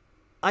stain.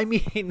 I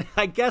mean,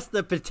 I guess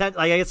the potential.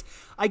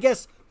 I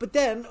guess, but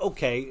then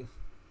okay.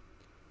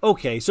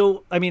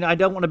 So I mean, I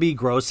don't want to be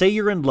gross. Say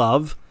you're in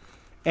love,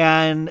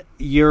 and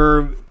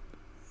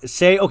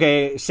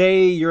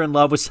say you're in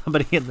love with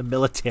somebody in the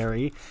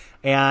military,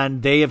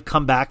 and they have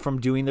come back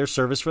from doing their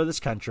service for this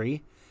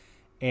country,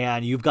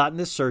 and you've gotten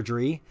this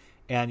surgery,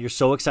 and you're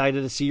so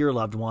excited to see your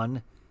loved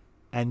one,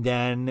 and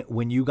then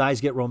when you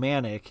guys get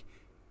romantic,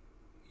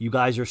 you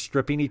guys are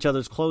stripping each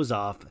other's clothes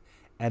off,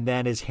 and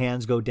then his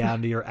hands go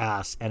down to your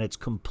ass, and it's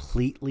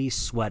completely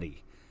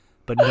sweaty,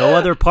 but no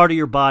other part of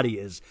your body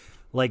is.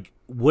 Like,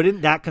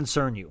 wouldn't that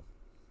concern you?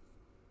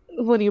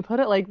 When you put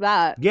it like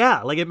that.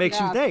 Yeah, like it makes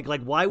you think,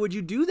 like, why would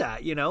you do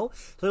that,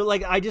 So,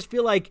 like, I just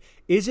feel like,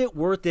 is it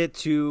worth it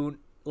to,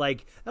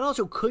 like, and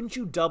also, couldn't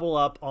you double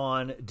up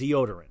on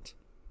deodorant?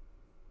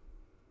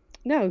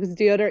 No, because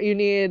deodorant, you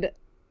need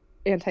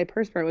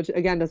antiperspirant, which,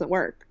 again, doesn't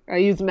work. I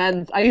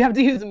have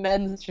to use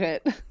men's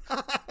shit.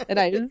 And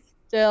I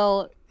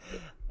still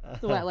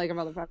sweat like a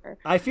motherfucker.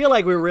 I feel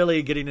like we're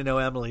really getting to know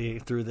Emily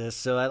through this,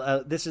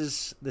 so this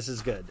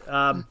is good.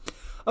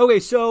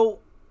 Okay, so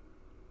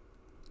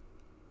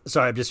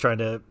sorry, I'm just trying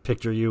to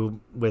picture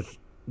you with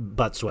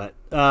butt sweat.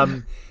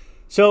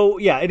 So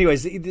yeah.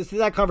 Anyways,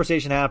 that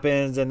conversation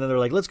happens, and then they're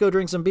like, "Let's go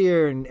drink some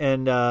beer,"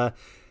 and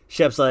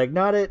Shep's like,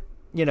 "Not it."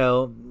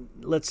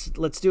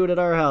 Let's do it at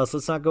our house.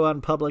 Let's not go out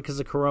in public because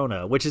of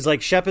Corona. Which is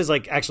like Shep is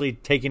like actually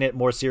taking it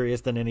more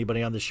serious than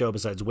anybody on the show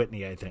besides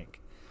Whitney, I think.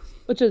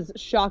 which is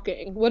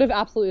shocking. Would have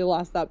absolutely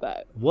lost that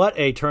bet. What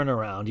a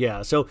turnaround.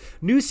 Yeah. So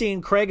new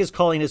scene, Craig is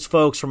calling his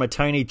folks from a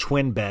tiny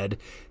twin bed.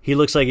 He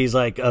looks like he's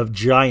like a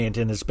giant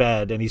in this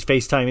bed, and he's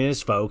FaceTiming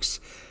his folks.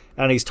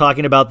 And he's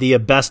talking about the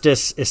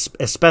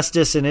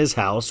asbestos in his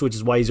house, which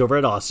is why he's over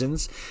at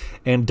Austin's,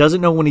 and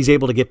doesn't know when he's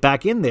able to get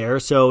back in there.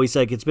 So he's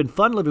like, it's been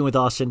fun living with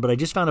Austin, but I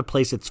just found a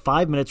place that's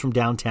 5 minutes from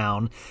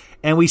downtown.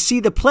 And we see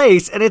the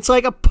place, and it's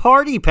like a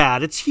party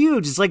pad. It's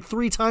huge. It's like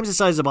 3 times the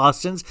size of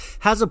Austin's.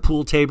 Has a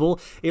pool table.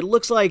 It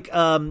looks like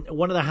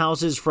one of the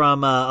houses from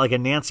like a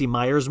Nancy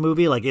Meyers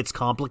movie, like It's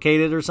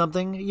Complicated or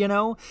something. You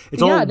know,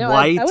 it's all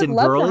white I would and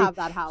love girly. to have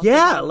that house.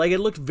 Yeah, like it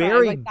looked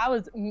very. Like that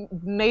was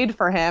made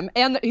for him.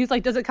 And he's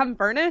like, "Does it come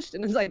furnished?"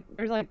 And it's like,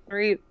 "There's like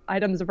 3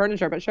 items of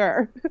furniture, but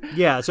sure."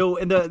 Yeah. So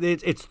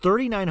it's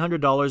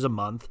 $3,900 a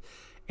month,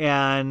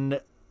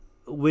 and.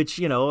 Which,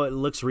 you know, it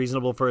looks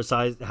reasonable for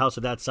a house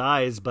of that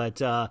size, but,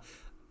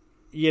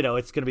 you know,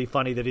 it's going to be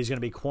funny that he's going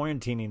to be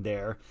quarantining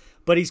there.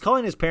 But he's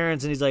calling his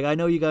parents, and he's like, I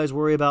know you guys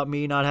worry about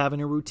me not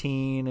having a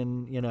routine,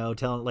 and, you know,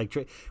 telling,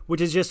 like, which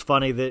is just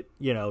funny that,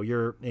 you know,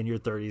 you're in your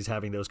 30s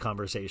having those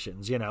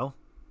conversations, you know?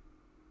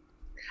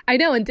 I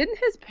know, and didn't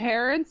his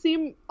parents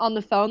seem on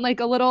the phone like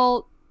a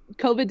little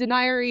COVID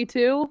denier-y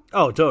too?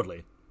 Oh,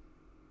 totally.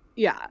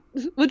 Yeah,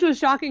 which was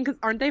shocking because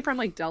aren't they from,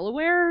 like,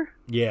 Delaware?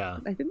 Yeah.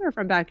 I think they're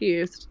from back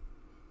east.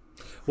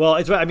 Well,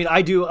 it's. I mean,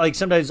 I do like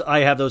sometimes I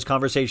have those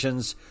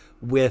conversations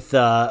with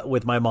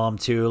my mom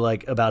too,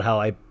 like about how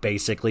I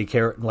basically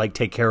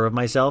take care of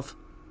myself.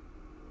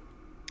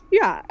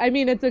 Yeah, I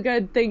mean, it's a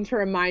good thing to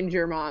remind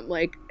your mom,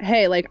 like,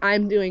 hey, like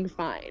I'm doing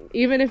fine,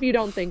 even if you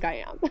don't think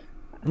I am.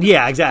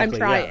 Yeah, exactly. I'm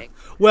trying. Yeah.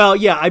 Well,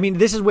 yeah, I mean,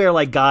 this is where,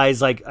 like,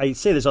 guys, like, I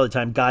say this all the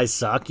time, guys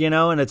suck, you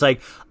know? And it's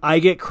like, I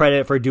get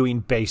credit for doing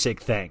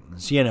basic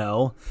things, you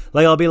know?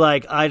 Like, I'll be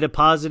like, I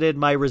deposited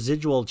my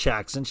residual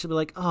checks, and she'll be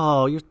like,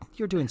 oh,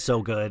 you're doing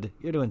so good.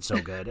 You're doing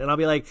so good. And I'll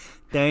be like,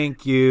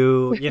 thank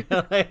you. You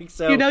know, like,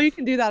 so. You know you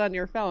can do that on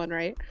your phone,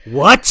 right?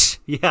 What?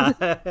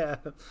 Yeah.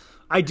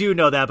 I do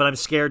know that, but I'm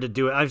scared to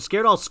do it. I'm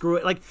scared I'll screw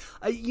it. Like,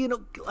 you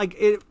know, like,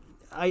 it.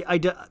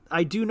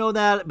 I do know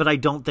that, but I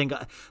don't think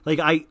like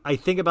I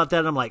think about that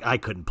and I'm like, I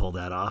couldn't pull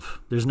that off.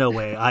 There's no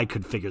way I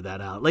could figure that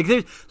out. Like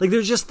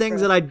there's just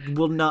things that I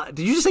will not.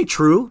 Did you just say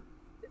true?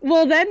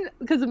 Well, then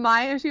because of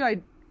my issue,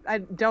 I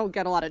don't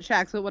get a lot of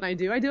checks, but when I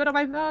do it on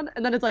my phone,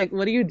 and then it's like,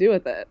 what do you do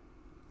with it?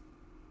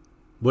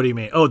 What do you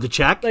mean? Oh, the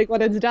check? Like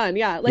when it's done,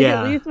 yeah. Like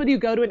at least when you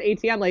go to an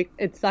ATM, like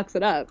it sucks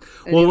it up,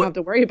 and you don't have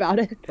to worry about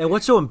it. And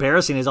what's so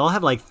embarrassing is I'll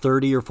have like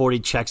 30 or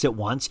 40 checks at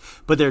once,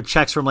 but they're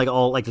checks from like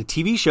all like the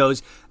TV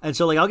shows, and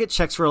so like I'll get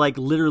checks for like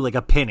literally like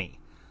a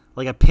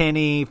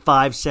penny,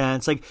 5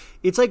 cents. Like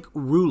it's like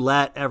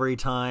roulette every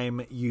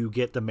time you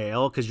get the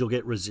mail because you'll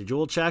get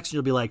residual checks and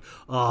you'll be like,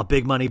 oh,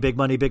 big money, big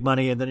money, big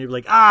money, and then you're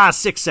like,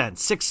 6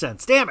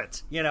 cents, damn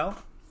it, you know.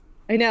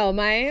 I know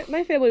my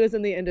family was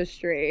in the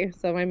industry,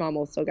 so my mom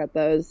will still get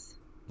those.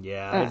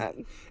 Yeah,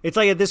 it's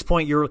like at this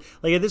point you're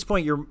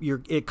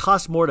it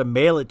costs more to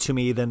mail it to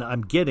me than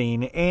I'm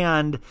getting,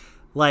 and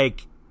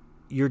like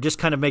you're just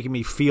kind of making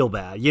me feel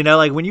bad, you know.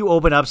 Like when you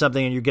open up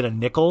something and you get a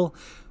nickel,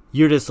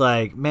 you're just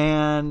like,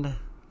 man,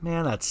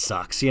 that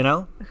sucks, you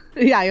know.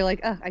 Yeah, you're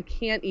like, I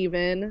can't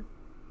even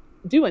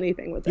do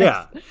anything with this.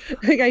 Yeah.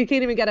 Like I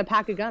can't even get a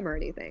pack of gum or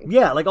anything.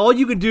 Yeah, like all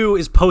you can do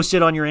is post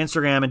it on your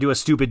Instagram and do a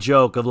stupid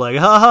joke of like,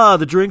 haha,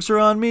 the drinks are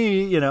on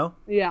me, you know?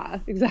 Yeah,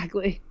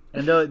 exactly.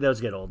 And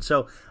those get old.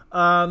 So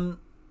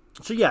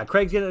yeah,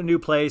 Craig's getting a new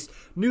place.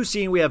 New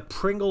scene, we have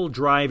Pringle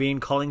driving,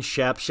 calling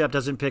Shep. Shep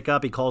doesn't pick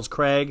up. He calls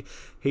Craig.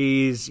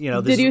 He's, you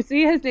know... Did you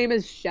see his name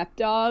is Shep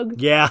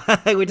Dog? Yeah,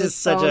 which is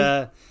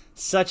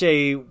such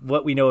a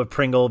what we know of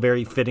Pringle,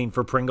 very fitting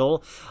for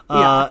Pringle.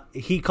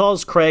 He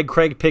calls Craig.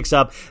 Craig picks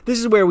up. This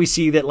is where we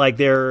see that like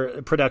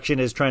their production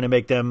is trying to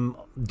make them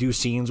do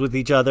scenes with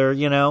each other,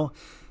 you know.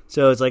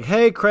 So it's like,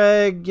 hey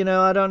Craig, you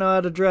know, I don't know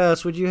how to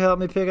dress. Would you help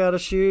me pick out a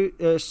suit?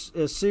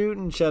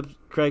 And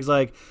Craig's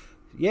like,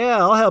 yeah,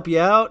 I'll help you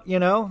out, you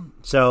know.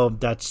 So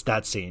that's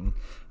that scene.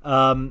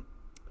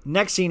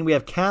 Next scene, we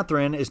have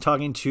Catherine is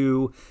talking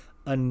to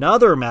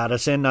another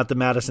Madison, not the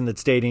Madison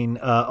that's dating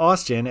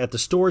Austin, at the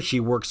store she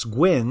works,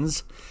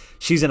 Gwen's.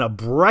 She's in a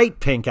bright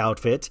pink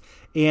outfit,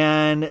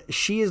 and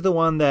she is the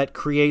one that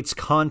creates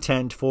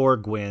content for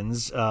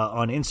Gwen's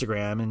on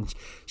Instagram. And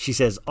she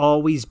says,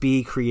 always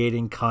be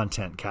creating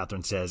content,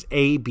 Catherine says,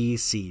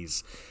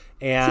 ABCs.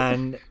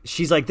 And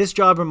she's like, this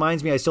job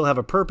reminds me I still have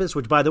a purpose,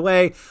 which, by the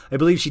way, I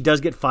believe she does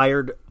get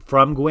fired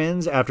from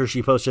Gwen's after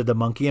she posted the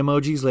monkey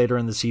emojis later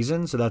in the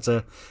season. So that's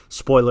a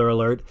spoiler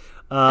alert.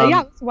 Yeah,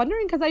 I was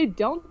wondering because I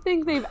don't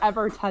think they've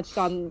ever touched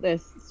on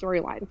this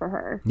storyline for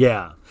her.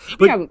 Yeah.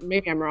 But,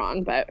 maybe I'm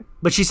wrong, but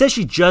she says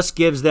she just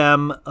gives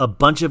them a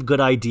bunch of good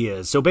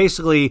ideas. So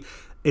basically,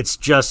 it's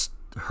just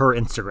her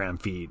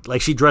Instagram feed.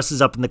 Like she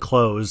dresses up in the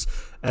clothes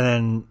and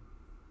then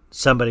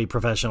somebody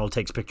professional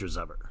takes pictures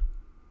of her.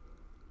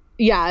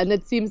 Yeah, and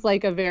it seems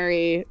like a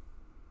very,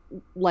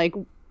 like,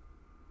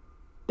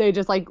 they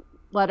just, like,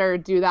 let her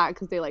do that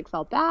because they like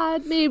felt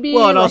bad, maybe.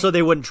 Well, and like, also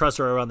they wouldn't trust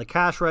her around the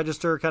cash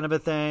register, kind of a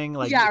thing.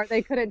 Like, yeah, or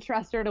they couldn't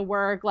trust her to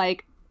work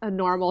like a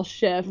normal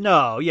shift.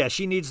 No, yeah,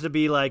 she needs to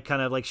be like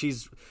kind of like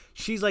she's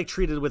like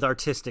treated with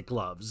artistic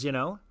gloves, you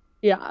know?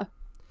 Yeah.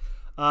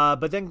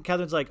 But then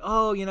Catherine's like,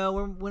 oh, you know,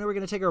 when are we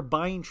going to take our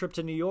buying trip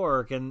to New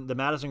York? And the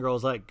Madison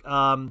girl's like,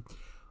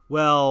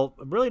 well,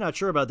 I'm really not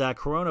sure about that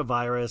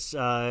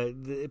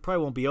coronavirus. It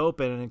probably won't be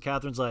open. And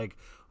Catherine's like,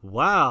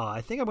 wow,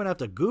 I think I'm going to have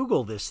to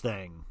Google this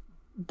thing.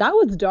 That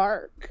was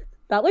dark.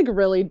 That like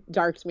really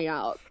darked me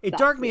out. It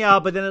darked me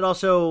out, but then it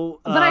also...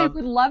 But I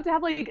would love to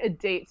have like a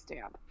date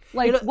stamp.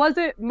 Like, was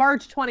it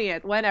March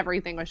 20th when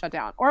everything was shut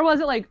down? Or was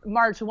it like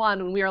March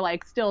 1 when we were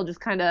like still just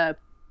kind of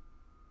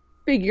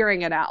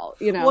figuring it out,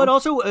 you know? Well, it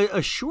also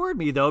assured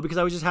me, though, because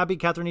I was just happy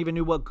Catherine even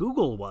knew what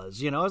Google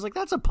was, you know? I was like,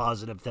 that's a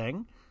positive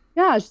thing.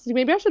 Yeah,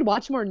 maybe I should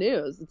watch more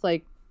news. It's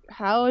like,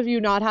 how have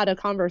you not had a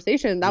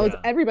conversation? That was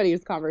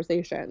everybody's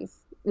conversations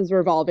is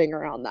revolving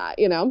around that,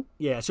 you know?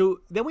 Yeah,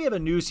 so then we have a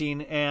new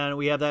scene, and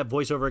we have that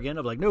voiceover again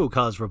of like, no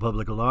cause for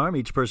public alarm.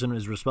 Each person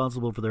is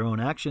responsible for their own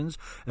actions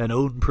and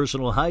own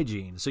personal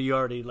hygiene. So you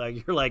already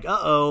like, you're like,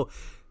 uh-oh,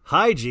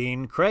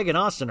 hygiene. Craig and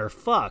Austin are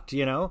fucked,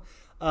 you know?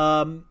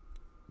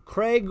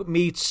 Craig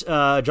meets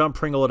John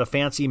Pringle at a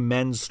fancy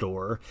men's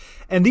store.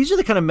 And these are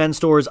the kind of men's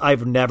stores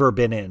I've never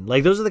been in.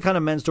 Like, those are the kind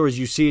of men's stores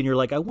you see and you're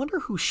like, I wonder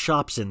who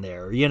shops in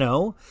there, you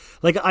know?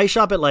 Like, I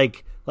shop at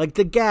like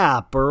the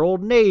Gap or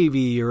Old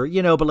Navy or,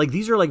 you know, but like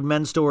these are like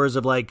men's stores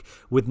of like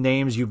with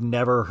names you've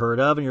never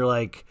heard of. And you're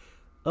like,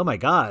 oh my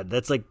God,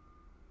 that's like,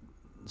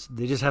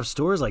 they just have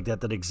stores like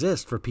that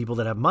exist for people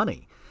that have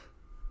money.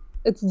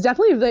 It's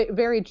definitely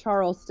very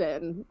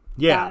Charleston.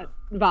 Yeah.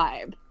 That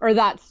vibe or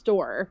that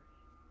store.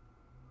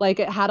 Like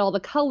it had all the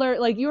color,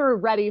 like you were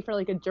ready for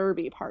like a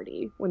derby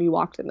party when you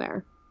walked in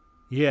there.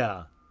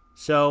 Yeah.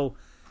 So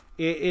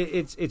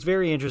it's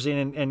very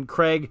interesting. And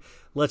Craig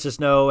lets us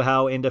know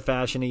how into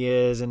fashion he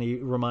is. And he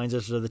reminds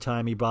us of the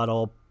time he bought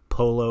all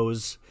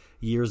polos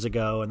years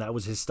ago. And that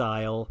was his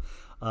style.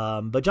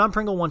 But John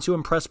Pringle wants to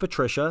impress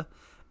Patricia.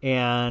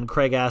 And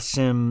Craig asks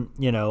him,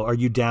 you know, are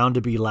you down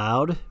to be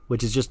loud?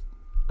 Which is just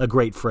a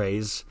great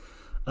phrase.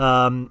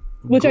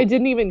 Which I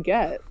didn't even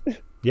get.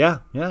 Yeah,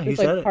 he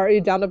said it. Are you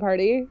down to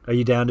party? Are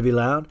you down to be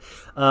loud?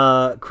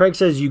 Craig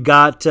says you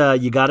got to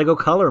go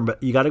color,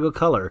 but you got to go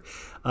color.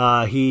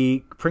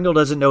 Pringle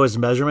doesn't know his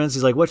measurements.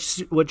 He's like,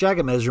 what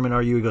jacket measurement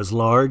are you? He goes,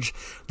 large.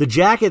 The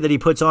jacket that he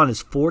puts on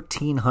is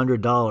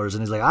 $1,400,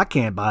 and he's like, I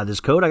can't buy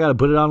this coat. I got to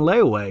put it on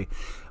layaway.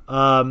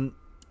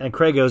 And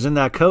Craig goes, in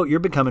that coat,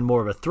 you're becoming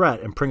more of a threat.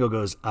 And Pringle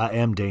goes, I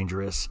am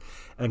dangerous.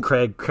 And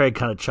Craig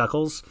kind of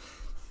chuckles.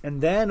 And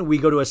then we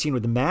go to a scene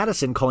with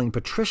Madison calling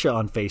Patricia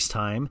on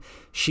FaceTime.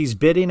 She's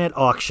bidding at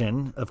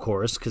auction, of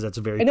course, because that's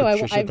a very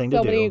Patricia thing to do. I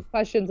have so many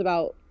questions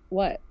about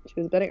what she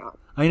was bidding on.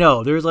 I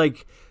know. There's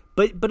like,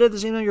 but at the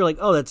same time, you're like,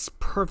 oh, that's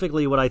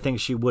perfectly what I think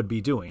she would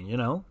be doing, you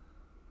know?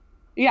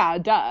 Yeah,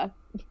 duh.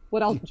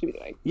 What else would she be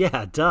doing?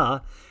 Yeah,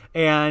 duh.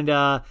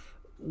 And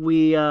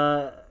we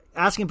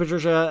asking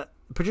Patricia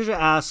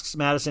asks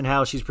Madison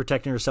how she's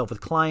protecting herself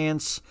with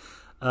clients.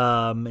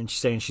 And she's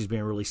saying she's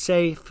being really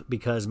safe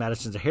because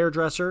Madison's a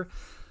hairdresser.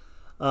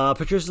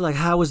 Patricia's like,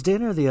 how was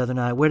dinner the other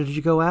night? Where did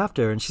you go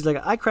after? And she's like,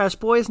 I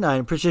crashed boys' night.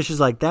 And Patricia's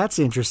like, that's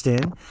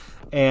interesting.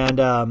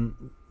 And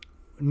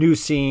new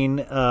scene,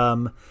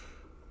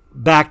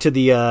 back to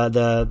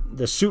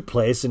the suit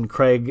place, and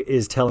Craig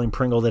is telling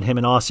Pringle that him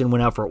and Austin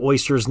went out for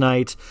oysters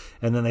night,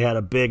 and then they had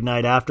a big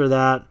night after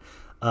that.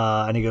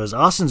 And he goes,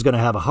 Austin's going to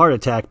have a heart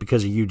attack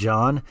because of you,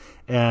 John.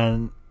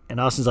 And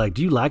Austin's like,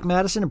 do you like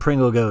Madison? And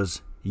Pringle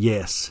goes,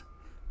 yes.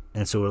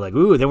 And so we're like,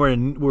 ooh,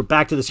 then we're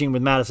back to the scene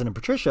with Madison and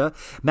Patricia.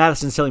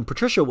 Madison's telling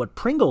Patricia what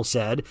Pringle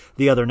said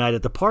the other night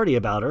at the party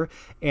about her.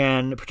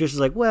 And Patricia's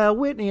like, well,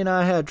 Whitney and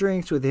I had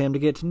drinks with him to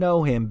get to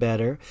know him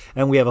better.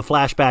 And we have a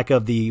flashback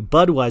of the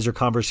Budweiser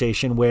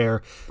conversation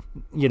where,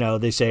 you know,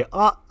 they say,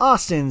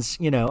 Austin's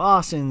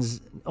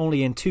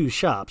only in 2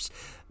 shops.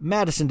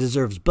 Madison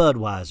deserves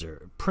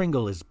Budweiser.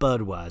 Pringle is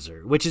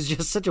Budweiser, which is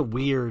just such a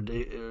weird,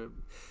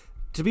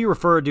 to be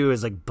referred to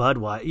as like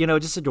Budweiser, you know,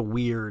 just such a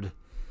weird.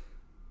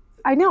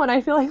 I know, and I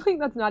feel like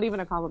that's not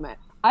even a compliment.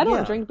 I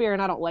don't drink beer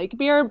and I don't like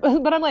beer,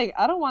 but I'm like,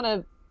 I don't want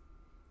to.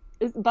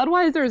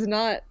 Budweiser is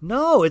not.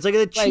 No, it's like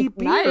a cheap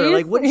beer. Nice,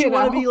 like, wouldn't you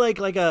want to be like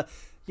a,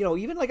 you know,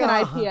 even like an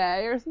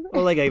IPA or something,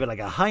 or like even like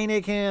a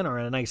Heineken or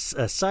a nice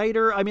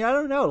cider. I mean, I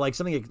don't know, like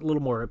something a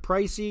little more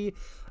pricey.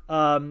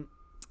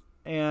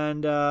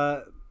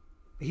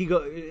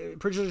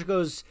 Patricia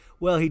goes,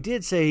 well, he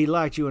did say he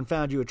liked you and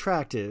found you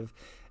attractive.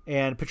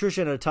 And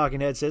Patricia in a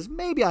talking head says,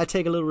 maybe I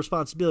take a little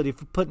responsibility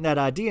for putting that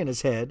idea in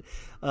his head.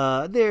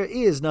 There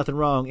is nothing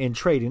wrong in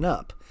trading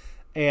up.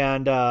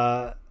 And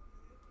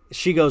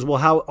she goes, well,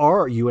 how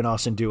are you and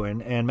Austin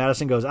doing? And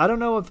Madison goes, I don't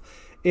know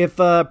if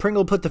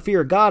Pringle put the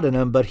fear of God in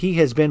him, but he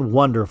has been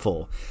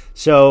wonderful.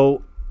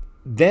 So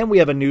then we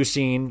have a new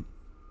scene,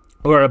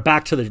 or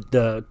back to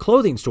the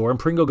clothing store, and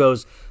Pringle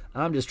goes,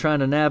 I'm just trying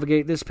to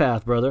navigate this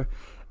path, brother.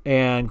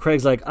 And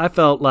Craig's like, I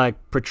felt like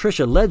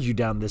Patricia led you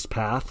down this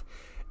path.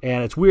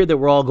 And it's weird that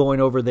we're all going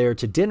over there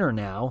to dinner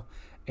now.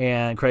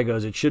 And Craig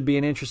goes, it should be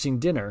an interesting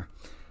dinner.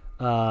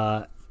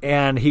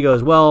 And he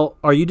goes, well,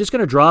 are you just going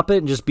to drop it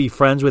and just be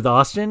friends with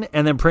Austin?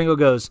 And then Pringle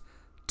goes,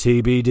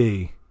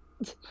 TBD.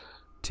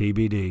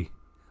 TBD.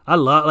 I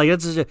love, like,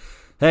 that's just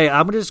hey,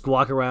 I'm going to just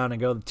walk around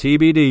and go,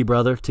 TBD,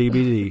 brother,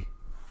 TBD.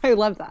 I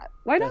love that.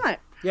 Why not?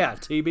 Yeah,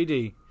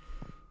 TBD.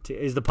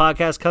 Is the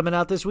podcast coming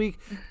out this week?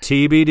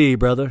 TBD,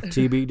 brother,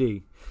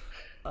 TBD.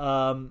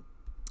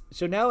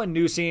 So now in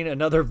new scene,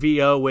 another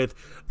VO with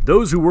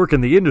those who work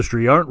in the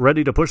industry aren't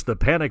ready to push the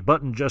panic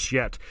button just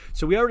yet.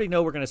 So we already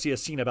know we're going to see a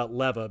scene about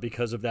Leva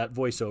because of that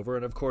voiceover.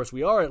 And of course,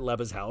 we are at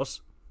Leva's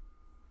house.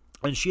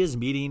 And she is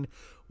meeting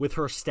with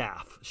her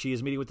staff. She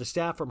is meeting with the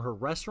staff from her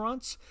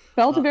restaurants.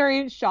 Felt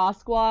very Shaw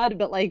Squad,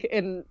 but like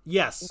in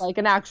like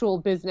an actual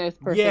business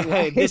person. Yeah,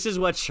 way. This is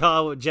what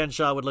Jen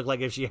Shaw would look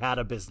like if she had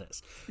a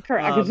business.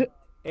 Correct.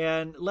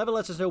 And Leva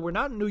lets us know we're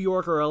not in New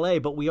York or LA,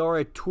 but we are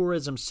a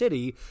tourism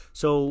city.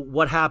 So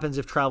what happens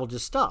if travel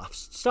just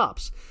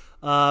stops?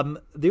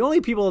 The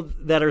only people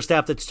that are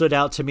staff that stood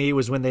out to me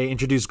was when they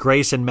introduced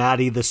Grace and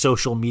Maddie, the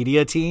social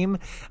media team.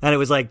 And it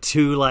was like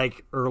two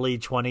like early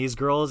 20s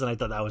girls. And I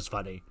thought that was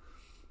funny.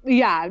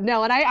 Yeah,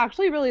 no. And I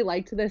actually really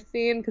liked this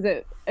scene because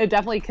it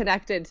definitely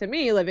connected to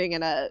me living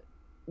in a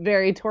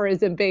very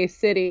tourism based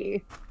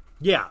city.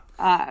 Yeah.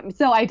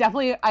 So I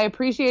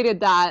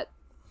appreciated that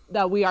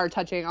we are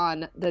touching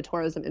on the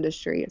tourism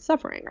industry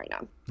suffering right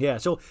now. Yeah,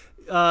 so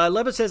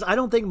Leva says, I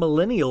don't think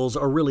millennials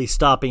are really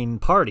stopping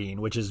partying,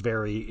 which is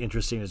very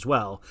interesting as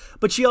well.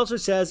 But she also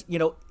says,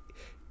 it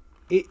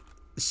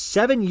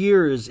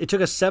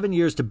took us 7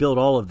 years to build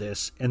all of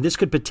this, and this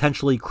could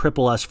potentially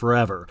cripple us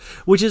forever,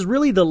 which is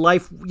really the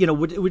life,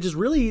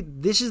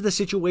 this is the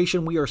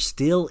situation we are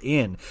still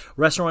in.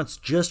 Restaurants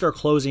just are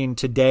closing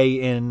today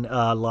in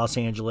Los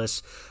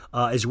Angeles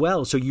as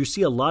well. So you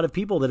see a lot of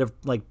people that have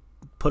like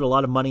put a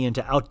lot of money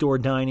into outdoor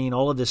dining,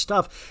 all of this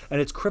stuff,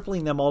 and it's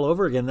crippling them all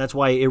over again. That's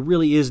why it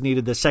really is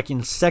needed the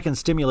second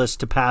stimulus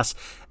to pass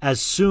as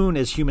soon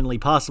as humanly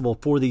possible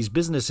for these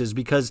businesses,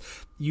 because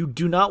you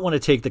do not want to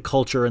take the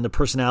culture and the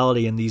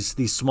personality in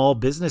these small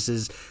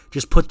businesses,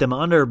 just put them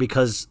under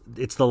because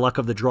it's the luck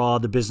of the draw,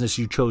 the business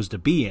you chose to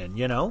be in,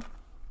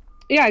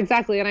 Yeah,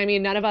 exactly. And I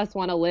mean, none of us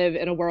want to live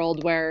in a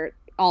world where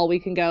all we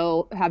can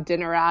go have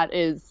dinner at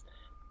is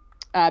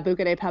Buca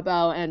de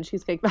Beppo and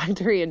Cheesecake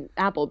Factory and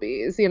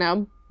Applebee's,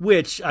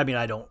 Which, I mean,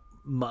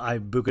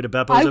 Buca de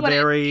Beppo is a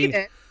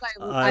very...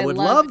 I would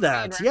love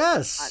that,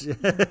 yes.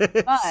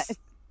 But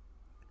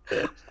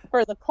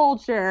for the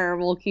culture,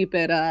 we'll keep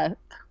it...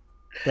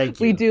 Thank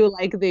you. We do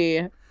like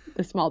the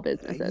small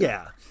businesses.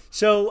 Yeah.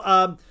 So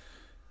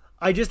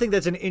I just think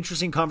that's an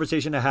interesting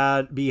conversation to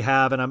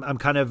have, and I'm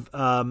kind of...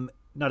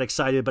 not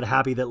excited, but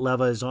happy that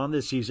Leva is on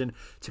this season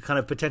to kind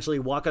of potentially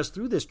walk us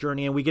through this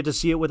journey, and we get to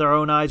see it with our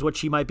own eyes what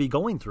she might be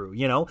going through,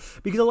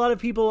 because a lot of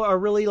people are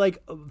really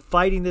like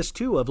fighting this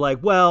too of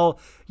like, well,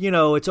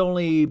 it's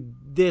only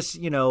this,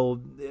 why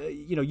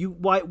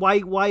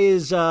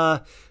is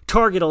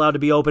Target allowed to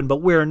be open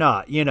but we're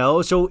not,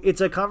 so it's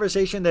a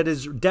conversation that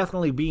is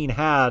definitely being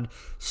had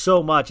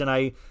so much.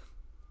 And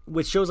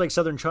with shows like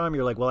Southern Charm,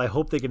 you're like, well, I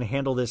hope they can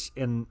handle this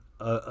in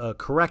a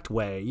correct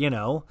way,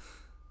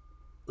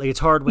 Like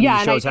it's hard when these shows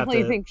have to. Yeah, and I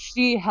definitely think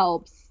she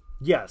helps.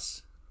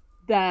 Yes.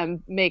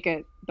 Them make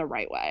it the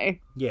right way.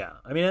 Yeah,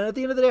 I mean, at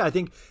the end of the day, I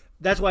think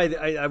that's why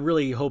I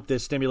really hope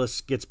this stimulus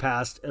gets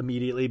passed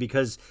immediately,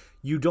 because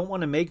you don't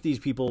want to make these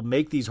people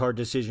make these hard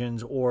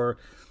decisions or,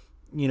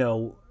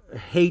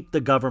 hate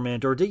the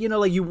government or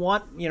you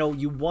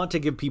want to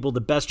give people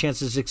the best chance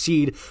to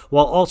succeed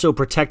while also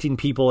protecting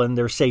people and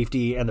their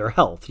safety and their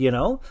health.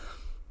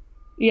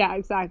 Yeah,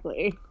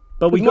 exactly.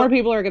 But more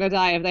people are going to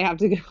die if they have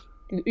to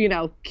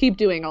keep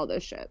doing all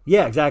this shit.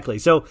 Yeah, exactly.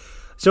 So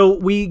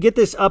we get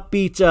this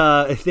upbeat,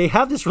 they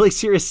have this really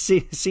serious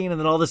scene, and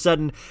then all of a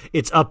sudden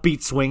it's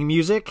upbeat swing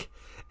music.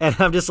 And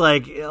I'm just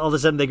like, all of a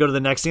sudden they go to the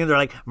next scene, they're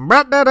like,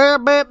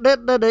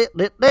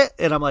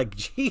 and I'm like,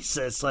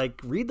 Jesus, like,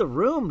 read the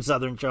room,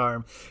 Southern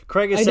Charm.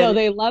 Craig is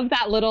they love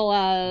that little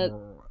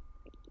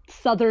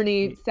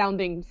southerny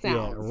sounding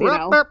sounds,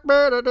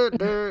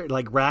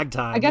 like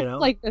ragtime, I guess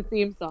like the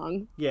theme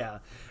song. Yeah.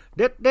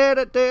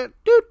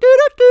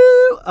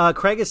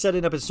 Craig is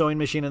setting up his sewing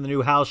machine in the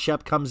new house.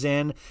 Shep comes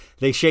in.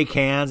 They shake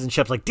hands, and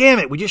Shep's like, damn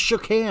it, we just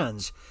shook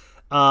hands.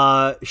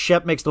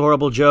 Shep makes the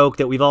horrible joke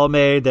that we've all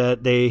made, that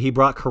he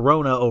brought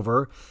Corona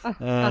over,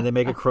 and they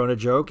make a Corona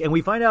joke. And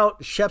we find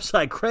out Shep's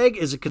like, Craig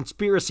is a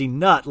conspiracy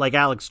nut like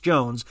Alex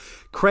Jones.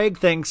 Craig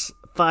thinks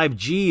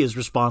 5G is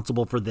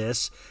responsible for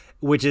this,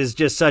 which is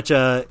just such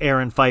a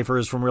Aaron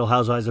Pfeiffer's from Real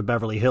Housewives of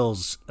Beverly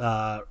Hills.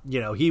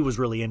 He was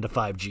really into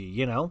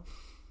 5G,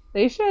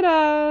 They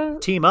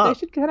should team up. They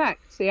should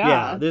connect.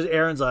 Yeah. There's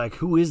Aaron's like,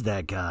 who is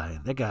that guy?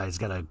 That guy's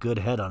got a good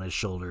head on his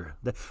shoulder.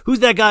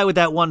 Who's that guy with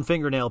that one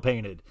fingernail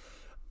painted?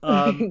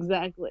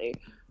 Exactly.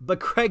 But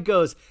Craig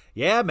goes,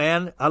 yeah,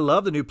 man, I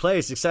love the new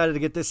place. Excited to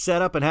get this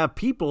set up and have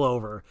people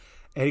over.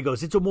 And he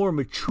goes, it's a more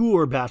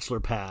mature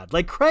bachelor pad.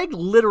 Like, Craig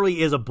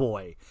literally is a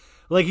boy.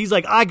 Like, he's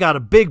like, I got a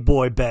big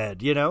boy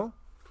bed,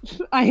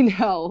 I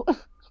know.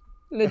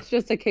 And it's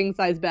just a king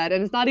size bed,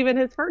 and it's not even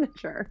his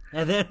furniture.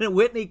 And then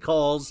Whitney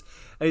calls,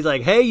 and he's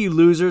like, "Hey, you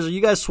losers, are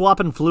you guys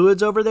swapping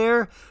fluids over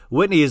there?"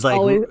 Whitney is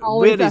like,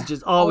 Whitney's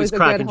just always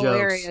cracking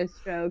jokes. Hilarious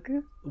joke.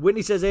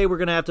 Whitney says, "Hey, we're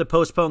gonna have to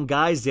postpone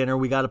guys' dinner.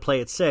 We got to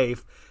play it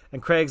safe." And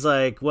Craig's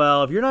like,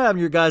 "Well, if you're not having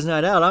your guys'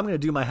 night out, I'm gonna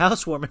do my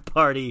housewarming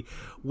party."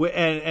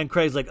 And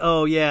Craig's like,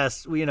 "Oh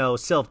yes,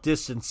 self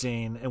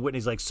distancing." And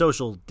Whitney's like,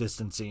 "Social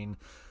distancing."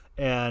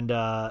 And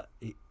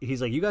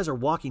he's like, "You guys are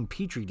walking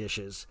petri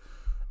dishes."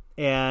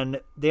 And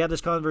they have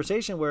this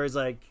conversation where it's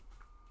like,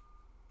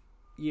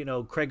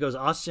 Craig goes,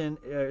 Austin,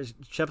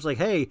 Shep's like,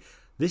 "Hey,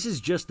 this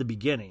is just the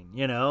beginning,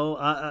 you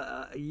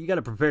got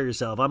to prepare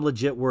yourself. I'm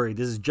legit worried.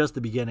 This is just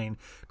the beginning."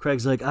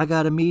 Craig's like, "I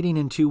got a meeting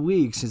in 2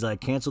 weeks." He's like,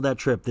 "Cancel that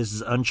trip. This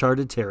is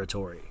uncharted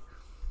territory."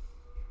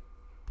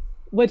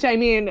 Which, I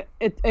mean,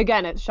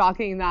 it's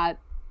shocking that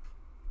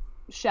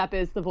Shep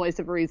is the voice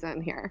of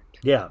reason here.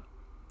 Yeah.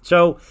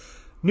 So,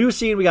 new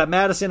scene, we got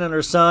Madison and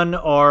her son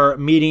are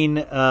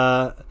meeting,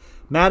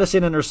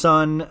 Madison and her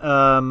son,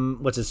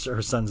 what's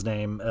her son's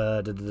name?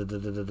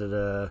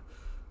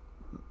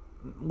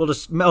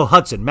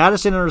 Hudson.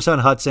 Madison and her son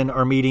Hudson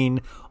are meeting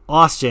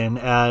Austin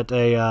at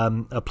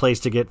a place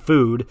to get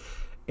food.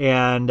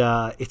 And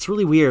it's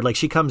really weird. Like,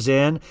 she comes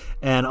in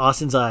and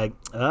Austin's like,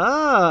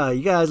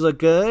 "You guys look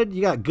good.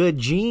 You got good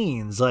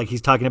genes." Like,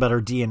 he's talking about her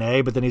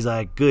DNA, but then he's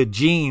like, "Good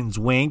genes,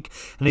 wink."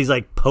 And he's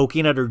like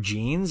poking at her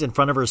jeans in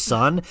front of her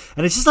son.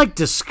 And it's just like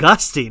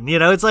disgusting.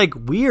 It's like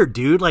weird,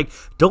 dude. Like,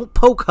 don't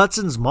poke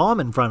Hudson's mom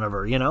in front of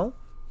her,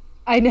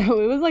 I know.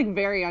 It was like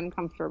very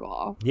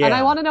uncomfortable. Yeah. And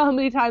I want to know how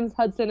many times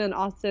Hudson and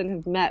Austin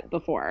have met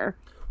before.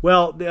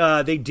 Well,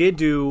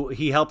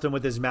 he helped him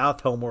with his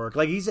math homework.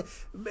 Like,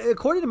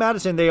 according to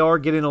Madison, they are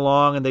getting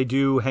along and they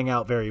do hang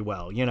out very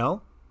well,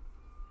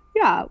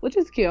 Yeah, which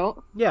is cute.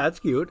 Yeah, it's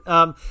cute.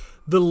 The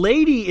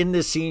lady in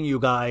this scene, you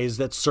guys,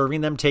 that's serving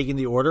them, taking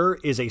the order,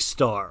 is a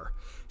star.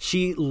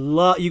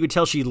 You could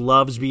tell she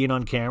loves being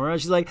on camera.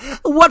 She's like,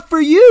 "What for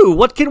you?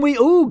 What can we,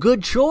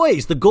 good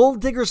choice. The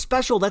Gold Digger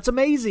Special. That's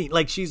amazing."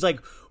 Like, she's like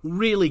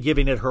really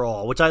giving it her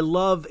all, which I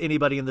love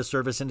anybody in the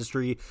service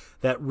industry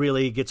that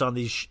really gets on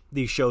these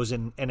shows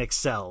and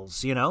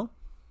excels,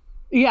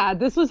 Yeah,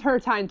 this was her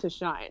time to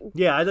shine.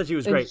 Yeah, I thought she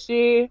was great.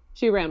 She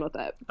ran with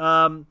it.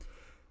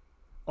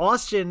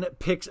 Austin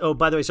picks. Oh,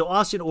 by the way, so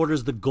Austin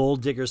orders the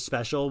Gold Digger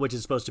Special, which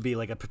is supposed to be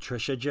like a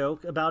Patricia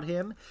joke about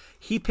him.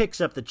 He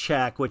picks up the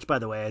check, which, by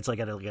the way, it's like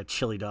at a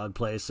chili dog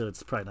place, so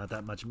it's probably not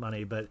that much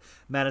money. But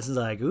Madison's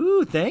like,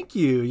 "Ooh, thank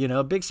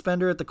you. Big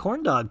spender at the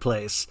corn dog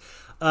place."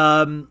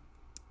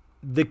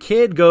 The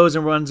kid goes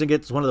and runs and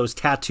gets one of those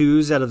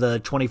tattoos out of the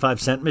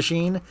 25-cent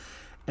machine.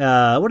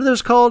 What are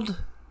those called?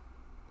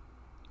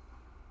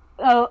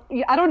 Oh,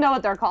 I don't know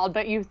what they're called,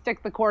 but you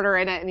stick the quarter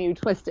in it and you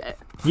twist it.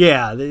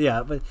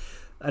 Yeah, but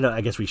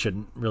I guess we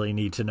shouldn't really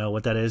need to know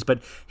what that is,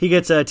 but he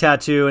gets a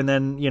tattoo, and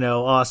then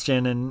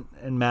Austin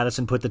and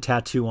Madison put the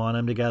tattoo on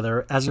him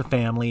together as a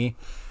family.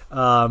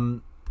 The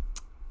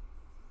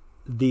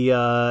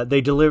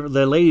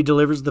lady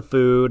delivers the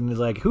food and is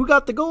like, "Who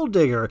got the Gold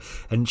Digger?"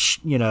 And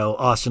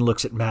Austin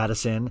looks at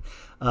Madison.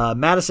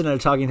 Madison in a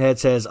talking head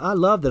says, "I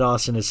love that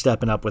Austin is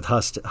stepping up with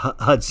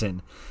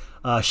Hudson."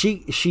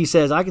 She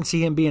says, "I can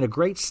see him being a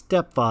great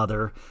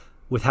stepfather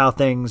with how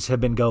things have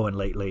been going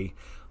lately."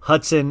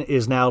 Hudson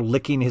is now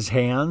licking his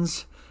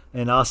hands,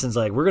 and Austin's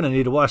like, "We're going to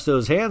need to wash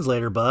those hands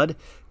later, bud,"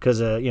 because,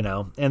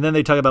 And then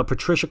they talk about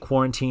Patricia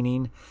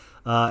quarantining,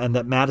 and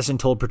that Madison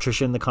told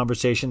Patricia in the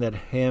conversation that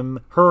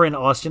her and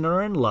Austin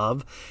are in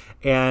love,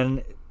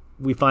 and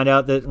we find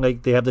out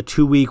that they have the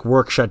 2-week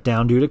work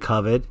shutdown due to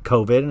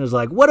COVID, and it's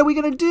like, "What are we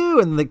going to do?"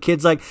 And the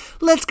kid's like,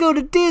 "Let's go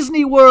to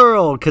Disney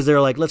World," because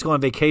they're like, "Let's go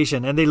on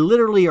vacation," and they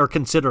literally are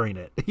considering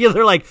it. Yeah,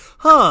 they're like,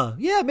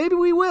 yeah, maybe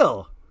we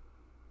will.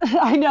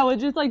 I know,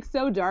 it's just like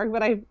so dark,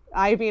 but I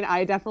mean,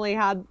 I definitely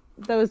had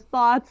those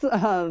thoughts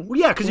of. Well,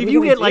 yeah, because if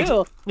you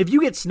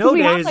get snow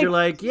days, you're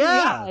like,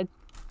 yeah,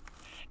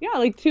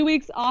 like 2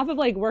 weeks off of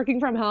working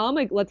from home.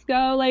 Like, let's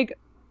go,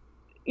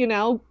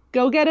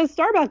 go get a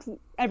Starbucks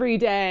every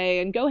day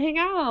and go hang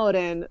out.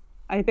 And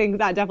I think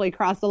that definitely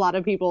crossed a lot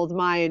of people's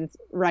minds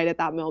right at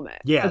that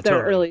moment. Yeah, at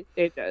their early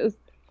stages.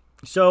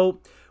 So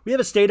we have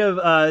a state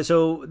of,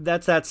 so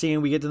that's that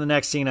scene. We get to the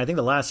next scene. I think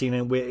the last scene,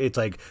 and it's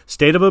like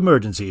state of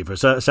emergency for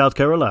South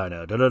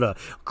Carolina.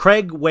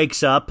 Craig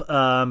wakes up,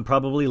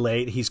 probably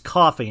late. He's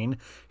coughing.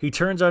 He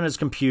turns on his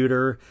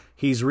computer.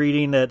 He's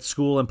reading that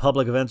school and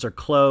public events are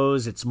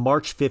closed. It's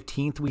March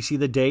 15th. We see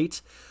the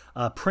date.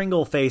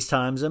 Pringle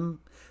FaceTimes him.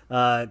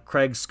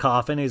 Craig's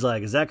coughing. He's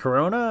like, "Is that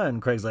Corona?"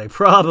 And Craig's like,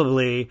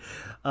 "Probably."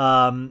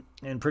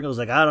 And Pringle's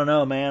like, "I don't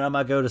know, man. I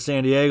might go to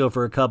San Diego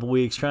for a couple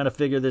weeks trying to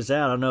figure this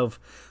out. I don't know if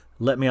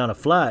let me on a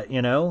flight,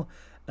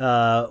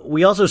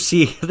 We also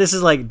see, this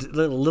is like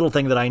a little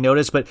thing that I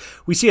noticed, but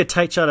we see a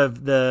tight shot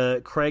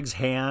of Craig's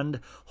hand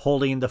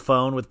holding the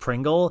phone with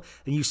Pringle,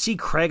 and you see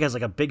Craig has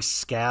like a big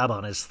scab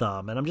on his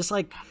thumb, and I'm just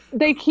like,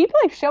 they keep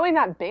like showing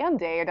that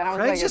Band-Aid, and I was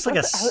Craig's like,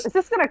 just is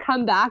this gonna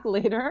come back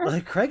later?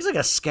 like Craig's like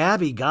a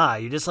scabby guy.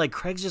 You just like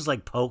Craig's just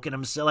like poking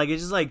himself, like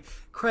it's just like,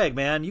 Craig,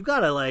 man, you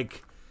gotta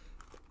like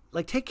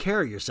take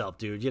care of yourself,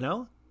 dude. You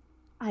know.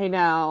 I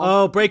know.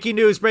 Oh, breaking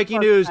news,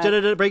 breaking news,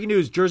 breaking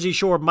news. Jersey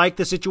Shore, Mike,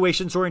 the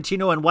Situation,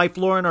 Sorrentino, and wife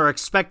Lauren are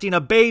expecting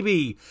a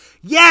baby.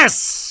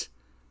 Yes!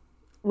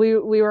 We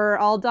were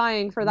all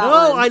dying for that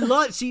No, one.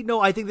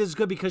 I think this is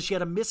good because she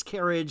had a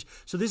miscarriage,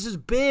 so this is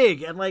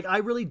big. And, like, I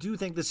really do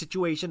think the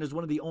Situation is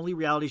one of the only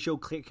reality show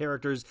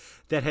characters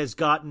that has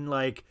gotten,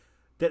 like,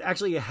 that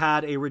actually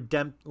had a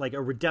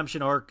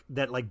redemption arc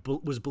that, like,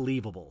 was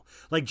believable.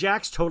 Like,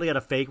 Jax totally had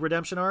a fake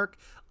redemption arc.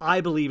 I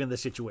believe in the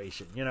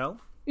Situation, you know?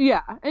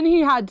 Yeah, and he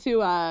had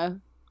to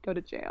go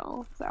to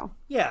jail. So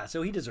yeah,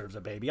 so he deserves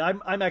a baby.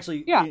 I'm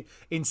actually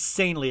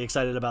insanely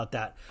excited about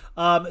that.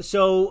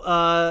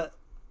 So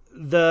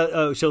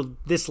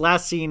this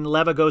last scene,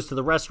 Leva goes to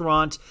the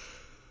restaurant.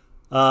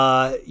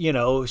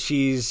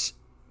 She's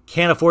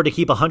can't afford to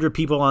keep 100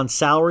 people on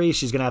salary.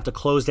 She's gonna have to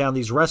close down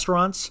these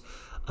restaurants.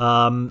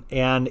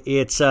 And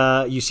it's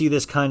you see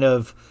this kind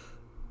of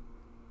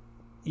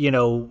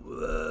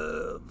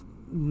a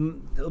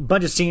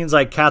bunch of scenes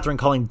like Catherine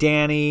calling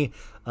Danny.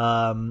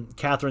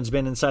 Catherine's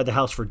been inside the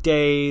house for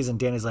days, and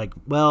Danny's like,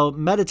 well,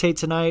 meditate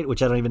tonight,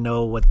 which I don't even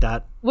know what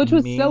that which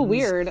was means. so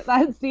weird.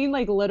 That scene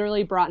like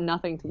literally brought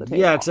nothing to the table.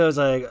 Yeah, because I was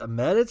like,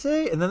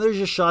 meditate? And then there's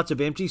just shots of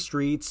empty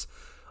streets.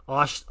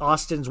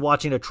 Austin's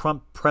watching a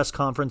Trump press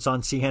conference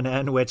on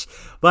CNN, which,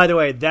 by the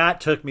way, that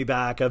took me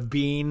back of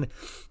being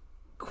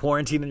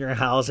quarantined in your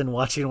house and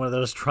watching one of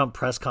those Trump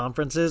press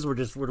conferences.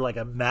 We're like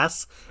a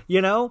mess,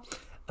 you know?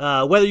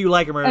 Whether you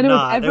like him or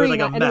not, it was like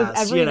a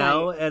mess, you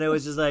know? And it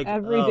was just like...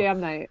 every damn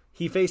night.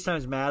 He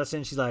FaceTimes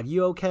Madison. She's like,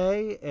 you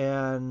okay?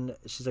 And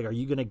she's like, are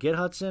you going to get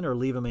Hudson or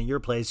leave him in your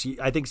place?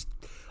 I think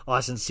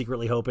Austin's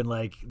secretly hoping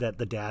like that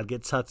the dad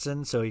gets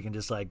Hudson so he can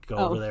just like go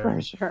over there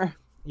and, sure.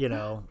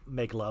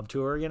 Make love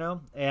to her,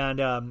 And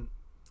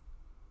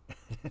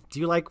do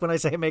you like when I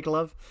say make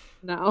love?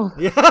 No.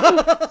 Yeah.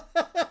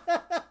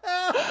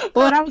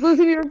 When I was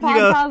listening to your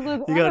podcast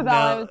with Annabelle, no.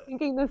 I was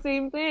thinking the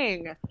same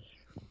thing.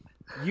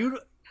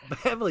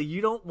 Emily,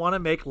 you don't want to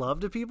make love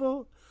to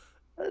people?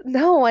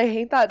 No, I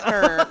hate that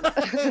term.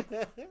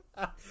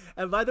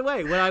 And by the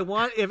way,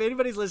 if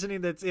anybody's listening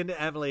that's into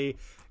Emily,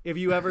 if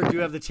you ever do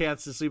have the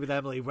chance to sleep with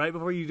Emily, right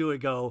before you do it,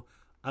 go,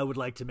 I would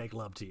like to make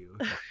love to you.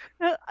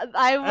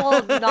 I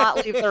will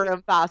not leave the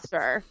room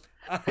faster.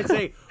 I'd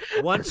say,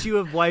 once you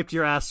have wiped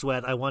your ass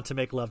sweat, I want to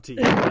make love to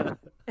you.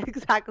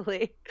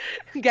 Exactly.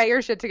 Get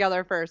your shit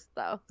together first,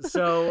 though.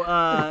 So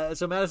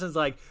Madison's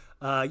like,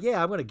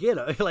 yeah, I'm gonna get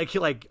him.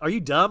 like, are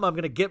you dumb? I'm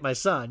gonna get my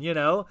son,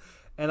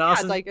 And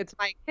Austin, like, it's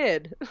my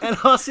kid. And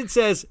Austin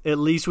says, at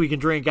least we can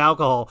drink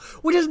alcohol,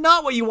 which is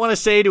not what you want to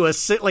say to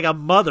a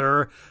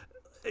mother.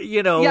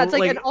 Yeah, it's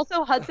like, and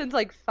also Hudson's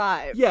like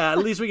 5. Yeah, at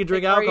least we can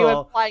drink like, alcohol. Are you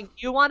implying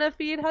you want to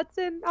feed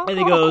Hudson alcohol? And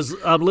he goes,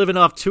 I'm living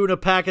off tuna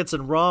packets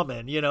and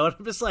ramen, And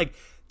I'm just like,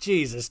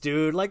 Jesus,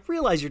 dude, like,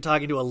 realize you're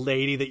talking to a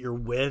lady that you're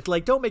with.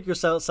 Like, don't make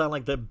yourself sound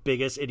like the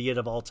biggest idiot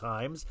of all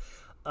times.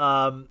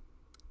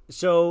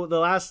 So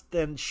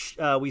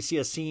we see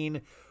a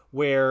scene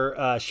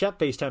where Shep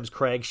FaceTimes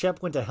Craig.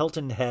 Shep went to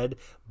Hilton Head,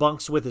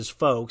 bunks with his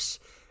folks,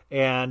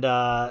 and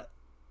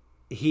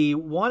he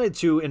wanted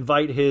to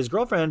invite his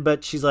girlfriend,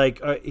 but he's like,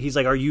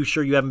 are you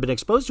sure you haven't been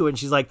exposed to it? And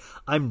she's like,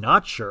 I'm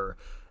not sure.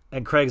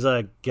 And Craig's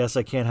like, guess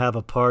I can't have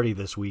a party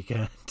this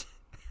weekend.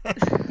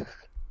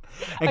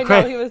 I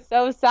know, he was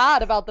so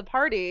sad about the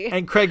party.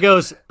 And Craig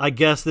goes, I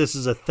guess this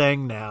is a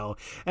thing now.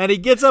 And he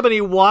gets up and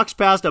he walks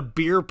past a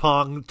beer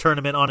pong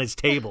tournament on his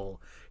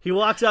table. He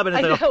walks up and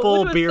it's like a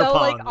full beer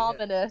pong. Like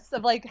ominous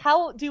of like,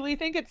 how do we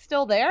think it's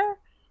still there?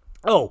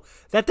 Oh,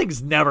 that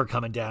thing's never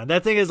coming down.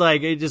 That thing is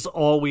like, it just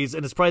always,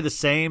 and it's probably the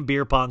same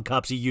beer pong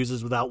cups he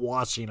uses without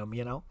washing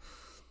them,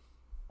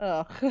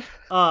 Ugh.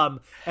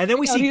 And then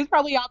we see he's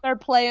probably out there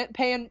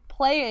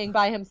playing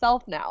by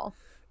himself now.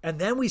 And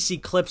then we see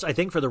clips, I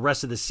think, for the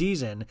rest of the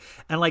season.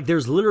 And, like,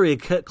 there's literally a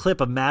clip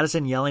of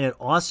Madison yelling at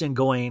Austin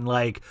going,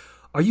 like,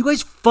 are you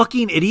guys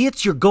fucking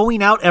idiots? You're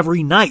going out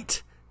every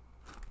night.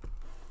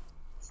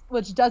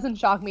 Which doesn't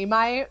shock me.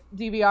 My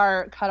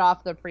DVR cut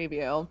off the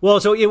preview. Well,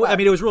 so, it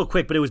was real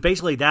quick, but it was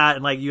basically that.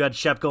 And, like, you had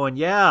Shep going,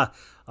 yeah,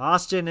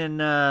 Austin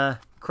and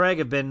Craig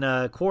have been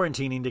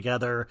quarantining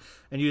together.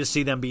 And you just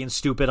see them being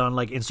stupid on,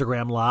 like,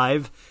 Instagram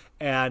Live.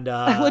 And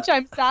which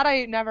I'm sad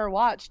I never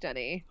watched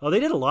any. Oh, they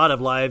did a lot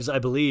of lives, I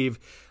believe.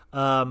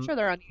 I'm sure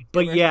they're on YouTube.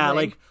 But yeah,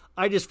 like,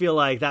 I just feel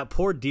like that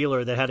poor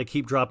dealer that had to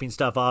keep dropping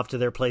stuff off to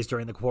their place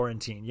during the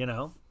quarantine,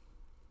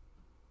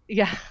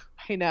 Yeah,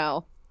 I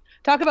know.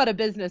 Talk about a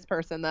business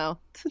person, though.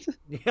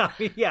 Yeah,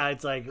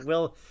 it's like,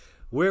 well,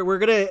 we're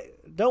gonna,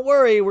 don't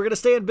worry, we're gonna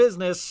stay in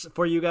business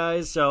for you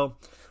guys. So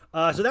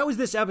that was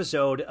this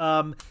episode.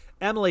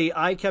 Emily,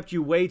 I kept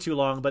you way too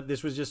long, but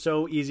this was just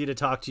so easy to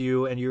talk to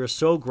you, and you're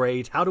so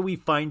great. How do we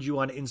find you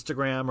on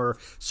Instagram or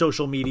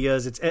social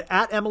medias? It's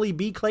at Emily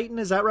B. Clayton,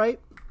 is that right?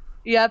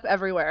 Yep,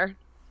 everywhere.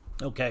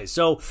 Okay,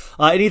 so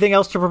anything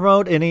else to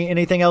promote?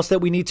 Anything else that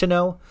we need to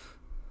know?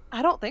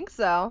 I don't think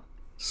so.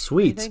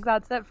 Sweet. I think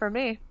that's it for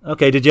me.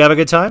 Okay, did you have a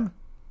good time?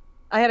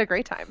 I had a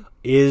great time.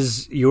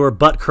 Is your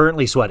butt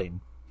currently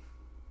sweating?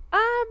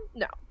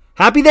 No.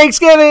 Happy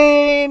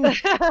Thanksgiving!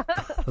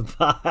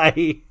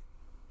 Bye.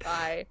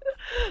 Bye.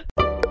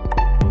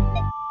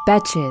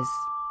 Betches.